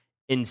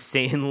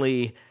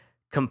insanely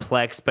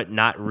complex but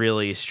not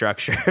really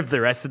structure of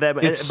the rest of them.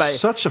 It's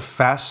such a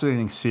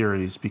fascinating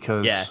series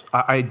because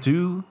I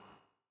do,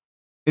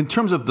 in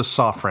terms of the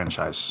Saw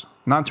franchise,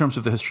 not in terms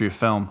of the history of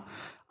film,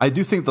 I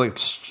do think like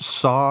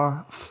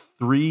Saw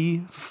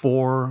 3,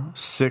 4,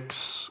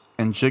 6,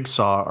 and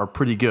Jigsaw are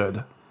pretty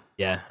good.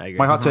 Yeah, I agree.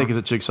 My hot take is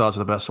that Jigsaw's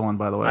the best one,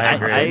 by the way. I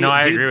agree.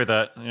 I agree with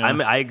that. Yeah.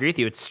 I agree with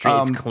you. It's straight.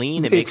 It's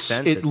clean. It makes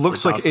sense. It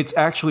looks like awesome. It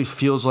actually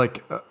feels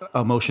like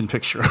a motion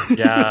picture. Yeah. You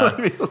know what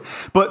I mean?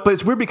 But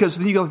it's weird because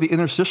then you got like the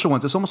interstitial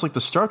ones. It's almost like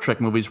the Star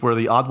Trek movies where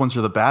the odd ones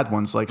are the bad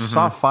ones. Like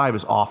Saw 5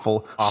 is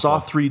awful. Saw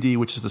 3D,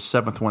 which is the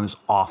 7th one, is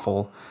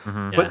awful.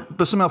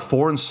 But somehow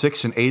 4 and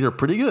 6 and 8 are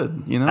pretty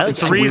good. You know, I like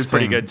 3 is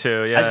pretty good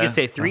too. Yeah. I was gonna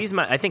say 3's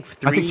my. I think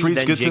 3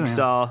 then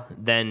Jigsaw,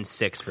 then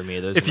 6 for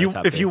me. Those if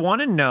you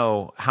want to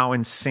know how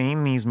insane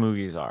these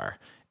movies are,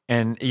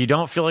 and you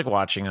don't feel like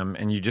watching them,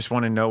 and you just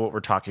want to know what we're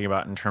talking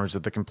about in terms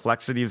of the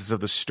complexities of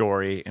the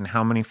story and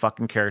how many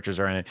fucking characters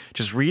are in it,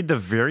 just read the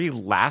very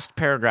last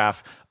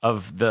paragraph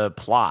of the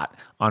plot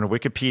on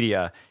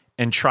Wikipedia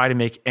and try to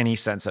make any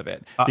sense of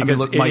it. Because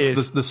look, Mike,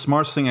 the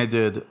smartest thing I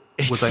did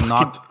was I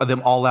knocked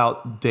them all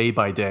out day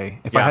by day.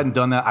 If I hadn't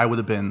done that, I would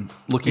have been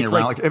looking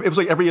around. Like it was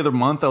like every other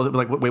month, I was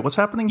like, "Wait, what's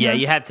happening here?" Yeah,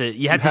 you have to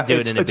do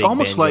it in a big It's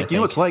almost binge,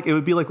 like it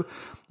would be like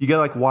you got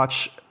to like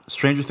watch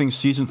Stranger Things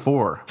season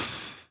 4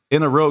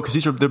 in a row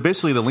because they're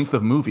basically the length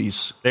of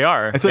movies. They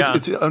are. I feel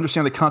like to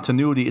understand the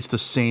continuity, it's the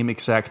same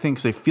exact thing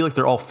because they feel like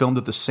they're all filmed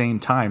at the same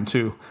time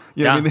too.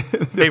 You know what I mean?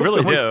 They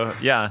really do.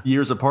 Yeah,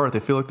 years apart. They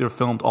feel like they're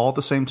filmed all at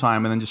the same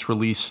time and then just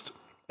released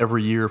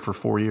every year for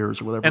 4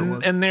 years or whatever it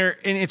was.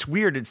 And it's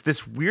weird. It's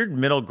this weird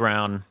middle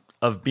ground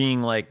of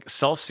being like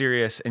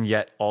self-serious and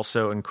yet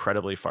also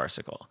incredibly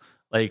farcical.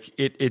 Like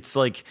it's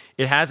like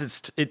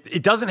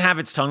it doesn't have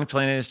its tongue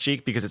planted in its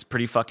cheek because it's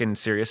pretty fucking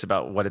serious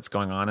about what's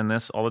going on in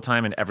this all the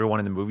time, and everyone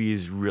in the movie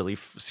is really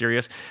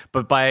serious.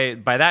 But by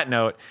that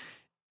note,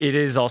 it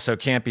is also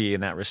campy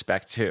in that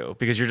respect too,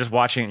 because you're just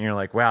watching it and you're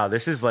like, wow,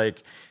 this is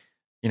like,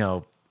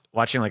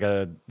 watching like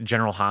a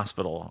General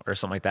Hospital or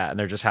something like that, and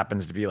there just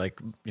happens to be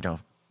like,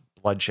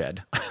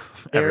 bloodshed.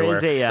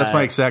 That's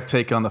my exact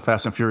take on the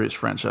Fast and Furious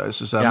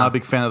franchise. I'm not a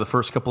big fan of the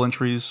first couple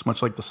entries,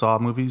 much like the Saw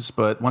movies,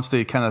 but once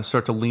they kind of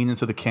start to lean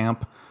into the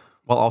camp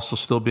while also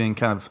still being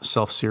kind of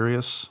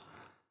self-serious,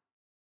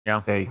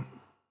 hey,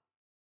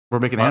 we're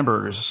making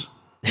hamburgers.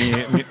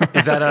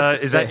 Is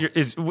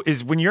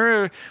when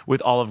you're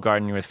with Olive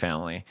Garden, you're with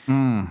family,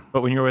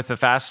 but when you're with the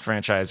Fast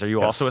franchise, are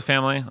you also with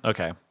family?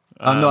 Okay.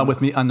 No, I'm with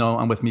me.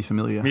 I'm with Mi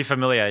Familia. Mi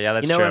Familia, yeah,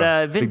 that's true. You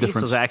know what? Vin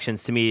Diesel's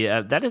actions to me,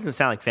 that doesn't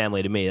sound like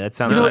family to me. That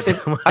sounds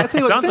I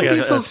tell you what, sounds like a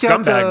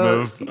scumbag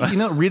move.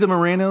 Rita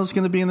Moreno's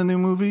going to be in the new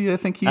movie. I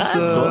think he's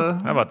cool.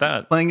 How about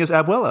that? Playing as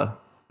Abuela.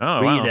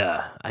 Oh, Rita,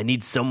 wow. I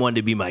need someone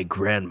to be my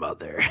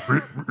grandmother.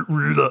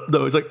 Rita.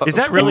 No, it's like, is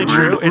that really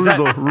true? Is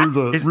that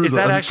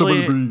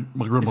actually?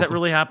 Is that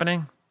really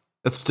happening?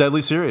 That's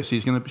deadly serious.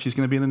 She's gonna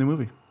be in the new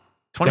movie.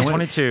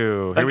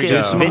 2022. Here we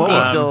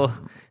go.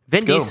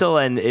 Vin Diesel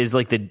and he's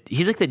like the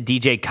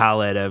DJ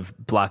Khaled of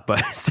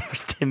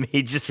blockbusters to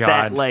me. Just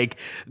that like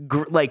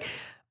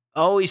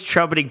always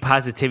trumpeting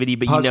positivity,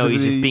 but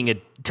he's just being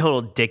a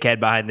total dickhead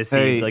behind the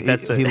scenes.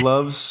 He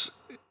loves.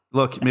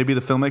 Look, maybe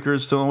the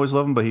filmmakers don't always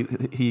love him, but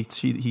he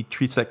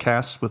treats that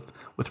cast with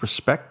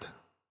respect.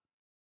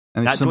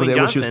 And he's somebody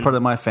I wish he was part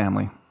of my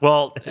family.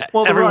 Well,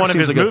 every one of his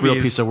seems like movies, a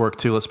real piece of work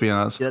too. Let's be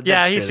honest.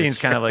 Yeah, he seems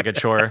kind of like a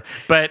chore.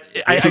 But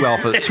two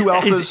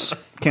alphas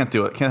can't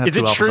do it. Can't have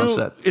two alphas on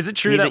set. Is it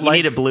true you that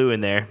need a blue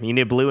in there? You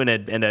need a blue and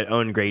an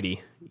Owen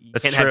Grady. You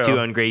can't have two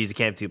Owen Gradys. You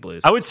can't have two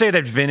blues. I would say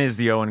that Vin is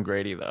the Owen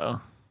Grady,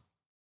 though.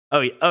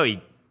 Oh,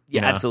 yeah,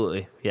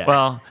 absolutely. Yeah.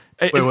 Well,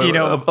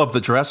 Of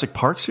the Jurassic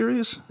Park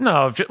series?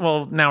 No,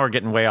 well, now we're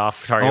getting way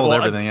off target. Well,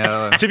 everything.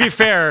 Yeah. To be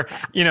fair,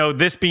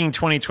 this being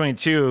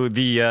 2022,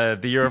 the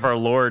year of our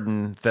Lord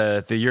and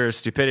the year of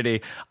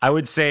stupidity, I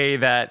would say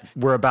that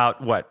we're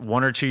about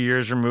 1 or 2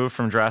 years removed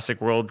from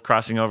Jurassic World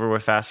crossing over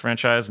with Fast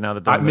franchise. Now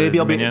that maybe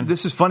I'll be.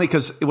 This is funny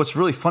because what's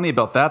really funny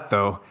about that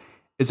though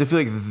is I feel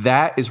like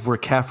that is where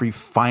Caffrey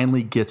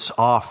finally gets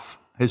off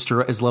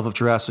his love of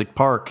Jurassic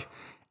Park,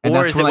 and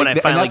or is it when I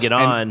finally get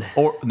on?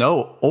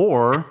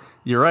 Or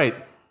you're right.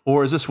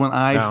 Or is this when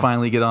I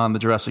finally get on the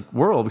Jurassic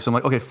World? Because I'm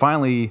like, okay,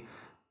 finally,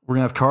 we're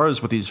gonna have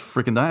cars with these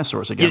freaking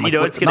dinosaurs again.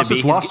 It's gonna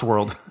be Lost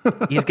World.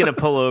 He's gonna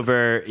pull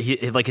over.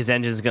 His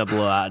engine's gonna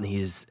blow out, and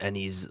he's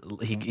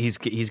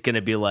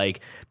gonna be like,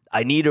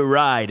 "I need a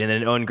ride." And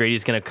then Owen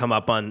Grady's gonna come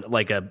up on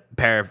like a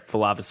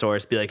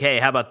Paraphilophosaurus, be like, "Hey,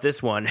 how about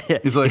this one?"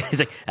 He's like,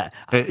 "You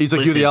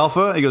the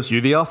alpha?" He goes, "You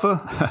the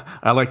alpha?"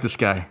 I like this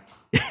guy.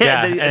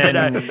 Yeah, and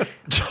then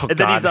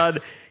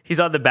he's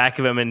on the back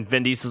of him, and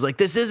Vin Diesel's like,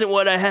 "This isn't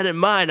what I had in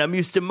mind. I'm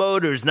used to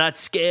motors, not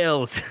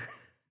scales."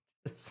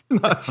 And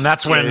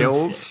that's when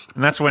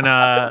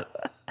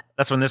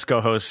this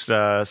co-host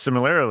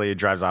similarly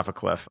drives off a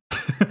cliff.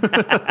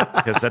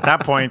 Because at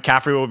that point,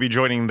 Caffrey will be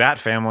joining that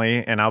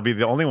family, and I'll be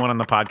the only one on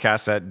the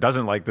podcast that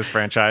doesn't like this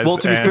franchise. Well,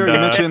 to be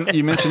fair,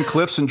 you mentioned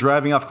cliffs and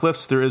driving off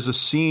cliffs. There is a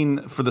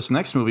scene for this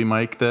next movie,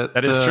 Mike,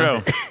 that is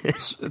true.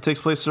 It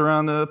takes place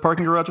around the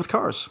parking garage with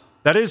cars.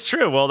 That is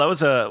true. Well, that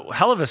was a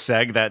hell of a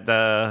seg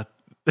that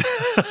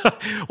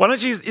why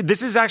don't you?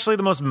 This is actually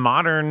the most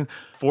modern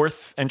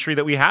fourth entry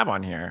that we have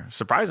on here,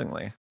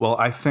 surprisingly. Well,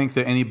 I think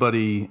that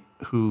anybody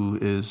who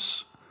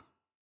is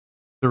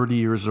 30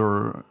 years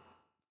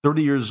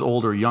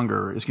old or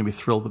younger is going to be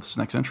thrilled with this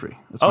next entry.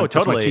 Totally.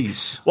 That's my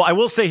tease. Well, I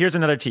will say, here's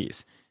another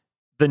tease.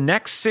 The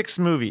next 6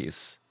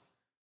 movies,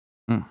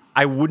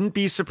 I wouldn't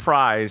be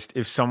surprised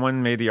if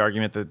someone made the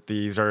argument that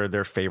these are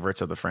their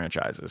favorites of the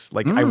franchises.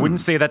 Like, I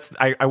wouldn't say that's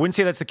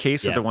the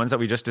case of the ones that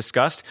we just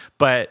discussed,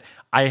 but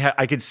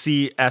I could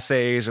see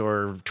essays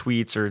or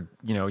tweets or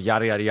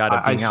yada yada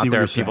yada being out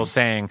there, people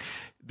saying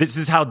this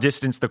is how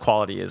distant the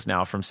quality is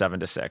now from 7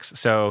 to 6.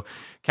 So,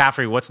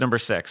 Caffrey, what's number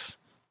 6?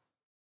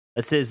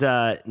 This is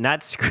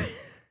not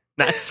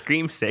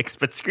Scream 6,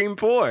 but Scream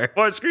 4.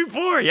 Or Scream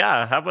 4,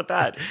 yeah. How about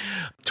that?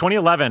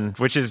 2011,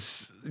 which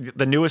is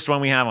the newest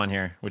one we have on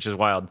here, which is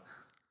wild.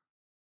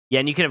 Yeah,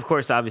 and you can, of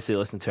course, obviously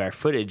listen to our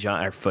coverage on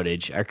our it.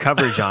 footage.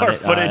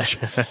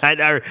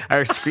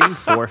 Our Scream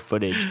 4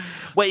 footage.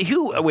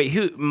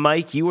 Who?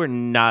 Mike, you were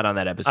not on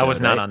that episode. I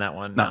was not on that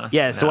one. No.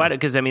 Yeah, so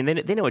because they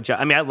know what.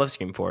 I love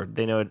Scream 4.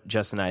 They know what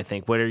Justin and I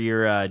think. What are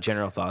your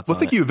general thoughts? Well, I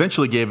think you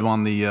eventually gave them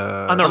on the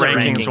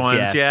rankings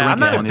ones. Yeah, I'm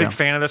not a big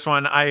fan of this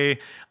one. I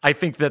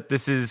think that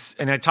this is,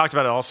 and I talked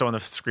about it also on the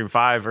Scream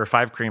 5 or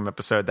 5 Cream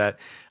episode, that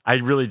I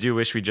really do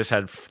wish we just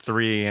had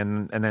 3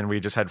 and then we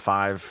just had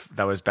 5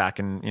 that was back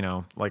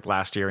in, like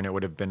last year, and it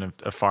would have been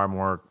a far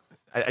more,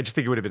 I just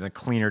think it would have been a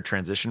cleaner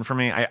transition for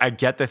me. I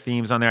get the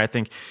themes on there. I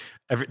think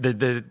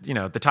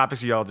the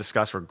topics you all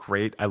discussed were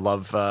great. I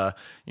love, the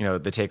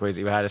takeaways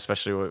that you had,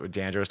 especially what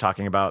D'Andre was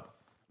talking about.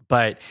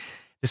 But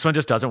this one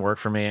just doesn't work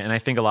for me. And I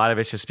think a lot of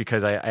it's just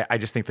because I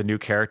just think the new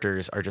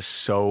characters are just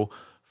so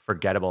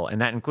forgettable,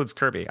 and that includes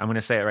Kirby. I'm going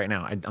to say it right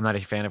now. I'm not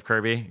a fan of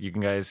Kirby. You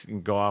guys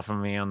can go off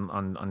on me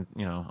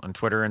on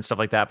Twitter and stuff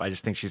like that, but I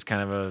just think she's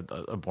kind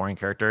of a boring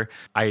character.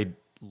 I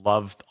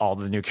loved all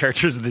the new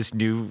characters of this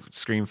new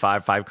Scream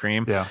 5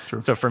 Cream. Yeah,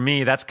 true. So for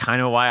me, that's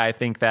kind of why I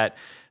think that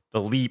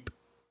the leap is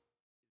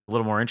a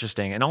little more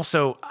interesting. And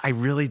also, I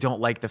really don't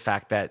like the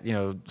fact that,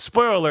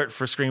 spoiler alert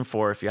for Scream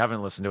 4, if you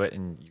haven't listened to it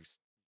and you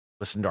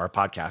listened to our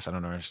podcast, I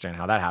don't understand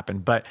how that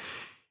happened, but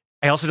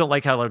I also don't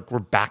like how we're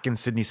back in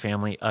Sydney's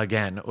family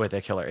again with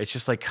a killer. It's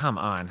just like, come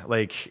on.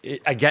 Not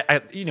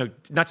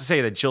to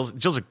say that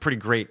Jill's a pretty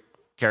great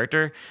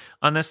character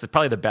on this. It's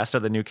probably the best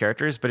of the new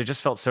characters, but it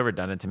just felt so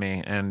redundant to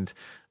me. And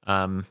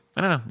I don't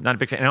know, not a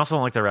big fan. And I also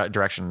don't like the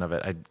direction of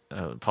it.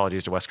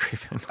 Apologies to Wes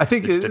Craven. I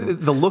think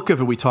the look of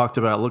it we talked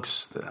about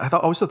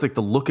always thought like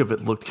the look of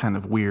it looked kind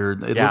of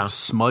weird. It looked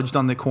smudged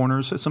on the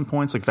corners at some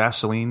points, like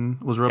Vaseline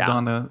was rubbed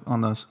on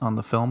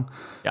the film.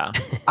 Yeah,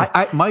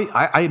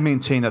 I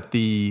maintain that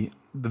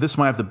this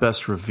might have the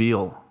best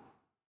reveal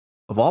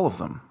of all of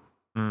them.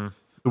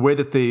 The way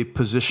that they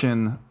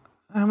position,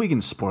 and we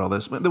can spoil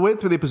this, but the way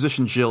that they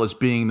position Jill as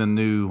being the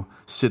new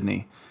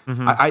Sydney.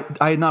 Mm-hmm.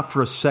 I had not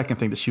for a second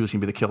think that she was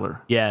going to be the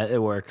killer. Yeah,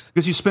 it works.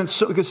 Because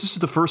because this is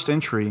the first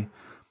entry.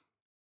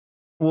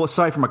 Well,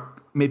 aside from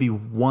maybe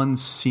one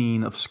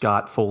scene of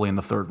Scott Foley in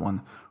the third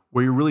one,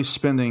 where you're really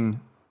spending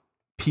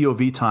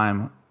POV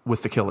time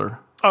with the killer,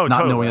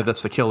 not knowing that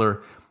that's the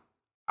killer.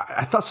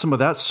 I thought some of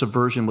that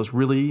subversion was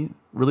really,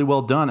 really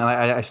well done, and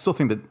I still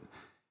think that.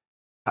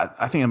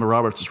 I think Emma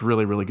Roberts is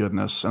really, really good in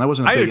this, and I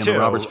wasn't a big Emma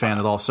Roberts fan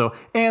at all. So,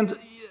 and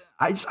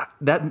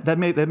that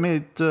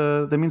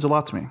means a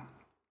lot to me.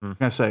 Can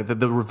I say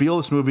that the reveal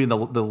of this movie and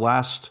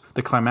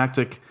the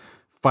climactic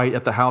fight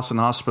at the house and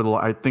the hospital,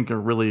 I think are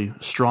really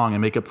strong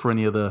and make up for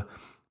any of the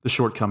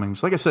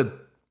shortcomings. Like I said,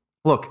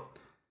 look,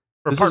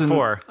 For part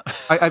 4.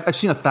 I've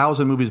seen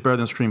 1,000 movies better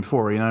than Scream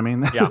 4. You know what I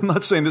mean? Yeah. I'm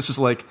not saying this is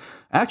like,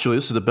 actually,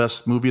 this is the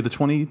best movie of the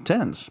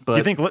 2010s.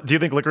 But Do you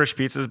think Licorice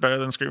Pizza is better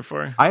than Scream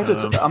 4? I have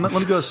to. Let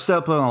me go a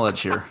step on a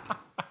ledge here.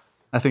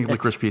 I think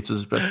Licorice Pizza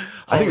is better.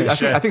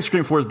 I think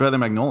Scream 4 is better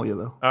than Magnolia,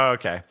 though. Oh,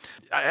 okay.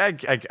 I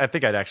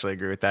think I'd actually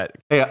agree with that.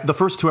 Hey, the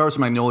first 2 hours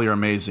of Magnolia are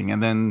amazing,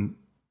 and then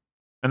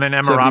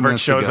Emma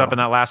Roberts shows up in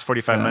that last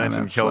 45 minutes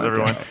and kills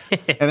everyone.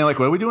 And they're like,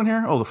 what are we doing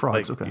here? Oh, the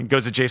frogs. Okay. He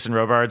goes to Jason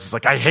Robards. It's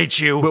like, I hate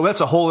you. Well, that's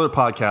a whole other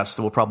podcast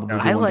that we'll probably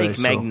do I one like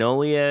day.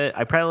 Magnolia.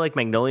 I probably like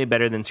Magnolia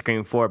better than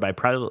Scream 4, but I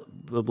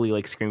probably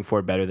like Scream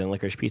 4 better than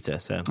Licorice Pizza.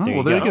 So there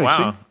you go.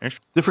 Wow. See?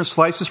 Different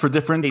slices for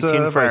different Stay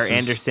tuned for our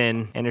vices.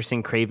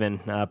 Anderson Craven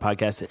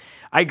podcast.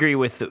 I agree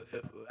with.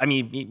 I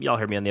mean, y'all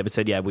heard me on the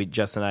episode. Yeah,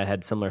 Justin and I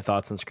had similar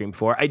thoughts on Scream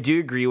 4. I do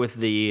agree with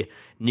the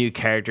new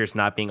characters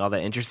not being all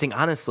that interesting.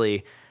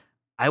 Honestly,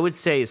 I would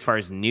say as far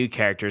as new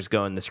characters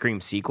go in the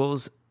Scream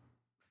sequels,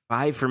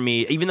 5 for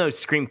me, even though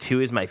Scream 2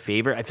 is my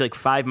favorite, I feel like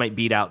 5 might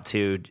beat out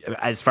 2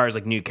 as far as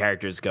like new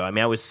characters go. I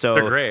mean, I was so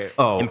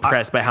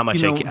impressed by how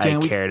much I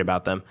cared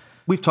about them.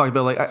 We've talked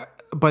about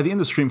by the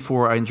end of Scream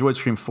 4, I enjoyed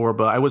Scream 4,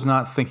 but I was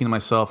not thinking to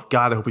myself,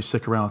 God, I hope we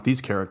stick around with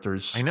these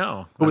characters. I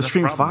know. But with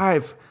Scream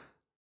 5,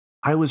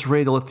 I was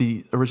ready to let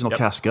the original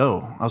cast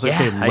go. I was like,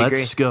 hey,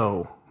 let's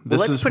go. We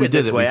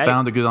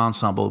found a good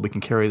ensemble we can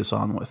carry this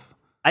on with.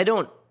 I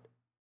don't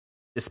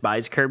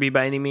despise Kirby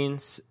by any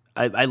means.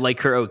 I like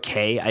her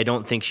okay. I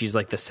don't think she's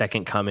like the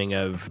second coming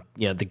of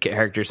the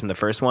characters from the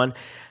first one.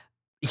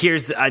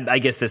 I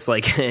guess this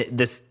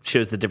this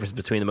shows the difference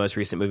between the most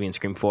recent movie and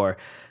Scream 4.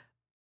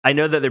 I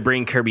know that they're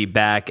bringing Kirby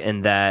back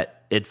and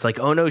that it's like,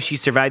 oh no, she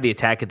survived the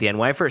attack at the end.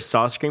 When I first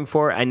saw Scream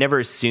 4, I never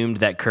assumed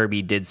that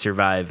Kirby did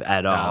survive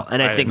at all.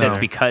 And I think that's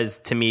because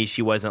to me,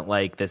 she wasn't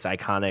like this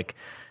iconic,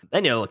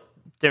 and look,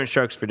 different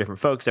strokes for different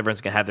folks. Everyone's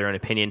going to have their own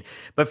opinion.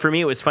 But for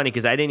me, it was funny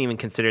because I didn't even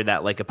consider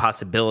that like a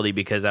possibility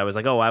because I was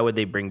like, oh, why would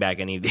they bring back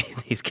any of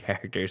these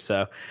characters?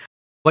 So,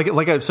 like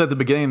I've said at the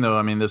beginning, though,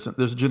 I mean, there's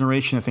a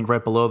generation, I think,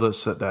 right below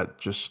this that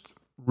just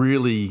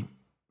really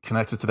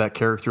connected to that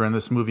character in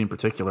this movie in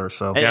particular.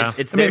 So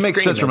it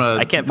makes sense from a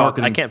I can't fault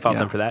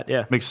them for that.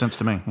 Yeah, makes sense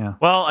to me. Yeah.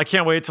 Well, I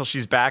can't wait till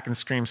she's back in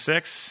Scream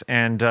 6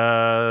 and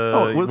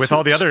with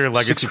all the other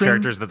legacy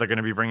characters that they're going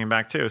to be bringing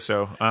back too.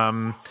 So,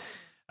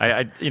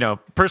 I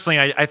personally,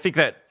 I think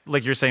that,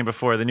 like you're saying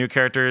before, the new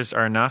characters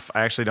are enough.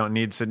 I actually don't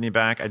need Sydney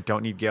back. I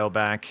don't need Gail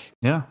back.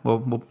 Yeah, well,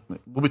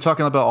 we'll be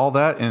talking about all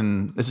that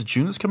is it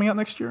June that's coming out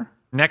next year?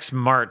 Next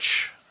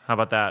March. How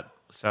about that?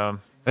 So,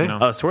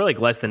 so we're like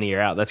less than a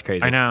year out. That's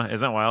crazy. I know. Isn't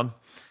that wild?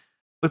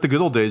 Like the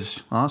good old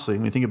days, honestly,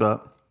 when you think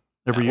about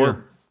every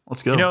year.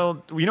 Let's go.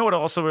 You know what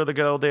also were the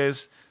good old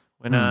days?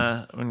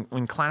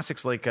 When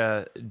classics like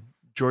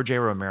George A.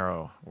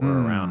 Romero were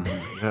around.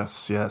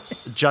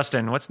 Yes.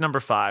 Justin, what's number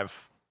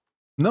 5?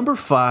 Number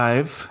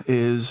 5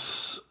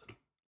 is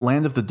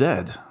Land of the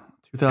Dead,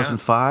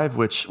 2005,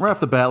 which right off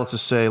the bat, let's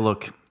just say,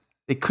 look,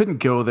 it couldn't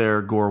go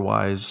there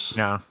gore-wise.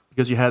 No.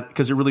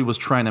 Because it really was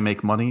trying to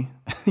make money.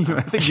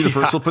 I think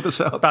Universal put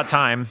this out. About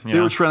time. They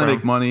were trying to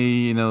make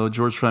money.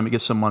 George trying to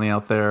get some money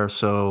out there.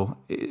 So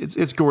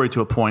it's gory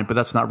to a point, but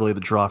that's not really the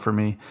draw for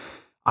me.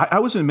 I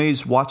was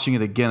amazed watching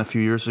it again a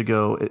few years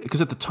ago because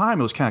at the time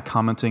it was kind of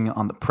commenting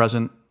on the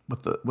present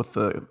with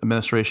the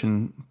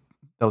administration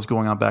that was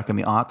going on back in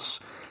the aughts.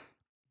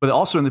 But it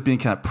also ended up being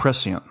kind of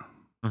prescient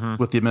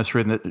with the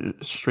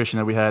administration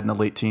that we had in the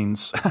late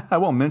teens. I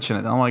won't mention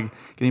it. I don't like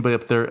anybody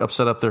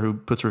upset up there who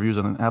puts reviews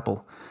on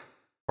Apple.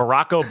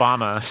 Barack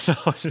Obama.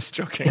 No, just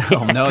joking.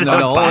 Oh, no.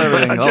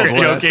 Everything.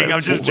 I'm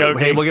just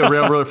joking. Hey, we'll get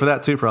railroaded for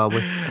that too,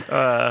 probably.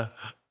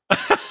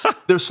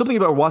 There's something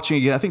about watching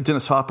again. I think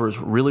Dennis Hopper is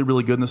really,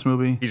 really good in this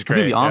movie. He's great.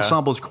 I think the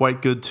ensemble is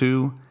quite good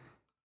too.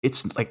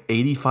 It's like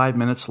 85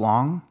 minutes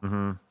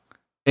long.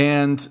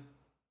 And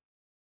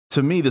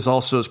to me, this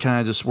also is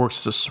kind of just works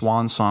as a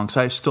swan song because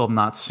I still have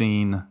not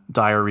seen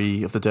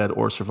Diary of the Dead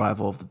or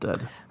Survival of the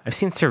Dead. I've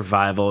seen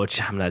Survival,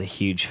 which I'm not a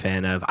huge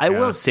fan of. I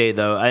will say,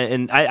 though,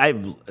 I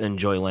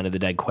enjoy Land of the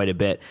Dead quite a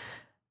bit.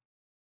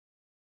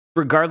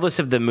 Regardless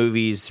of the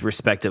movie's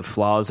respective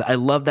flaws, I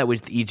love that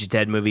with each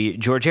Dead movie,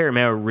 George A.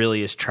 Romero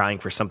really is trying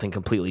for something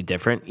completely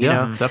different. You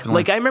know? Definitely.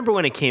 Like, I remember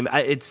when it came,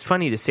 it's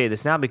funny to say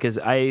this now because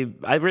I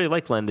really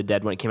liked Land of the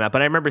Dead when it came out,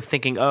 but I remember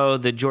thinking,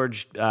 the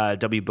George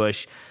W.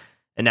 Bush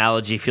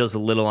analogy feels a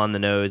little on the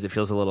nose. It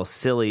feels a little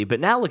silly. But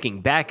now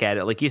looking back at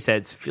it, like you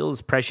said, it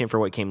feels prescient for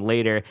what came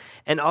later.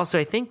 And also,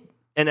 I think,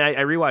 and I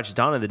rewatched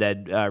Dawn of the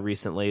Dead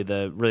recently,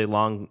 the really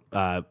long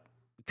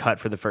cut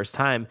for the first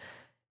time.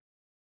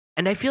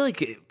 And I feel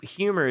like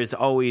humor is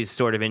always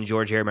sort of in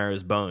George A.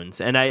 Romero's bones.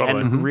 And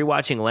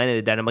rewatching Land of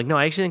the Dead, I'm like, no,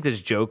 I actually think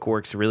this joke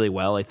works really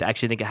well. I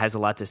actually think it has a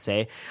lot to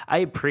say. I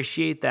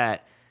appreciate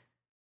that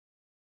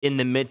in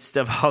the midst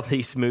of all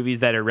these movies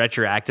that are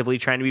retroactively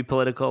trying to be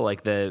political,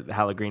 like the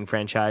Halloween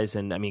franchise,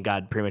 and I mean,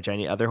 God, pretty much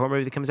any other horror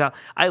movie that comes out,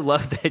 I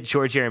love that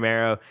George A.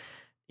 Romero,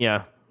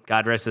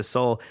 God rest his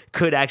soul,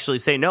 could actually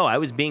say, no, I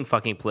was being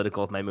fucking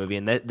political with my movie,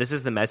 and this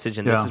is the message,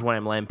 and this is what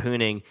I'm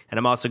lampooning, and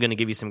I'm also going to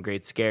give you some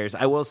great scares.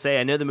 I will say,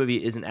 I know the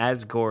movie isn't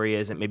as gory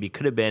as it maybe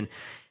could have been.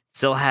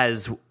 still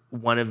has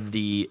one of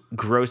the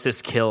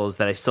grossest kills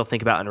that I still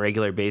think about on a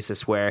regular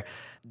basis, where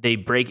they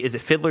break. Is it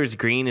Fiddler's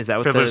Green? Is that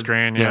what Fiddler's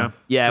Green? Yeah.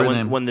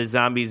 Yeah. When the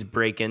zombies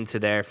break into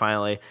there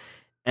finally,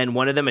 and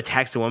one of them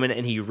attacks a woman,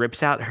 and he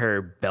rips out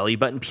her belly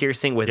button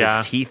piercing with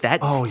his teeth. I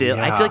feel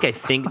like I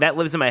think that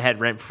lives in my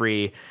head rent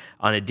free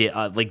on a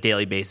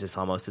daily basis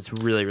almost. It's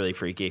really, really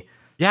freaky.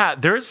 Yeah,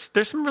 there's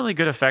some really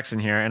good effects in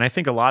here, and I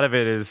think a lot of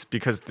it is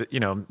because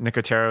Nick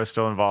Otero is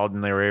still involved,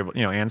 and they were able,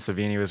 Anne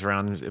Savini was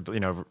around,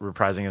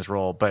 reprising his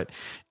role. But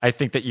I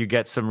think that you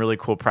get some really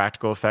cool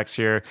practical effects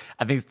here.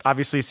 I think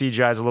obviously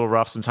CGI is a little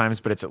rough sometimes,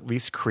 but it's at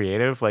least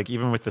creative. Like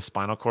even with the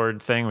spinal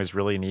cord thing was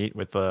really neat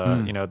with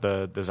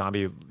the the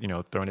zombie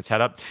throwing its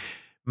head up.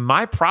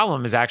 My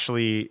problem is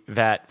actually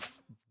that,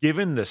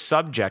 given the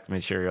subject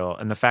material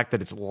and the fact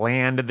that it's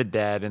Land of the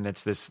Dead and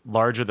it's this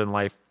larger than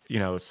life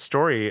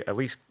story, at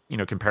least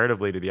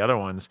comparatively to the other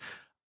ones,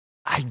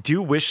 I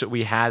do wish that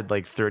we had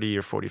like 30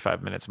 or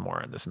 45 minutes more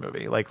in this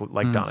movie, like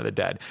Dawn of the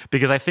Dead,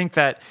 because I think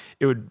that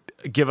it would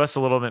give us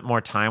a little bit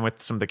more time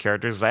with some of the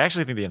characters. I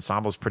actually think the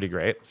ensemble is pretty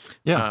great.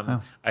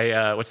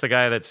 What's the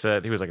guy that's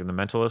he was like in The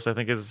Mentalist, I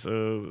think is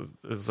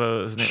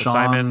his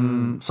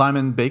name?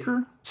 Simon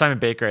Baker. Simon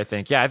Baker, I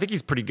think. Yeah, I think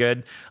he's pretty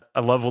good. I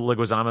love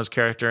Leguizamo's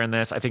character in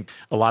this. I think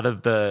a lot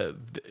of the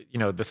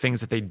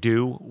things that they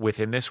do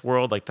within this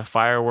world, like the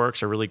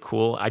fireworks, are really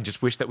cool. I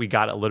just wish that we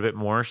got a little bit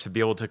more to be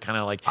able to kind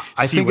of like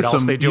see what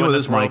else they do in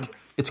this world. Mike,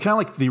 it's kind of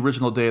like the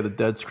original Day of the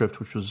Dead script,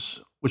 which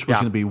was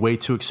going to be way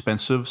too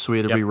expensive, so we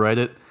had to rewrite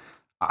it.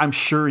 I'm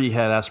sure he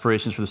had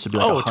aspirations for this to be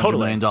like $100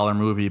 million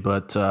movie,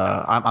 but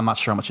I'm not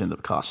sure how much it ended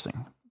up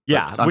costing.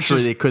 Yeah, I'm sure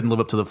they couldn't live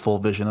up to the full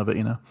vision of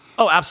it.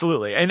 Oh,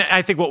 absolutely. And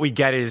I think what we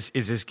get is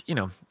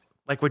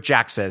like what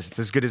Jack says, it's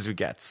as good as it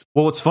gets.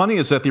 Well, what's funny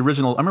is that I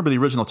remember the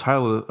original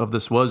title of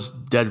this was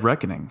Dead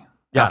Reckoning,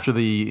 after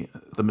the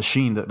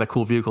machine, that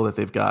cool vehicle that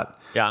they've got.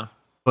 Yeah.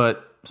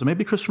 But so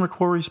maybe Christopher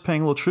McQuarrie's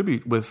paying a little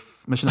tribute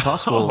with Mission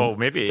Impossible.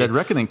 Maybe Dead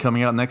Reckoning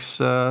coming out next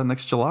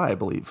July, I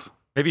believe.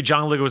 Maybe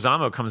John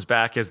Leguizamo comes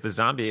back as the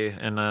zombie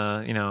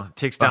and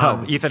takes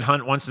down Ethan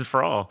Hunt once and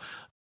for all.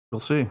 We'll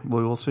see.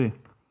 We will see.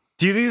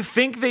 Do you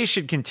think they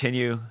should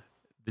continue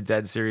the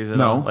Dead series at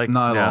all? No,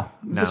 not at all.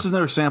 No. This is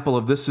another example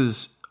of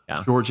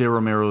George A.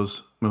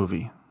 Romero's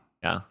movie.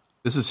 Yeah.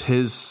 This is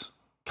his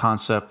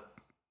concept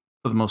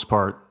for the most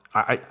part.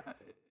 Look,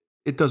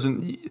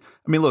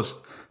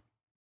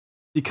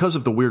 because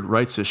of the weird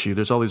rights issue,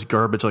 there's all these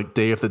garbage like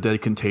Day of the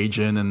Dead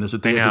Contagion, and there's a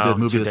Day of the Dead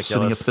movie that's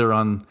sitting up there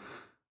on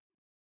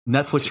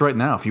Netflix right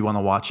now if you want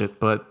to watch it,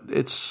 but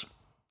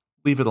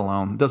leave it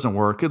alone. It doesn't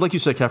work. Like you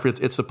said, Caffrey,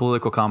 it's the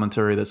political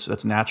commentary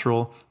that's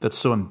natural, that's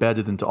so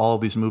embedded into all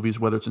of these movies,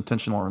 whether it's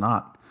intentional or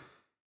not.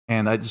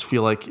 And I just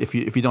feel like if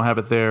you don't have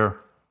it there,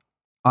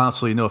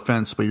 honestly, no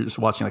offense, but you're just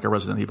watching like a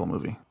Resident Evil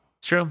movie.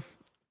 It's true.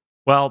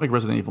 Well, like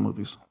Resident Evil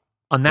movies.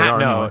 On that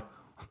note,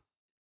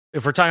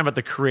 if we're talking about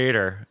the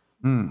creator,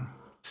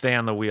 stay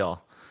on the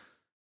wheel.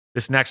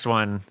 This next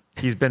one,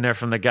 he's been there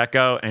from the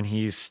get-go, and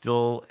he's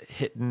still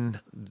hitting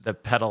the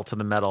pedal to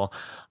the metal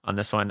on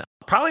this one.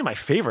 Probably my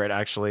favorite,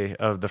 actually,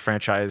 of the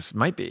franchise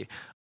might be.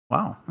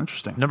 Wow,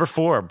 interesting. Number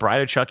 4,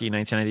 Bride of Chucky,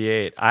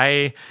 1998.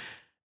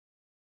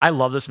 I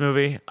love this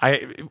movie.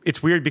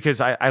 It's weird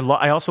because I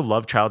also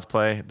love Child's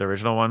Play, the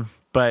original one.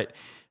 But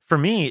for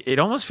me, it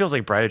almost feels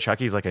like Bride of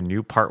Chucky is like a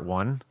new part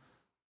 1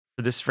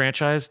 for this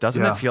franchise.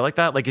 Doesn't it feel like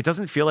that? Like, it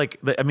doesn't feel like...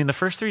 the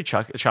first 3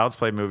 Child's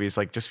Play movies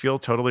like just feel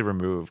totally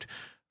removed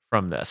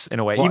from this in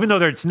a way, even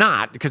though it's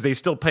not, because they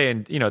still play,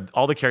 and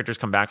all the characters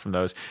come back from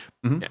those,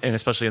 and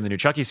especially in the new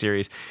Chucky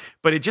series.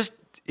 But it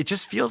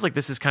just feels like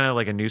this is kind of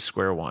like a new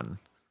square one.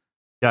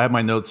 Yeah, I have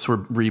my notes for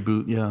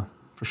reboot. Yeah,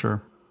 for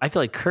sure. I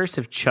feel like Curse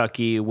of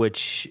Chucky,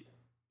 which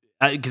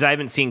because I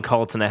haven't seen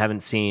Cult and I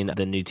haven't seen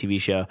the new TV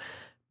show,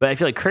 but I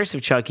feel like Curse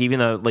of Chucky, even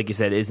though, like you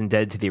said, is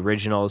indebted to the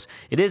originals,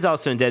 it is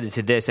also indebted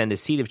to this and to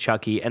Seed of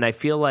Chucky. And I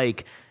feel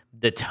like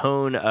the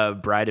tone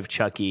of Bride of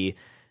Chucky,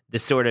 the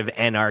sort of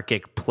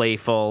anarchic,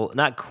 playful,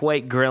 not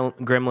quite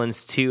Gremlins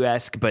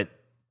 2-esque, but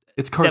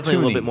it's cartoony. Definitely a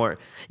little bit more.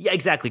 Yeah,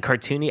 exactly,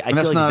 cartoony. I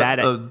feel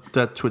like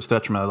that to its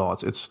detriment at all.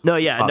 It's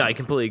I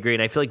completely agree,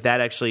 and I feel like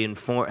that actually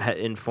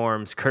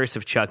informs Curse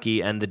of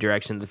Chucky and the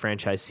direction the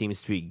franchise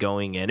seems to be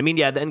going in. I mean,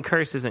 and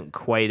Curse isn't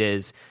quite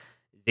as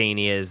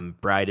zany as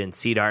Bride and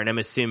Cedar, and I'm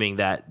assuming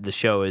that the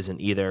show isn't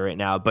either right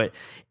now, but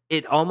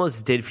it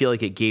almost did feel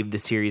like it gave the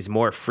series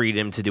more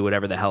freedom to do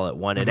whatever the hell it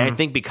wanted. And I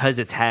think because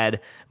it's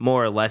had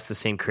more or less the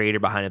same creator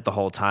behind it the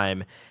whole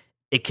time,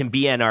 it can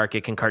be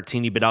anarchic and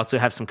cartoony, but also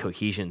have some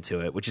cohesion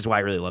to it, which is why I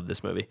really love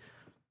this movie.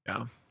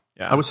 Yeah.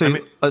 I would say,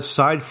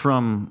 aside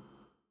from,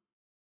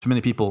 to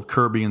many people,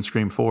 Kirby and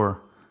Scream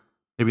 4,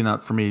 maybe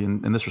not for me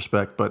in this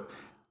respect, but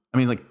I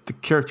mean, like the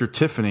character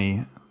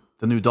Tiffany,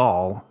 the new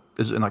doll,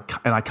 is an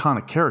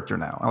iconic character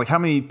now. Like, how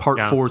many Part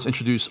 4s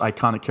introduce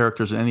iconic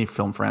characters in any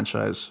film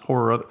franchise,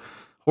 horror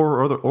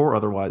or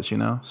otherwise?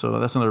 So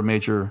that's another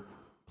major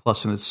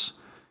plus in its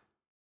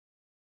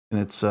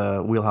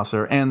wheelhouse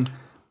there. And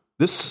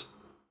this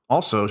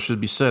also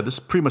should be said. This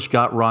pretty much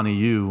got Ronnie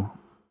Yu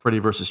Freddy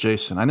vs.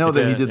 Jason. I know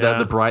that he did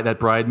that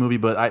Bride movie,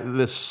 but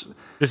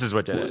This is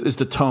what did it. Is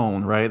the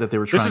tone, right, that they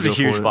were trying to go for. This is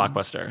a huge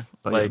blockbuster.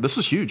 Like, Like, this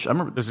was huge. I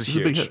remember this is a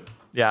huge. big hit.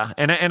 Yeah,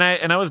 and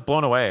I was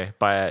blown away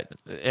by it.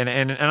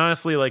 And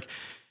honestly, like,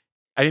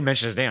 I didn't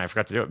mention his name. I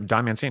forgot to do it.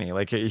 Don Mancini.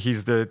 Like,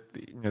 he's the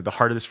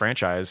heart of this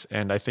franchise,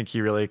 and I think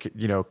he really,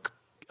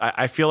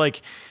 I feel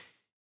like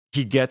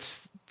he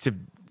gets to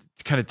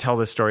kind of tell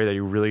the story that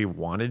you really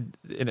wanted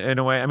in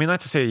a way. I mean,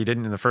 not to say he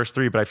didn't in the first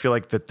three, but I feel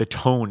like that the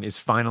tone is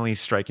finally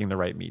striking the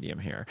right medium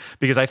here.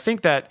 Because I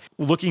think that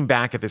looking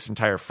back at this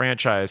entire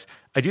franchise,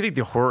 I do think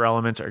the horror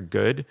elements are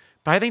good,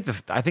 but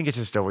I think it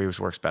just always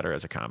works better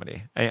as a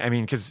comedy. I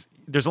mean, because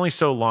there's only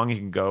so long you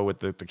can go with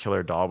the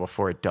killer doll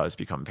before it does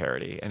become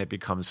parody and it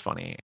becomes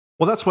funny.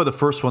 Well, that's why the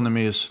first one to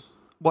me is,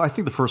 I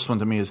think the first one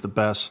to me is the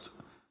best.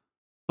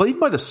 But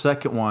even by the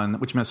second one,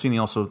 which Mancini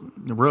also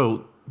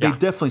wrote, they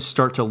definitely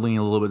start to lean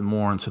a little bit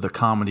more into the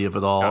comedy of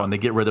it all, and they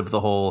get rid of the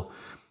whole,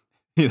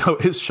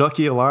 is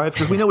Chucky alive?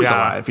 Because we know he's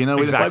alive.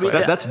 Exactly.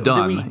 That's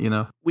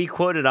done. We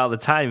quote it all the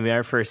time.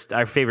 Our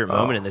favorite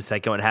moment in the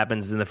second one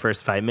happens in the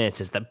first 5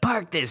 minutes. Is the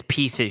 "Bark this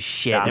piece of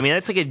shit." Yeah. I mean,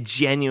 that's like a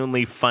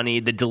genuinely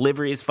funny. The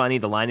delivery is funny.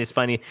 The line is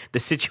funny. The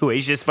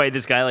situation is funny.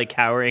 This guy like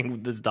cowering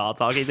with this doll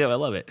talking to him. I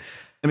love it.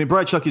 I mean,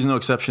 Bride Chucky's no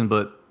exception,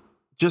 but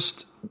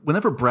just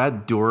whenever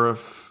Brad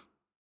Dourif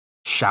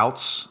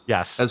shouts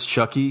as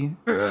Chucky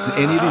in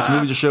any of these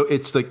movies or show,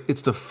 it's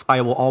the I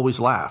will always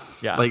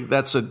laugh. Yeah. Like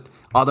that's an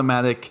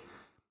automatic.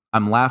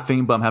 I'm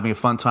laughing, but I'm having a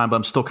fun time, but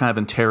I'm still kind of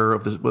in terror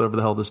of this, whatever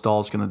the hell this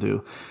doll is going to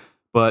do.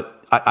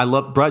 But I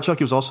love Bride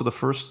Chucky was also the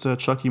first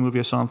Chucky movie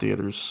I saw in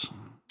theaters.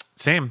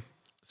 Same.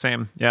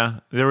 Yeah,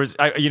 there was.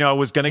 I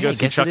was going to go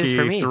see Chucky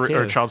 3,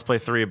 or Child's Play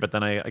 3, but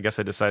then I guess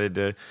I decided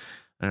to,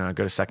 go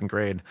to second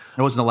grade.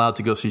 I wasn't allowed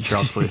to go see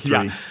Child's Play 3.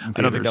 I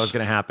don't think that was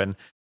going to happen.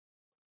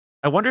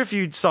 I wonder if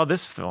you saw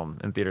this film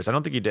in theaters. I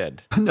don't think you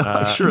did. No,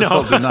 I sure as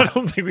hell did not. I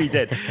don't think we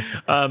did.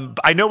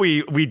 I know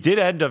we did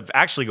end up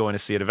actually going to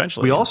see it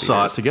eventually. We all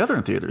saw it together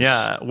in theaters.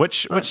 Yeah.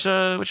 Which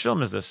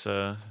film is this,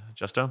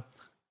 Justo?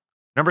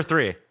 Number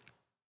 3.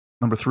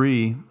 Number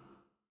 3,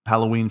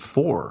 Halloween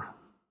 4,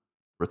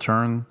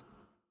 Return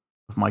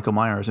of Michael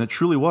Myers. And it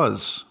truly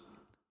was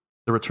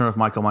the return of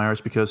Michael Myers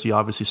because he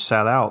obviously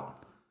sat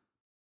out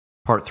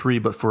part 3,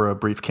 but for a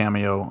brief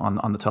cameo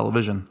on the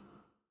television.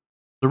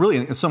 So really,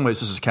 in some ways,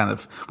 this is kind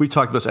of, we've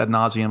talked about this ad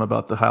nauseum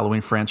about the Halloween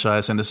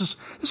franchise, and this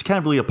is kind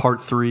of really a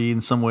part 3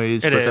 in some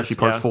ways, but it's actually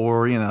part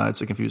 4.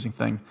 It's a confusing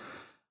thing.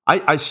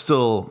 I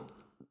still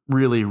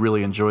really,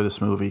 really enjoy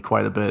this movie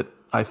quite a bit.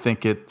 I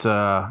think it,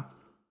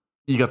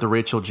 you got the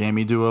Rachel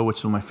Jamie duo, which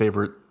is one of my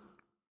favorite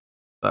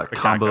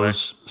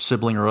combos,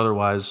 sibling or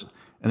otherwise,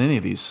 in any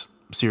of these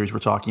series we're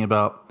talking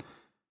about.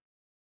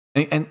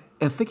 And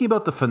thinking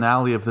about the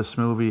finale of this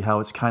movie,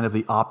 how it's kind of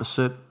the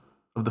opposite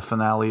of the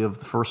finale of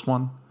the first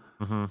one.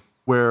 Mm-hmm.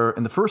 Where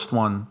in the first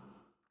one,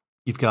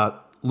 you've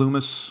got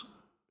Loomis,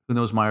 who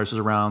knows Myers is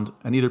around,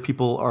 and either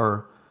people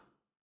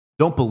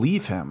don't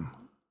believe him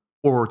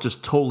or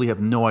just totally have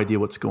no idea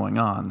what's going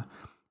on.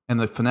 And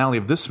the finale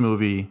of this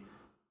movie,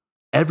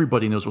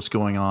 everybody knows what's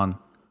going on.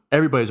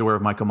 Everybody's aware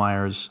of Michael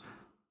Myers,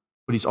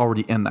 but he's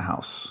already in the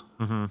house,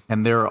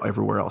 and they're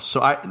everywhere else.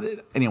 So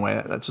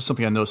anyway, that's just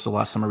something I noticed the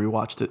last time I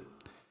rewatched it.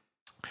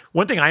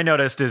 One thing I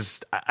noticed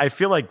is I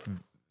feel like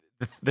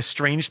the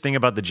strange thing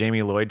about the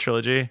Jamie Lloyd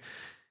trilogy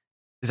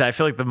is that I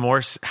feel like the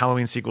more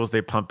Halloween sequels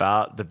they pump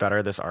out, the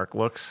better this arc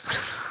looks.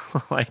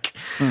 like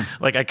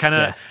I kind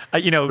of,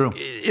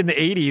 in the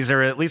 80s,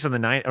 or at least in the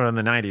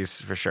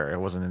 90s for sure. It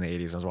wasn't in the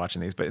 80s I was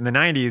watching these, but in the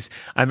 90s,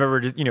 I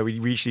remember, we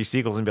reach these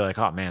sequels and be like,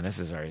 oh man, this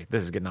is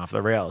getting off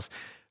the rails.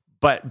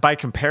 But by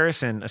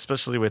comparison,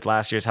 especially with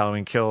last year's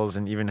Halloween Kills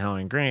and even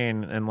Halloween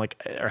Green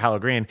or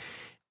Halloween,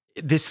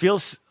 this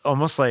feels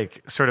almost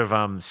like sort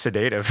of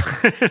sedative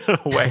in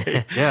a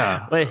way.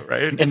 Yeah.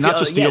 Right. And not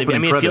just the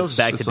opening credits. It feels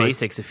back to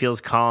basics. It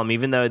feels calm,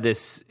 even though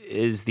this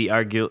is the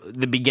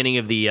beginning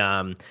of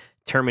the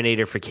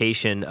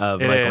Terminator-fication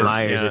of Michael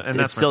Myers.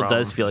 It still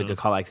does feel like a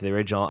callback to the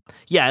original.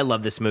 Yeah, I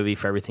love this movie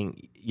for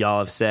everything y'all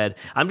have said.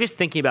 I'm just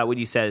thinking about what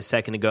you said a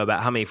second ago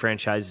about how many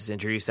franchises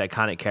introduce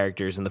iconic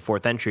characters in the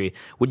fourth entry.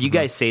 Would you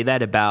guys say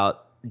that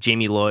about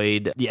Jamie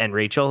Lloyd and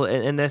Rachel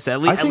in this?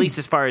 At least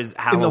as far as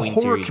Halloween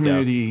series in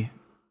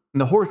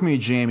the horror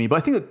community, Jamie, but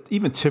I think that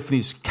even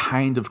Tiffany's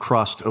kind of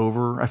crossed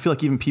over. I feel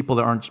like even people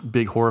that aren't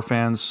big horror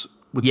fans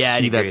would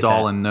see that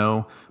doll and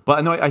know. But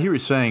I know I hear you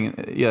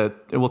saying,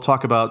 we'll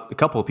talk about a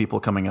couple of people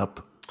coming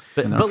up.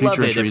 But love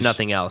it, if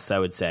nothing else, I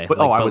would say. But,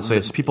 I would say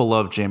people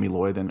love Jamie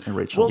Lloyd and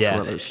Rachel.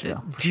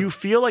 Do you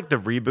feel like the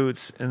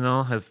reboots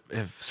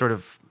have sort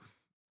of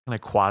kind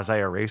of quasi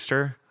erased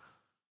her?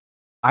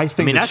 I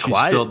think that she's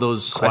still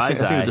those. I think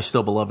they're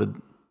still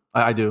beloved.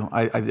 I do.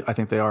 I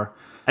think they are.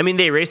 I mean,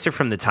 they erased her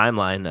from the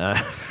timeline.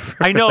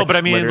 I know, but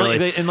I mean,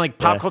 in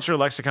pop culture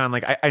lexicon,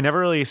 I never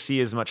really see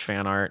as much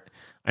fan art.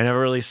 I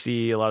never really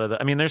see a lot of the.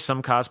 I mean, there's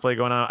some cosplay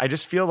going on. I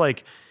just feel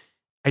like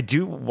I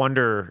do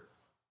wonder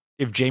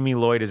if Jamie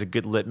Lloyd is a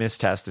good litmus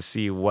test to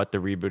see what the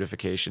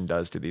rebootification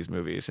does to these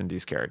movies and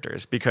these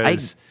characters,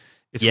 because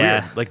it's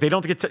weird. Like they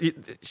don't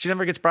she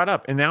never gets brought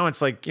up, and now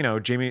it's like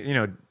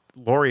Jamie,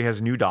 Laurie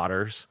has new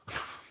daughters.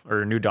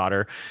 or new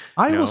daughter.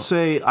 I will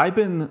say I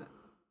remember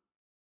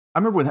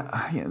when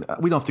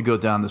we don't have to go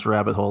down this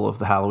rabbit hole of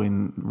the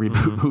Halloween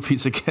reboot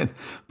movies again,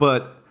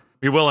 but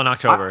we will in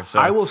October.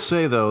 I will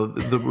say though,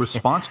 the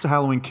response to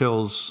Halloween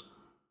Kills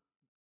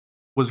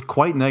was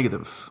quite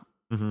negative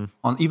even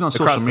on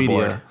social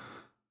media.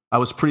 I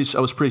was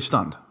pretty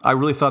stunned. I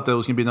really thought that it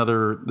was going to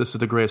be this is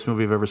the greatest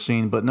movie I've ever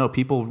seen, but no,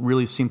 people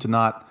really seem to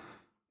not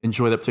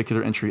enjoy that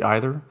particular entry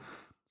either.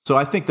 So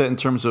I think that in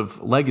terms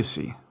of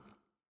legacy,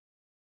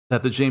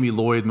 that the Jamie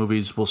Lloyd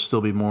movies will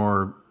still be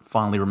more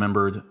fondly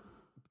remembered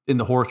in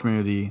the horror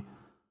community,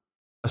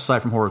 aside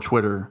from horror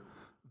Twitter,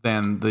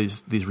 than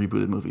these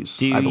rebooted movies,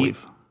 I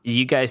believe.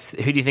 You guys,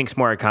 who do you think's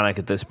more iconic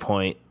at this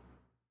point?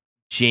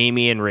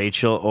 Jamie and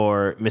Rachel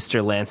or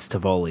Mr. Lance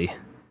Tivoli?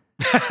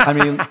 I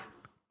mean,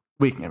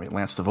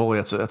 Lance Tivoli,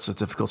 that's a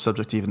difficult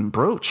subject to even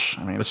broach.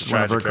 I mean, it's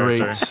one of our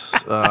great,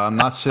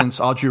 not since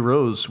Audrey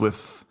Rose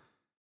with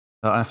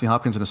Anthony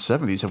Hopkins in the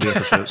 70s have we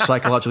had such a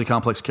psychologically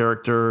complex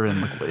character,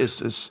 and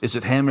is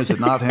it him, is it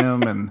not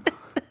him, and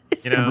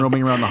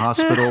roaming around the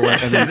hospital,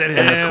 and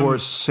of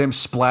course him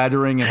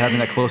splattering and having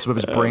that close-up of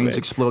his brains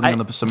exploding on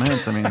the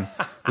cement. I mean,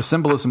 the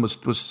symbolism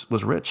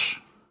was rich.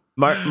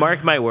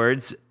 Mark my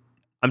words,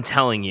 I'm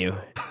telling you,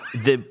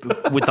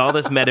 with all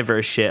this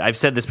metaverse shit, I've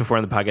said this before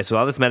on the podcast, with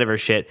all this metaverse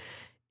shit,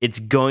 it's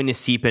going to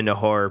seep into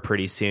horror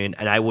pretty soon,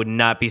 and I would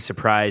not be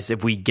surprised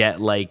if we get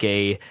like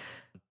a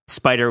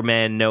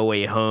Spider-Man No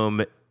Way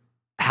Home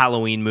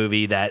Halloween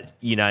movie that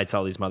unites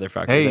all these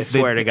motherfuckers. Hey, I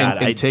swear to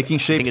God. And taking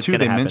shape too,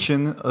 they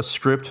mention a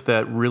script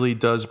that really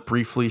does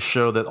briefly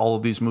show that all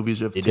of these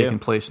movies have taken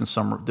place in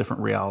some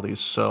different realities.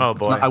 So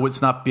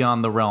it's not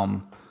beyond the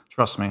realm.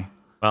 Trust me.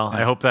 Well,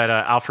 I hope that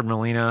Alfred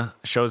Molina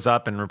shows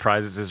up and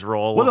reprises his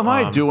role. What am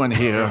I doing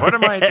here? What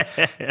am I?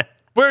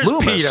 Where's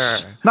Loomis?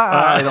 Peter?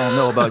 I don't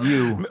know about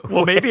you.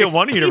 Well, maybe in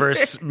one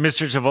universe,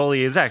 Mr.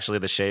 Tivoli is actually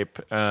the shape,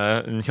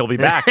 and he'll be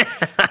back.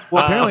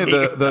 Well, apparently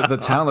the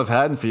town of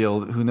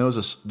Haddonfield, who knows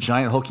this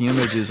giant hulking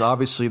image, is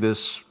obviously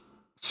this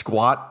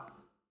squat.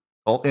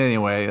 Oh,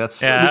 anyway, we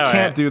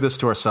can't do this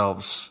to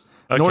ourselves.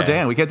 Okay. Nor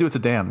Dan. We can't do it to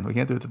Dan.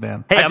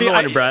 Hey, I'm the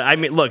one, bro. I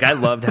mean, look, I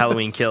loved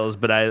Halloween Kills,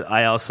 but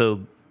I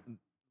also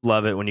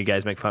love it when you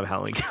guys make fun of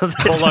Halloween Kills.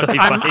 Well, look,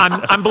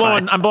 I'm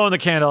blowing the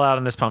candle out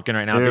on this pumpkin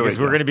right now because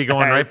we're going to be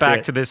going right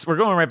back to this. We're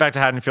going right back to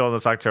Haddonfield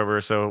this October,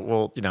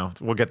 so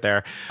we'll get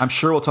there. I'm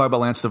sure we'll talk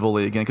about Lance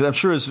Tivoli again because I'm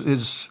sure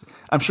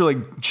I'm sure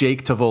like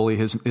Jake Tivoli,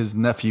 his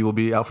nephew, will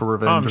be out for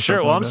revenge. Oh, I'm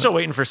sure. Well, I'm still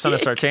waiting for Son of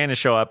Sartain to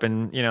show up,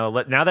 and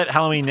now that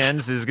Halloween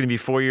Ends is going to be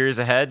 4 years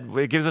ahead,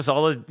 it gives us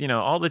all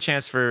the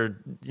chance for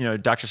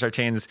Dr.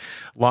 Sartain's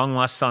long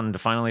lost son to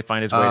finally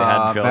find his way to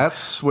Haddonfield.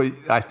 That's what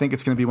I think.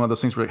 It's going to be one of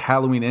those things where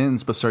Halloween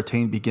ends, but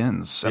Sartain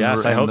begins.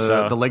 Yes, I hope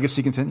so. The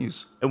legacy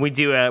continues. And we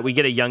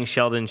get a young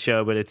Sheldon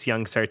show, but it's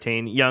young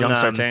Sartain. Young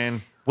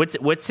Sartain.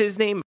 What's his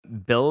name?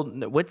 Bill.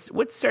 What's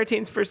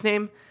Sartain's first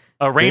name?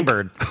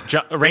 Rainbird,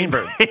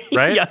 Rainbird,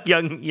 right?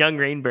 young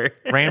Rainbird,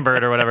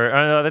 Rainbird or whatever.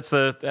 Oh, no, that's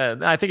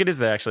I think it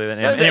is actually.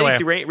 Anyway,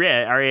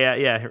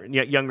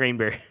 young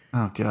Rainbird.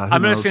 Oh God,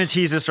 I'm just going to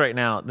tease this right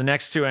now. The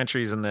next two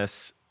entries in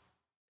this,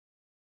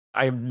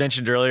 I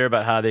mentioned earlier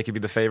about how they could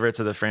be the favorites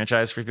of the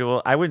franchise for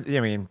people.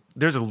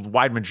 There's a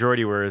wide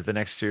majority where the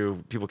next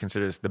two people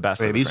consider this the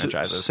best of the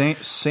franchises.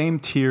 Same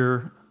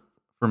tier.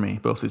 For me,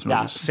 both these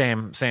movies.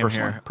 Yeah, same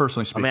here.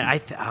 Personally speaking.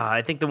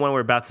 I think the one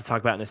we're about to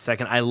talk about in a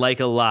second, I like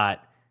a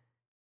lot.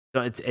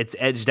 It's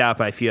edged out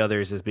by a few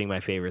others as being my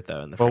favorite,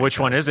 though. In the which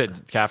one is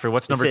it, Caffrey?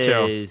 What's number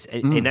two? This is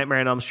A Nightmare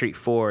on Elm Street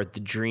 4, The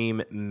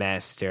Dream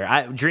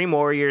Master. Dream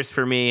Warriors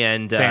for me,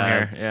 and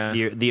same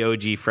here, the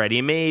OG Freddy,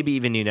 and maybe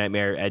even New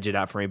Nightmare edge it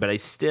out for me, but I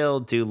still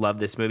do love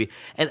this movie.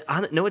 And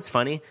know what's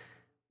funny?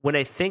 When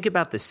I think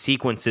about the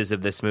sequences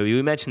of this movie,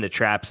 we mentioned the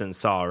traps in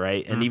Saw,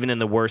 right? And even in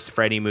the worst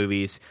Freddy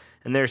movies,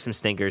 and there are some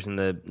stinkers in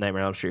the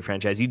Nightmare on Elm Street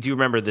franchise, you do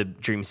remember the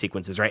dream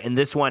sequences, right? And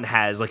this one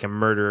has like a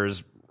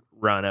murderer's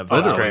run of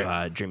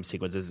dream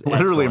sequences.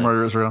 Literally a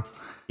murderer's run.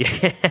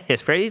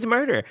 Yes, Freddy's a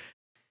murderer.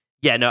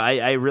 Yeah, no,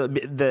 I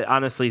really,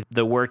 honestly,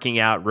 the working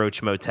out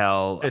Roach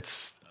Motel,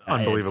 it's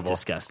unbelievable. It's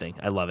disgusting.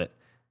 I love it.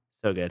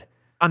 So good.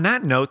 On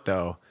that note,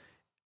 though,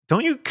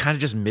 don't you kind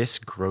of just miss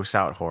gross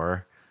out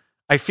horror?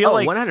 I feel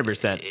like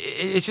 100%.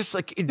 It's just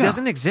like it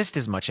doesn't exist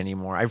as much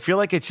anymore. I feel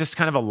like it's just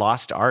kind of a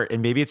lost art,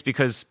 and maybe it's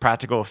because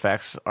practical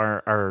effects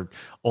are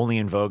only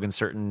in vogue in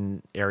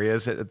certain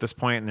areas at this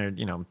point,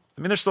 and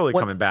they're slowly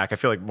coming back. I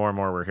feel like more and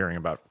more we're hearing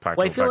about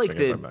practical effects. Well, I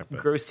feel like the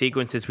gross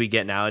sequences we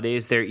get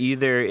nowadays, they're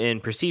either in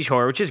prestige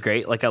horror, which is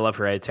great, like I love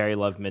Hereditary,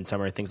 love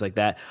Midsommar, things like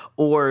that,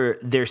 or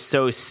they're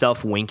so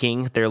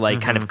self-winking, they're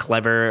like kind of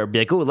clever, or be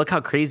like, oh, look how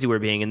crazy we're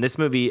being. And this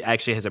movie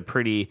actually has a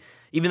pretty,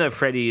 even though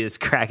Freddy is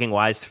cracking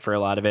wise for a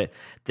lot of it,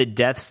 the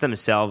deaths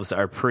themselves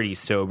are pretty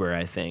sober,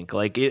 I think.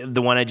 Like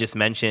the one I just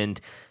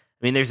mentioned,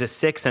 I mean, there's a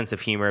sick sense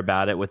of humor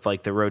about it with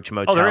like the Roach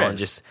Motel and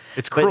just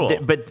it's cruel.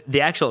 But the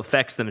actual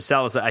effects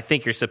themselves, I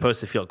think you're supposed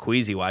to feel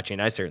queasy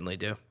watching. I certainly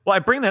do. Well, I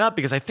bring that up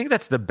because I think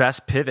that's the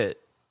best pivot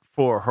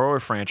for a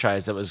horror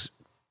franchise that was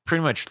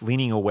pretty much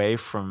leaning away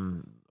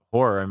from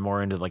horror and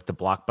more into like the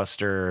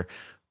blockbuster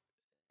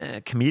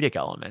comedic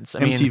elements.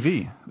 MTV.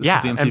 This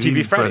is the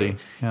MTV Freddy.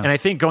 Yeah. And I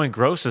think going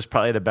gross is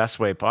probably the best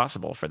way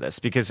possible for this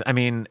because, I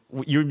mean,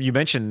 you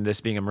mentioned this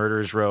being a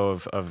murderer's row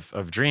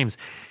of dreams.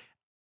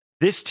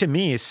 This to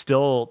me is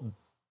still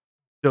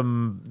the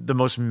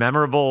most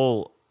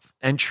memorable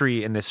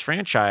entry in this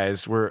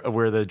franchise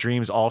where the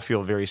dreams all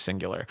feel very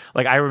singular.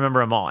 Like I remember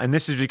them all. And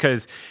this is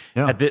because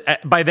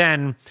by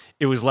then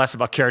it was less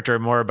about character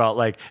and more about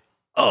like,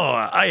 oh,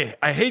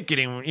 I hate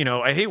getting,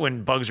 I hate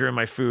when bugs are in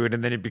my food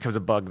and then it becomes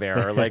a bug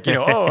there, or like,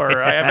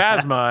 or I have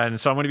asthma and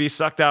so I'm going to be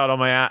sucked out on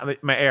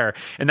my air.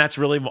 And that's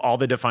really all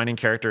the defining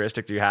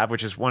characteristic you have,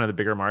 which is one of the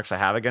bigger marks I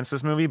have against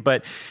this movie.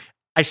 But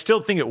I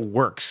still think it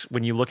works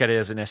when you look at it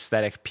as an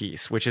aesthetic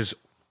piece, which is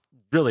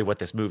really what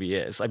this movie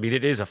is. I mean,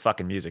 it is a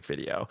fucking music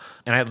video,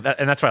 and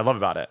that's what I love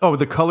about it. Oh,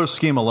 the color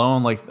scheme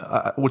alone, like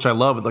which I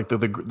love, like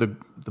the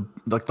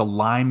like the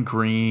lime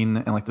green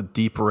and like the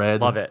deep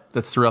red. Love it.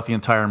 That's throughout the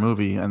entire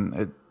movie,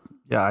 and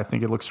I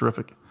think it looks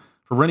terrific.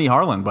 For Rennie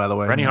Harlan, by the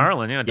way. Rennie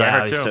Harlan, Die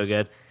Hard he's 2. so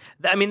good.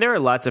 I mean, there are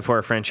lots of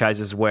horror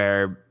franchises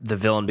where the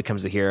villain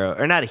becomes the hero,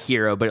 or not a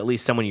hero, but at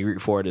least someone you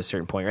root for at a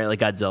certain point, right? Like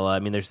Godzilla. I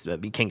mean, there's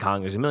King Kong.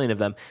 There's a million of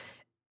them.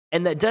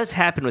 And that does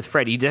happen with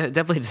Freddy. He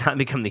definitely does not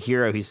become the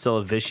hero. He's still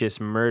a vicious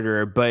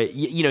murderer. But, like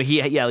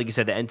you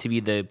said, the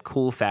MTV, the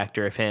cool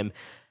factor of him,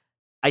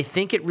 I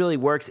think it really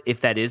works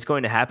if that is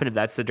going to happen, if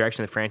that's the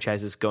direction the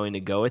franchise is going to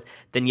go with,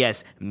 then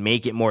yes,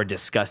 make it more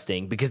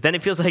disgusting. Because then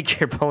it feels like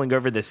you're pulling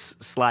over this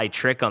sly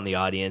trick on the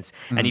audience,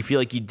 and you feel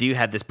like you do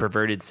have this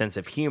perverted sense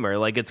of humor.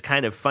 Like, it's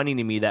kind of funny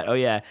to me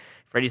that,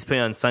 Freddy's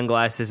putting on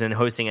sunglasses and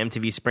hosting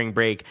MTV Spring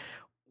Break,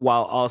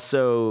 while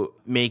also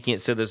making it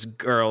so this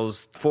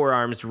girl's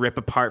forearms rip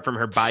apart from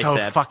her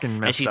biceps, fucking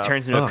messed and she up.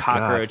 turns into a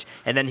cockroach, God.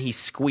 and then he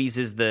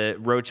squeezes the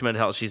roach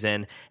motel she's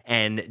in,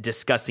 and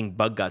disgusting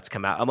bug guts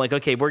come out. I'm like,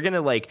 okay, we're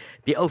gonna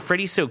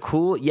Freddy's so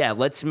cool, yeah,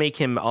 let's make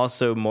him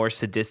also more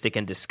sadistic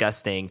and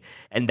disgusting,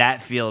 and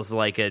that feels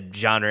like a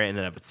genre in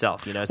and of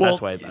itself, So that's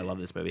why I love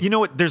this movie. You know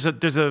what? There's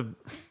an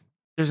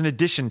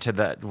addition to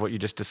that, what you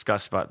just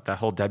discussed about that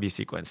whole Debbie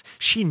sequence.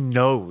 She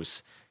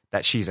knows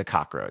that she's a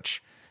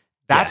cockroach.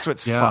 That's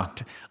what's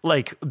fucked.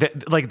 Like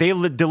they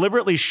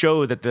deliberately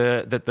show that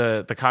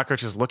the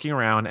cockroach is looking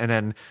around and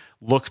then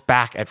looks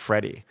back at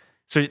Freddy.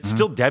 So it's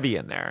still Debbie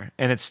in there,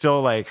 and it's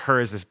still like her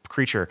as this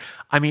creature.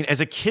 I mean,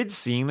 as a kid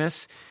seeing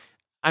this,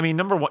 I mean,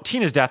 number one,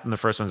 Tina's death in the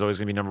first one is always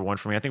going to be number one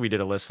for me. I think we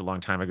did a list a long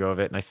time ago of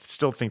it, and I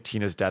still think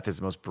Tina's death is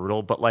the most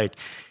brutal. But like,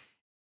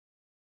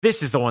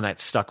 this is the one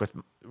that stuck with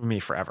me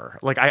forever.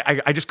 Like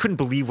I just couldn't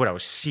believe what I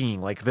was seeing.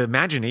 Like the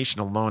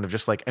imagination alone of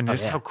just like, and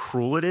just how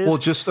cruel it is. Well,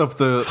 just of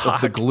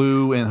the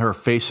glue and her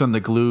face on the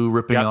glue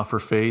ripping off her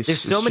face.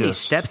 There's so many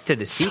steps to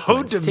the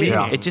sequence. So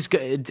demeaning. It just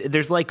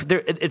there's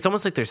it's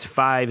almost like there's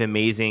 5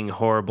 amazing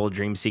horrible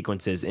dream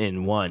sequences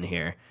in one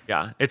here.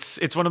 Yeah, it's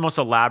one of the most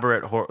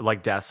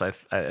elaborate deaths I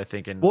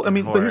think in. Well, I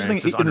mean, in but here's the horror,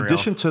 thing. In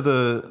addition to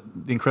the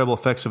incredible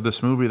effects of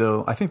this movie,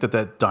 though, I think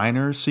that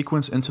diner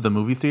sequence into the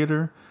movie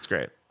theater, it's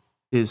great.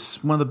 Is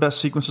one of the best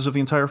sequences of the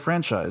entire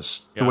franchise.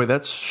 The way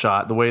that's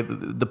shot, the way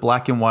the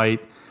black and white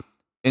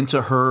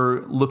into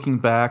her looking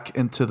back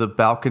into the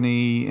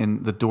balcony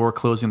and the door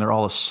closing, they're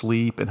all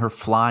asleep, and her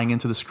flying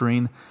into the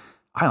screen.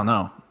 I don't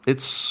know.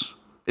 It's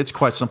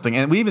quite something.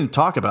 And we even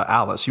talk about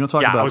Alice. You want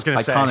to talk about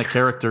iconic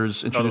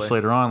characters introduced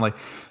later on. Like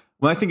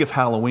when I think of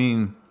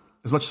Halloween,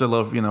 as much as I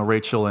love,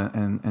 Rachel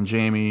and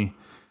Jamie,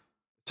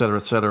 et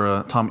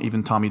cetera,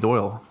 even Tommy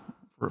Doyle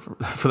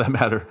for that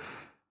matter.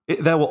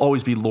 That will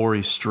always be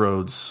Laurie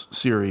Strode's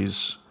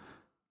series.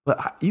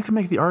 But you can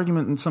make the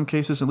argument in some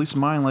cases, at least in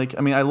mine,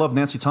 I love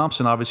Nancy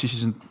Thompson. Obviously,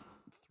 she's in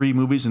 3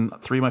 movies and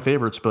 3 of my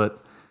favorites.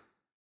 But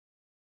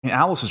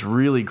Alice is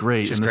really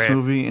great in this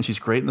movie, and she's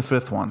great in the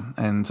 5th one.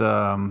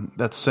 And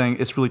that's saying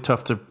it's really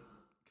tough to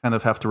kind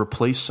of have to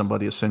replace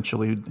somebody,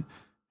 essentially,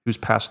 who's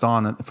passed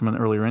on from an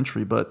earlier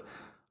entry. But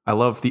I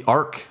love the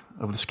arc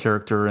of this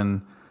character,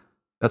 and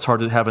that's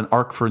hard to have an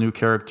arc for a new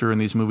character in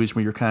these movies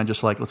where you're kind of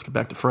just like, let's get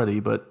back to Freddy.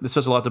 But it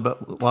says a lot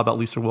about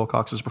Lisa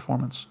Wilcox's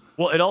performance.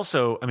 Well, it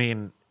also, I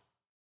mean,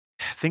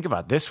 think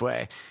about it this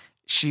way.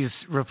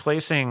 She's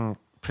replacing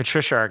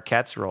Patricia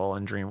Arquette's role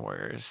in Dream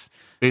Warriors.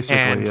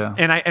 Basically, yeah.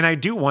 And I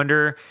do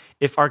wonder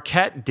if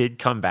Arquette did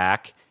come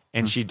back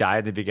and she died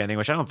at the beginning,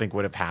 which I don't think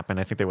would have happened.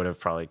 I think they would have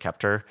probably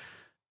kept her.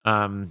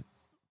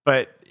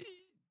 But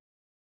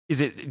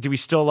do we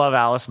still love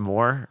Alice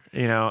more,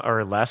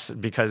 or less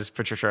because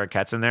Patricia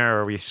Arquette's in there?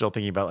 Or are we still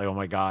thinking about like, oh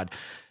my God,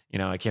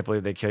 I can't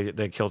believe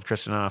they killed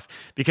Kristen off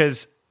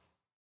because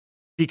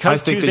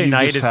Tuesday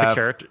Night is the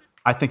character.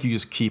 I think you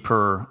just keep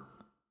her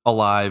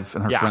alive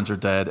and her friends are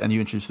dead and you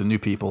introduce the new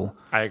people.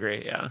 I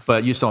agree. Yeah.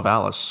 But you still have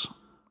Alice.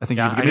 I think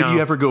maybe you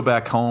ever go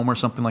back home or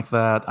something like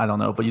that. I don't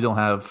know, but you don't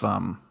have,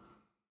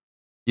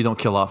 you don't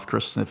kill off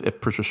Kristen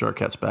if Patricia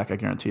Arquette's back. I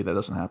guarantee that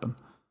doesn't happen.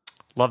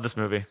 Love this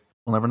movie.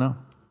 We'll never know.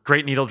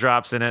 Great needle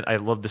drops in it. I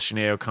love the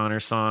Sinead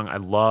O'Connor song. I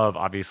love,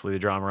 obviously, the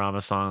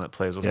Dramarama song that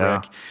plays with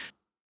Rick.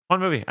 Fun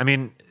movie. I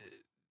mean,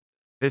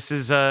 this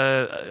is,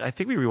 I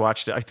think we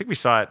rewatched it. I think we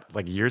saw it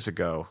like years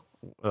ago.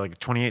 like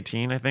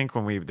 2018, I think,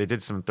 when they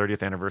did some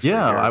 30th anniversary.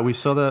 Yeah, we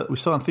saw that. We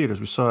saw it in theaters.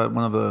 We saw it at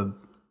one of the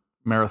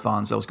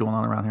marathons that was going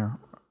on around here.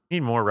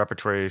 Need more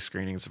repertory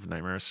screenings of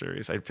Nightmare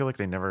series. I feel like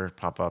they never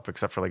pop up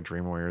except for like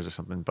Dream Warriors or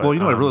something. But, well,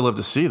 what I'd really love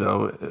to see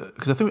though,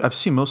 because I think I've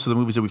seen most of the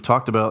movies that we've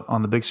talked about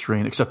on the big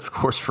screen, except of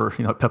course for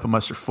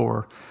Peppermeister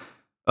 4.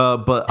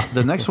 But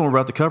the next one we're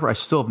about to cover, I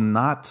still have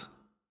not.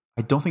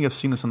 I don't think I've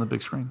seen this on the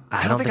big screen.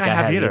 I don't think I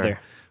have either.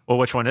 Well,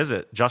 which one is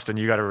it, Justin?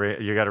 You got to read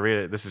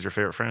it. This is your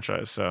favorite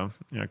franchise, so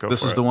go.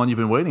 This is the one you've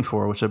been waiting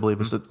for, which I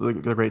believe is the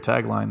great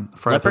tagline.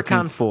 Friday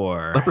Leprechaun 13th.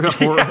 4. Leprechaun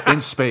 4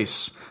 in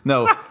space.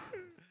 No,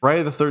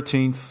 Friday the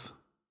 13th,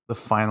 the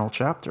final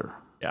chapter.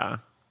 Yeah,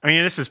 I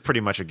mean this is pretty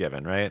much a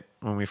given, right?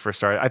 When we first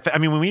started, I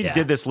mean when we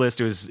did this list,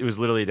 it was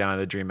literally down to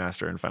the Dream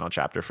Master and final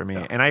chapter for me,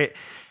 and I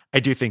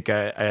do think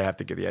I have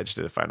to give the edge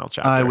to the final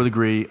chapter. I would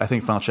agree. I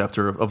think final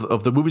chapter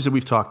of the movies that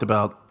we've talked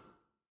about,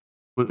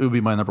 it would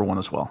be my number one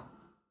as well.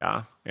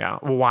 Yeah.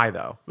 Well, why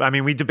though? I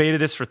mean, we debated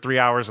this for 3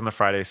 hours on the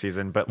Friday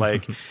season, but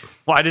like,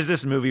 why does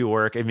this movie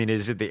work? I mean,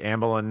 is it the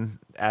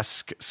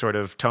Amblin-esque sort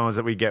of tones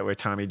that we get with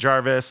Tommy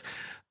Jarvis?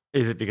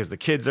 Is it because the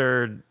kids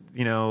are,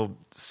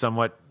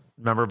 somewhat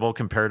memorable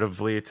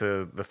comparatively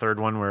to the third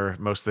one, where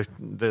most of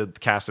the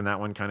cast in that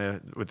one kind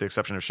of, with the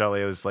exception of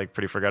Shelley, is like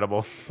pretty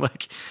forgettable?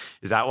 Like,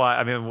 is that why?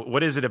 I mean,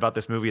 what is it about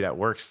this movie that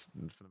works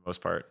for the most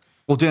part?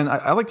 Well, Dan,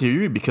 I like to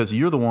hear you because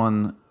you're the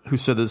one who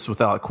said this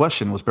without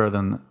question was better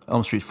than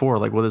Elm Street 4.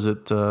 Like, what is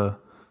it?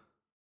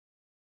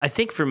 I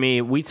think for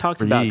me, we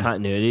talked about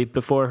continuity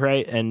before,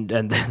 right? And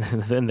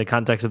in the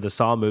context of the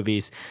Saw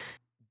movies,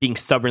 being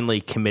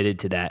stubbornly committed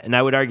to that. And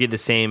I would argue the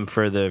same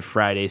for the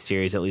Friday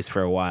series, at least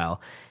for a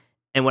while.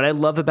 And what I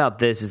love about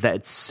this is that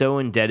it's so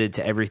indebted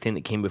to everything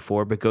that came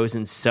before, but goes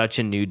in such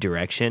a new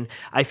direction.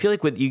 I feel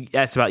like what you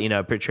asked about,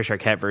 Patricia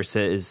Arquette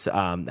versus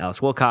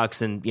Alice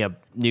Wilcox, and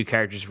new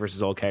characters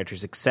versus old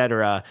characters,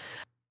 etc.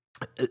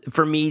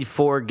 For me,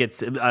 4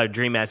 gets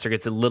Dream Master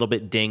gets a little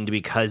bit dinged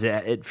because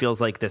it feels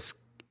like this.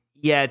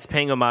 Yeah, it's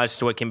paying homage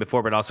to what came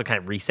before, but also kind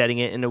of resetting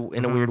it in a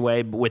weird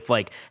way, with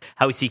like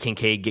how we see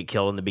Kincaid get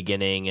killed in the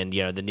beginning, and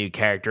the new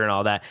character and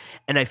all that.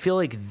 And I feel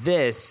like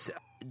this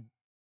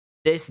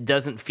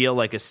doesn't feel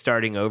like a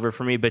starting over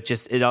for me, but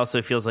just it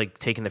also feels like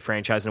taking the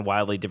franchise in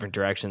wildly different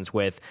directions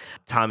with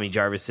Tommy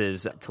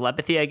Jarvis's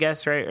telepathy, I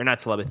guess, right? Or not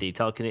telepathy,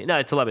 telekinesis. No,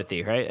 it's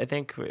telepathy, right? I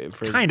think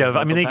for kind of.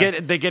 I mean,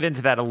 they get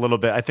into that a little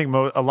bit. I think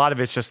a lot of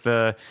it's just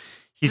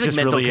he's like just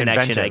mental really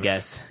connection, inventive. I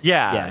guess.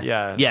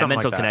 Yeah.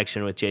 Mental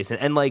connection with Jason,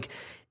 and like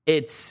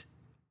it's.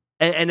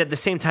 And at the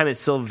same time, it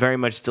still very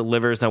much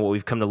delivers on what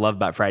we've come to love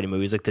about Friday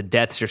movies. Like the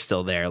deaths are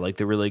still there, like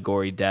the really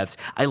gory deaths.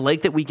 I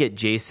like that we get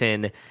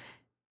Jason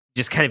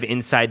just kind of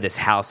inside this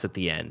house at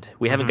the end.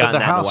 We haven't gotten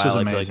that in a while. Is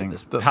amazing.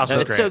 The house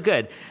is great. So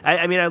good.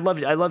 I mean, I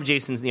love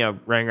Jason's,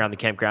 running around the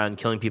campground,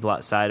 killing people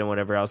outside and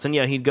whatever else. And,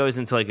 he goes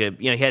into like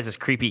he has this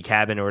creepy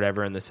cabin or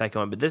whatever in the second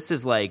one. But this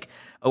is like,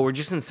 we're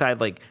just inside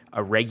like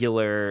a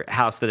regular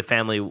house that a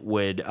family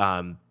would,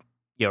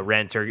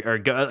 rent or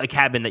go, a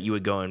cabin that you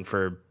would go in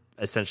for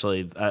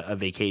essentially a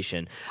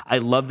vacation. I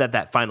love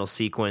that final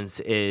sequence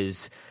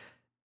is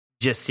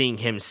just seeing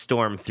him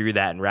storm through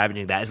that and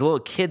ravaging that. As a little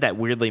kid, that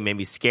weirdly made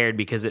me scared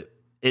because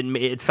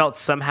it felt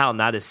somehow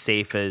not as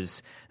safe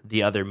as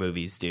the other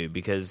movies do,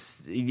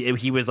 because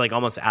he was like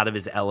almost out of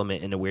his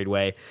element in a weird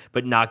way,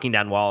 but knocking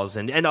down walls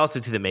and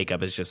also to the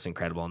makeup is just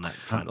incredible in that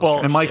final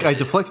stretch. And Mike, I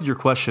deflected your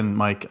question,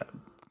 Mike,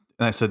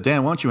 and I said,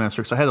 Dan, why don't you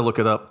answer? Because I had to look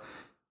it up.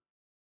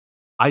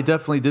 I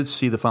definitely did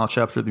see the final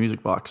chapter of the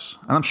Music Box,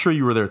 and I'm sure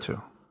you were there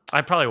too.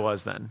 I probably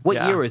was then. What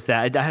year was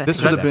that?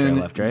 This would have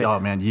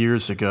been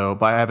years ago.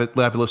 But I have it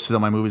listed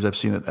on my movies I've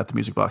seen it at the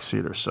Music Box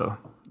Theater. So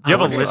you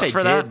have a list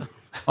for that?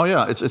 Oh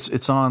yeah,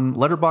 it's on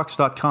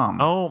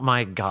Letterboxd.com. Oh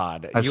my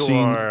God, I've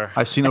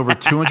seen over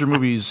 200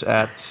 movies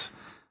at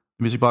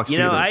Music Box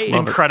Theater.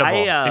 Incredible.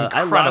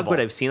 I log what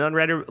I've seen on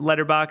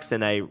Letterboxd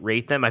and I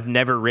rate them. I've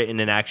never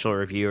written an actual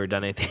review or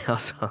done anything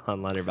else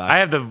on Letterboxd. I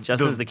have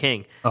Justin's the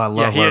king. I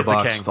love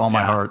Letterboxd with all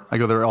my heart. I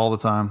go there all the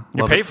time.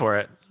 You pay for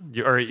it.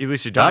 Or at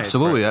least you die.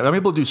 Absolutely, I'm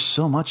able to do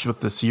so much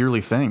with this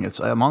yearly thing.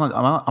 I'm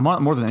on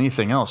it more than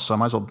anything else, so I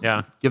might as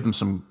well give them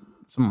some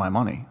of my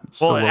money.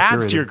 Well, it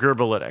adds to your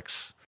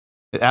Gerbalytics.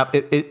 I'll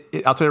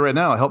tell you right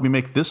now, it helped me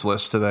make this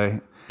list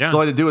today. Yeah. So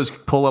all I had to do is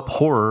pull up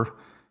horror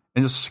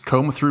and just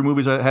comb through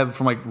movies I had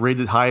from like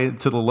rated high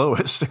to the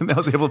lowest, and I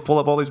was able to pull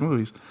up all these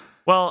movies.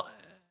 Well,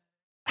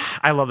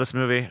 I love this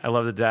movie. I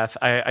love the death.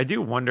 I do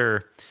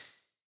wonder,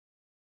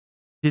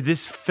 did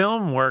this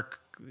film work?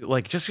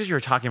 Like, just because you were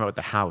talking about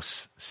the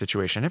house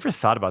situation, I never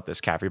thought about this,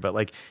 Capri, but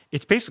like,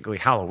 it's basically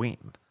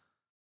Halloween.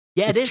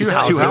 Yeah, it's two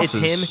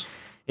houses.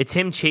 It's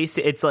him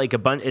chasing. It's like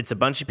it's a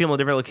bunch of people in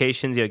different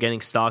locations, getting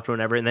stalked or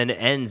whatever, and then it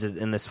ends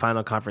in this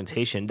final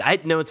confrontation.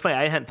 It's funny.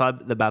 I hadn't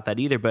thought about that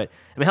either, but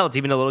I mean, hell, it's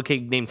even a little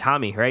kid named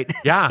Tommy, right?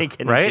 Yeah,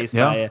 getting right. Chased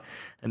by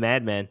a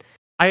madman.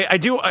 I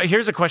do.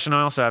 Here's a question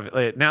I also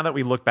have. Now that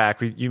we look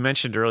back, you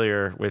mentioned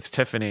earlier with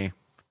Tiffany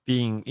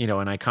being,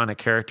 an iconic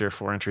character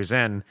 4 entries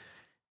in,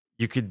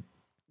 you could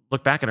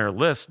look back at our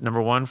list.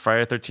 Number 1,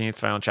 Friday the 13th,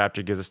 final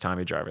chapter gives us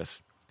Tommy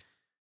Jarvis.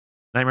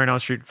 Nightmare on Elm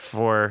Street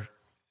 4,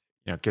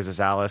 gives us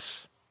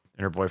Alice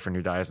and her boyfriend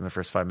who dies in the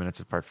first 5 minutes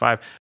of part 5.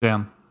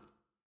 Damn.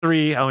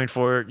 3, Halloween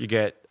 4, you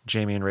get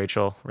Jamie and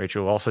Rachel.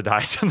 Rachel also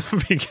dies in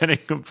the beginning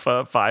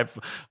of 5,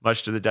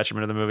 much to the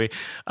detriment of the movie.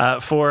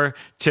 4,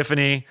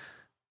 Tiffany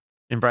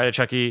in Bride of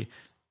Chucky.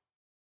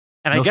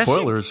 And No I guess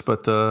spoilers,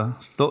 but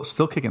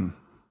still kicking.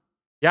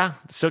 Yeah,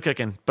 still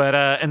kicking. But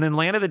and then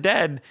Land of the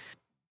Dead.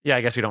 Yeah,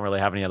 I guess we don't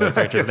really have any other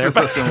characters there.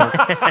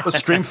 But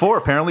Scream 4,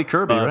 apparently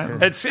Kirby,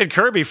 right? It's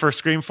Kirby for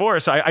Scream 4.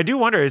 So I do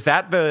wonder, is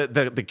that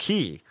the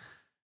key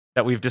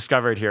that we've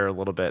discovered here a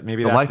little bit?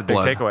 Maybe that's the big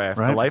takeaway.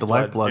 Right? The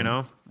lifeblood.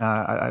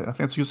 I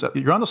think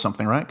you're onto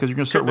something, right? Because you're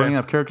going to start running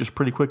out of characters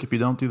pretty quick if you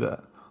don't do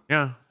that.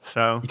 Yeah.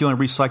 So you can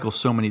only recycle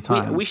so many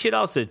times. We should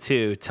also,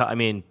 too,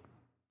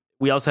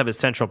 we also have a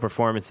central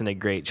performance and a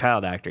great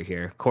child actor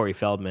here, Corey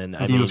Feldman.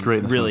 He was great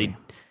in this really movie.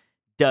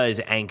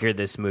 Does anchor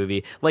this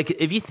movie. Like,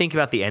 if you think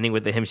about the ending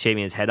with him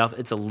shaving his head off,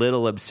 it's a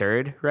little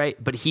absurd,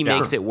 right? But he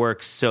makes it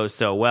work so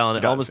well, and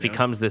it almost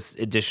becomes this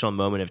additional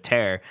moment of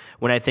terror.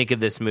 When I think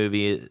of this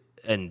movie,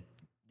 and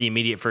the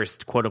immediate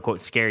first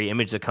quote-unquote scary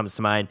image that comes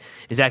to mind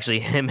is actually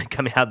him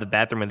coming out of the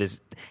bathroom with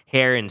his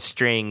hair in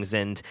strings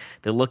and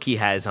the look he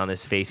has on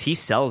his face. He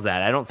sells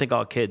that. I don't think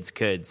all kids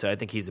could, so I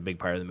think he's a big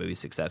part of the movie's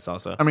success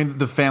also. I mean,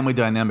 the family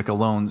dynamic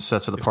alone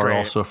sets it apart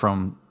also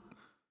from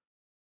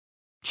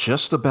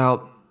just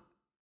about...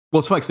 Well,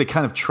 it's funny because they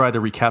kind of try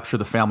to recapture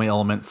the family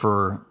element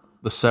for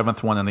the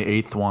 7th one and the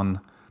 8th one,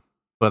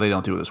 but they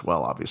don't do it as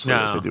well, obviously,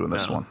 as they do in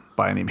this one,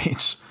 by any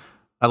means.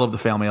 I love the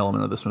family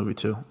element of this movie,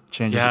 too. It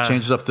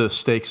changes up the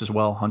stakes as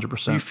well,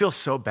 100%. You feel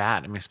so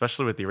bad. I mean,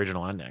 especially with the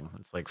original ending.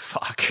 It's like,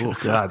 fuck. Oh,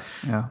 God.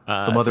 Yeah.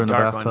 The mother in the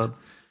bathtub.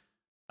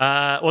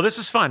 Well, this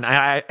is fun.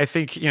 I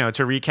think, to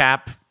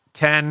recap,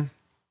 10,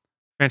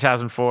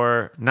 Phantasm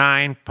 4,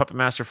 9, Puppet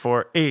Master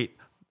 4, 8,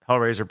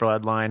 Hellraiser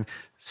Bloodline,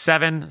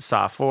 7,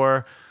 Saw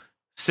 4,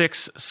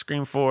 6,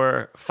 Scream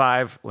 4,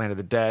 5, Land of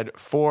the Dead,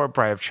 4,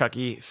 Bride of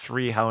Chucky,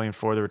 3, Halloween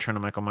 4, The Return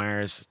of Michael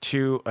Myers,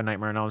 2, A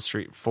Nightmare on Elm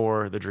Street,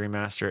 4, The Dream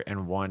Master,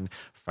 and 1,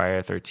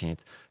 Friday the 13th,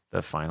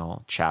 the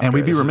final chapter. And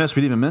we'd be remiss,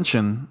 we didn't even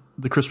mention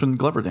the Crispin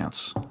Glover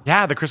dance.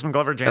 Yeah, the Crispin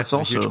Glover dance That's is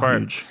also a huge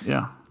part. huge.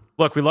 Yeah.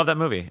 Look, we love that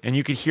movie, and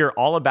you could hear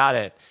all about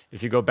it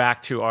if you go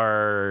back to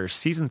our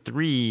season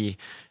 3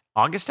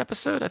 August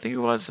episode, I think it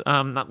was.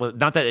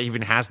 Not that it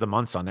even has the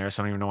months on there,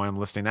 so I don't even know why I'm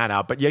listing that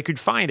out. But you could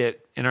find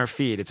it in our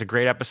feed. It's a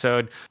great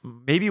episode.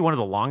 Maybe one of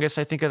the longest,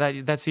 I think, of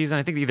that season.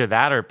 I think either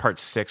that or part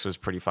 6 was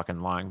pretty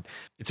fucking long.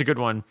 It's a good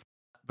one.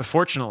 But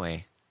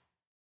fortunately,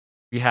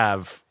 we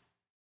have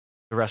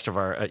the rest of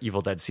our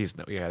Evil Dead season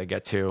that we got to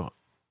get to.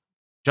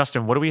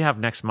 Justin, what do we have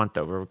next month,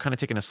 though? We're kind of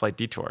taking a slight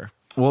detour.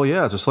 Well,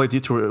 yeah, it's a slight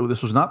detour.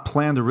 This was not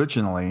planned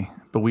originally,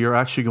 but we are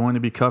actually going to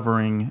be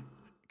covering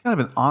kind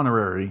of an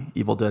honorary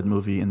Evil Dead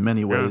movie in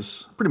many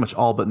ways, pretty much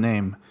all but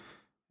name.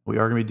 We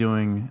are going to be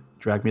doing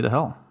Drag Me to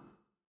Hell.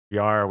 We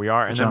are,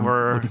 and then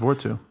we're looking forward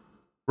to.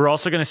 We're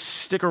also going to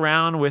stick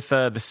around with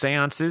the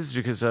seances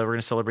because we're going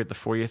to celebrate the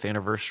 40th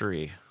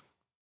anniversary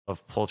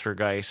of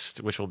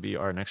Poltergeist, which will be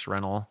our next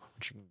rental,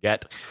 which you can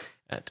get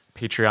at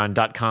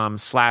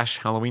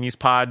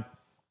patreon.com/HalloweeniesPod.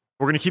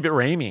 We're going to keep it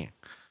Raimi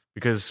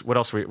because what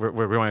else? We're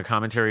doing a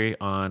commentary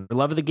on The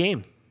Love of the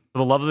Game. For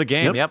the Love of the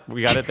Game. Yep,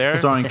 we got it there.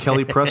 Starring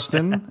Kelly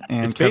Preston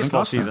and it's Kevin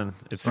baseball Costner. season.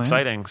 It's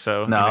exciting.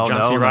 So no,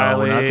 John C.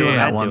 Reilly. we're not doing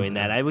that one. Doing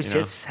that. I was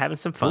just having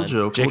some fun.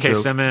 J.K.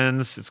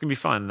 Simmons. It's gonna be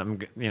fun.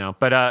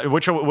 But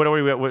which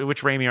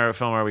Raimi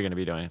film are we going to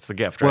be doing? It's The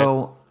Gift, right?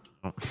 Well,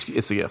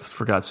 it's The Gift.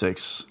 For God's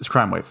sakes, it's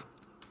Crime Wave.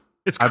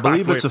 I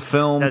believe it's a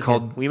film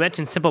called. Good. We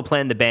mentioned Simple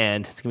Plan the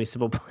band. It's gonna be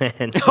Simple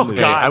Plan. Oh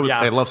God,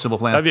 I love Simple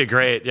Plan. That'd be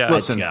great. Yeah,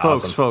 listen,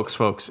 folks.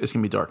 It's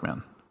gonna be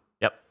Darkman.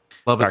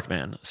 Love it.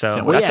 Darkman.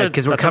 So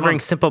because we're covering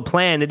Simple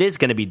Plan, it is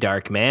going to be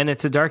Darkman.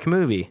 It's a dark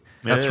movie.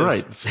 That's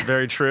right. It's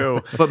very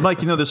true. But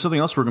Mike, there's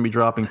something else we're going to be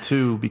dropping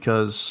too,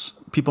 because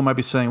people might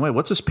be saying, "Wait,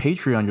 what's this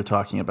Patreon you're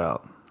talking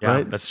about?" Yeah,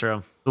 right? That's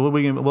true. So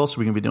what else are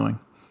we going to be doing?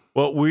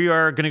 Well, we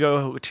are going to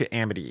go to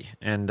Amity,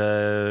 and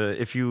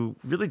if you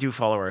really do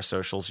follow our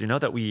socials, you know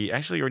that we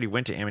actually already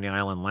went to Amity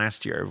Island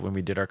last year when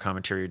we did our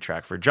commentary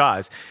track for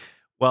Jaws.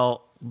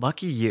 Well,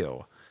 lucky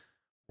you,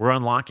 we're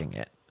unlocking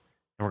it.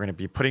 And we're going to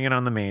be putting it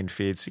on the main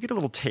feed, so you get a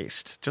little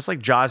taste, just like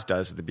Jaws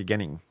does at the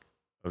beginning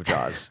of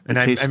Jaws. And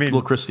I mean,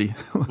 Little Christy,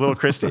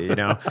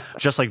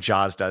 just like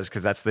Jaws does,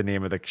 because that's the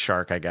name of the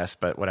shark, I guess.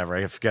 But whatever,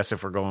 I guess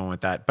if we're going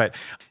with that. But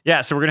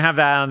yeah, so we're going to have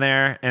that on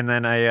there, and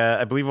then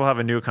I believe we'll have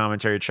a new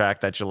commentary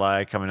track that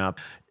July coming up.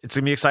 It's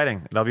going to be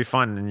exciting. That'll be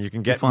fun, and you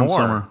can get more.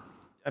 Summer.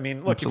 I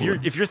mean, look,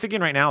 if you're thinking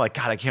right now, like,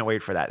 God, I can't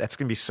wait for that. That's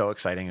going to be so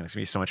exciting and it's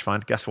going to be so much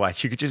fun. Guess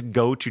what? You could just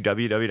go to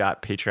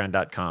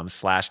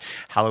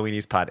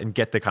www.patreon.com/HalloweeniesPod and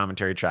get the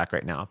commentary track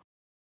right now.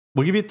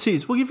 We'll give you a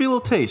tease. We'll give you a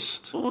little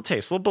taste. A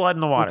little blood in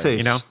the water,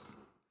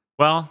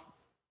 Well,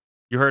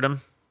 you heard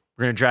him.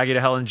 We're going to drag you to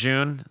hell in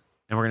June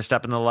and we're going to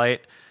step in the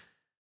light.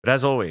 But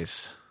as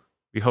always,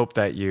 we hope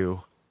that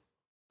you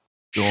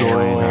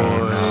join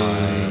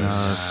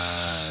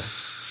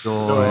us.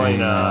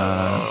 Join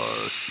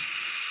us.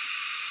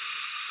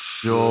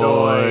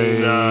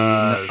 Join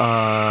us.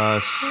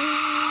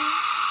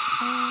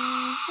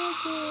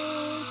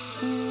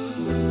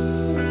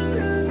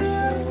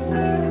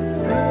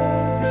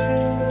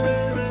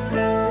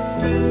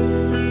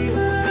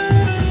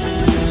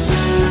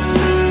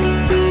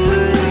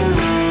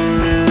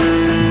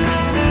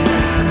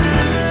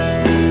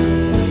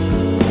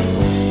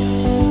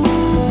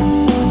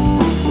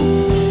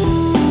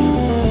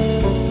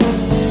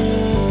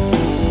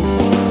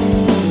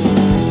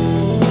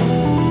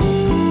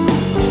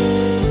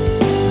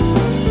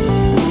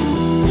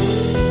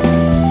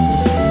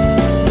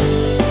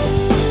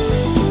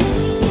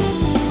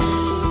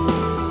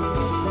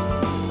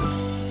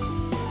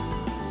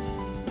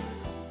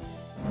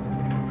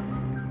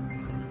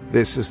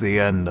 This is the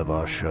end of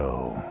our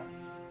show.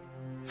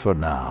 For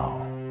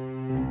now.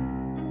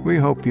 We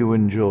hope you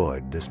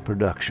enjoyed this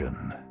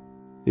production.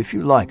 If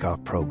you like our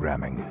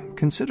programming,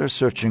 consider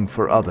searching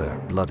for other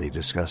bloody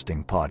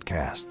disgusting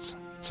podcasts,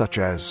 such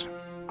as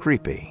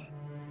Creepy,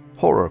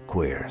 Horror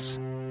Queers,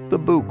 The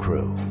Boo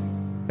Crew,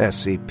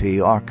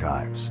 SCP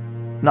Archives,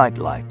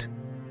 Nightlight,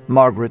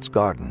 Margaret's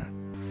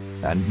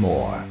Garden, and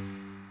more.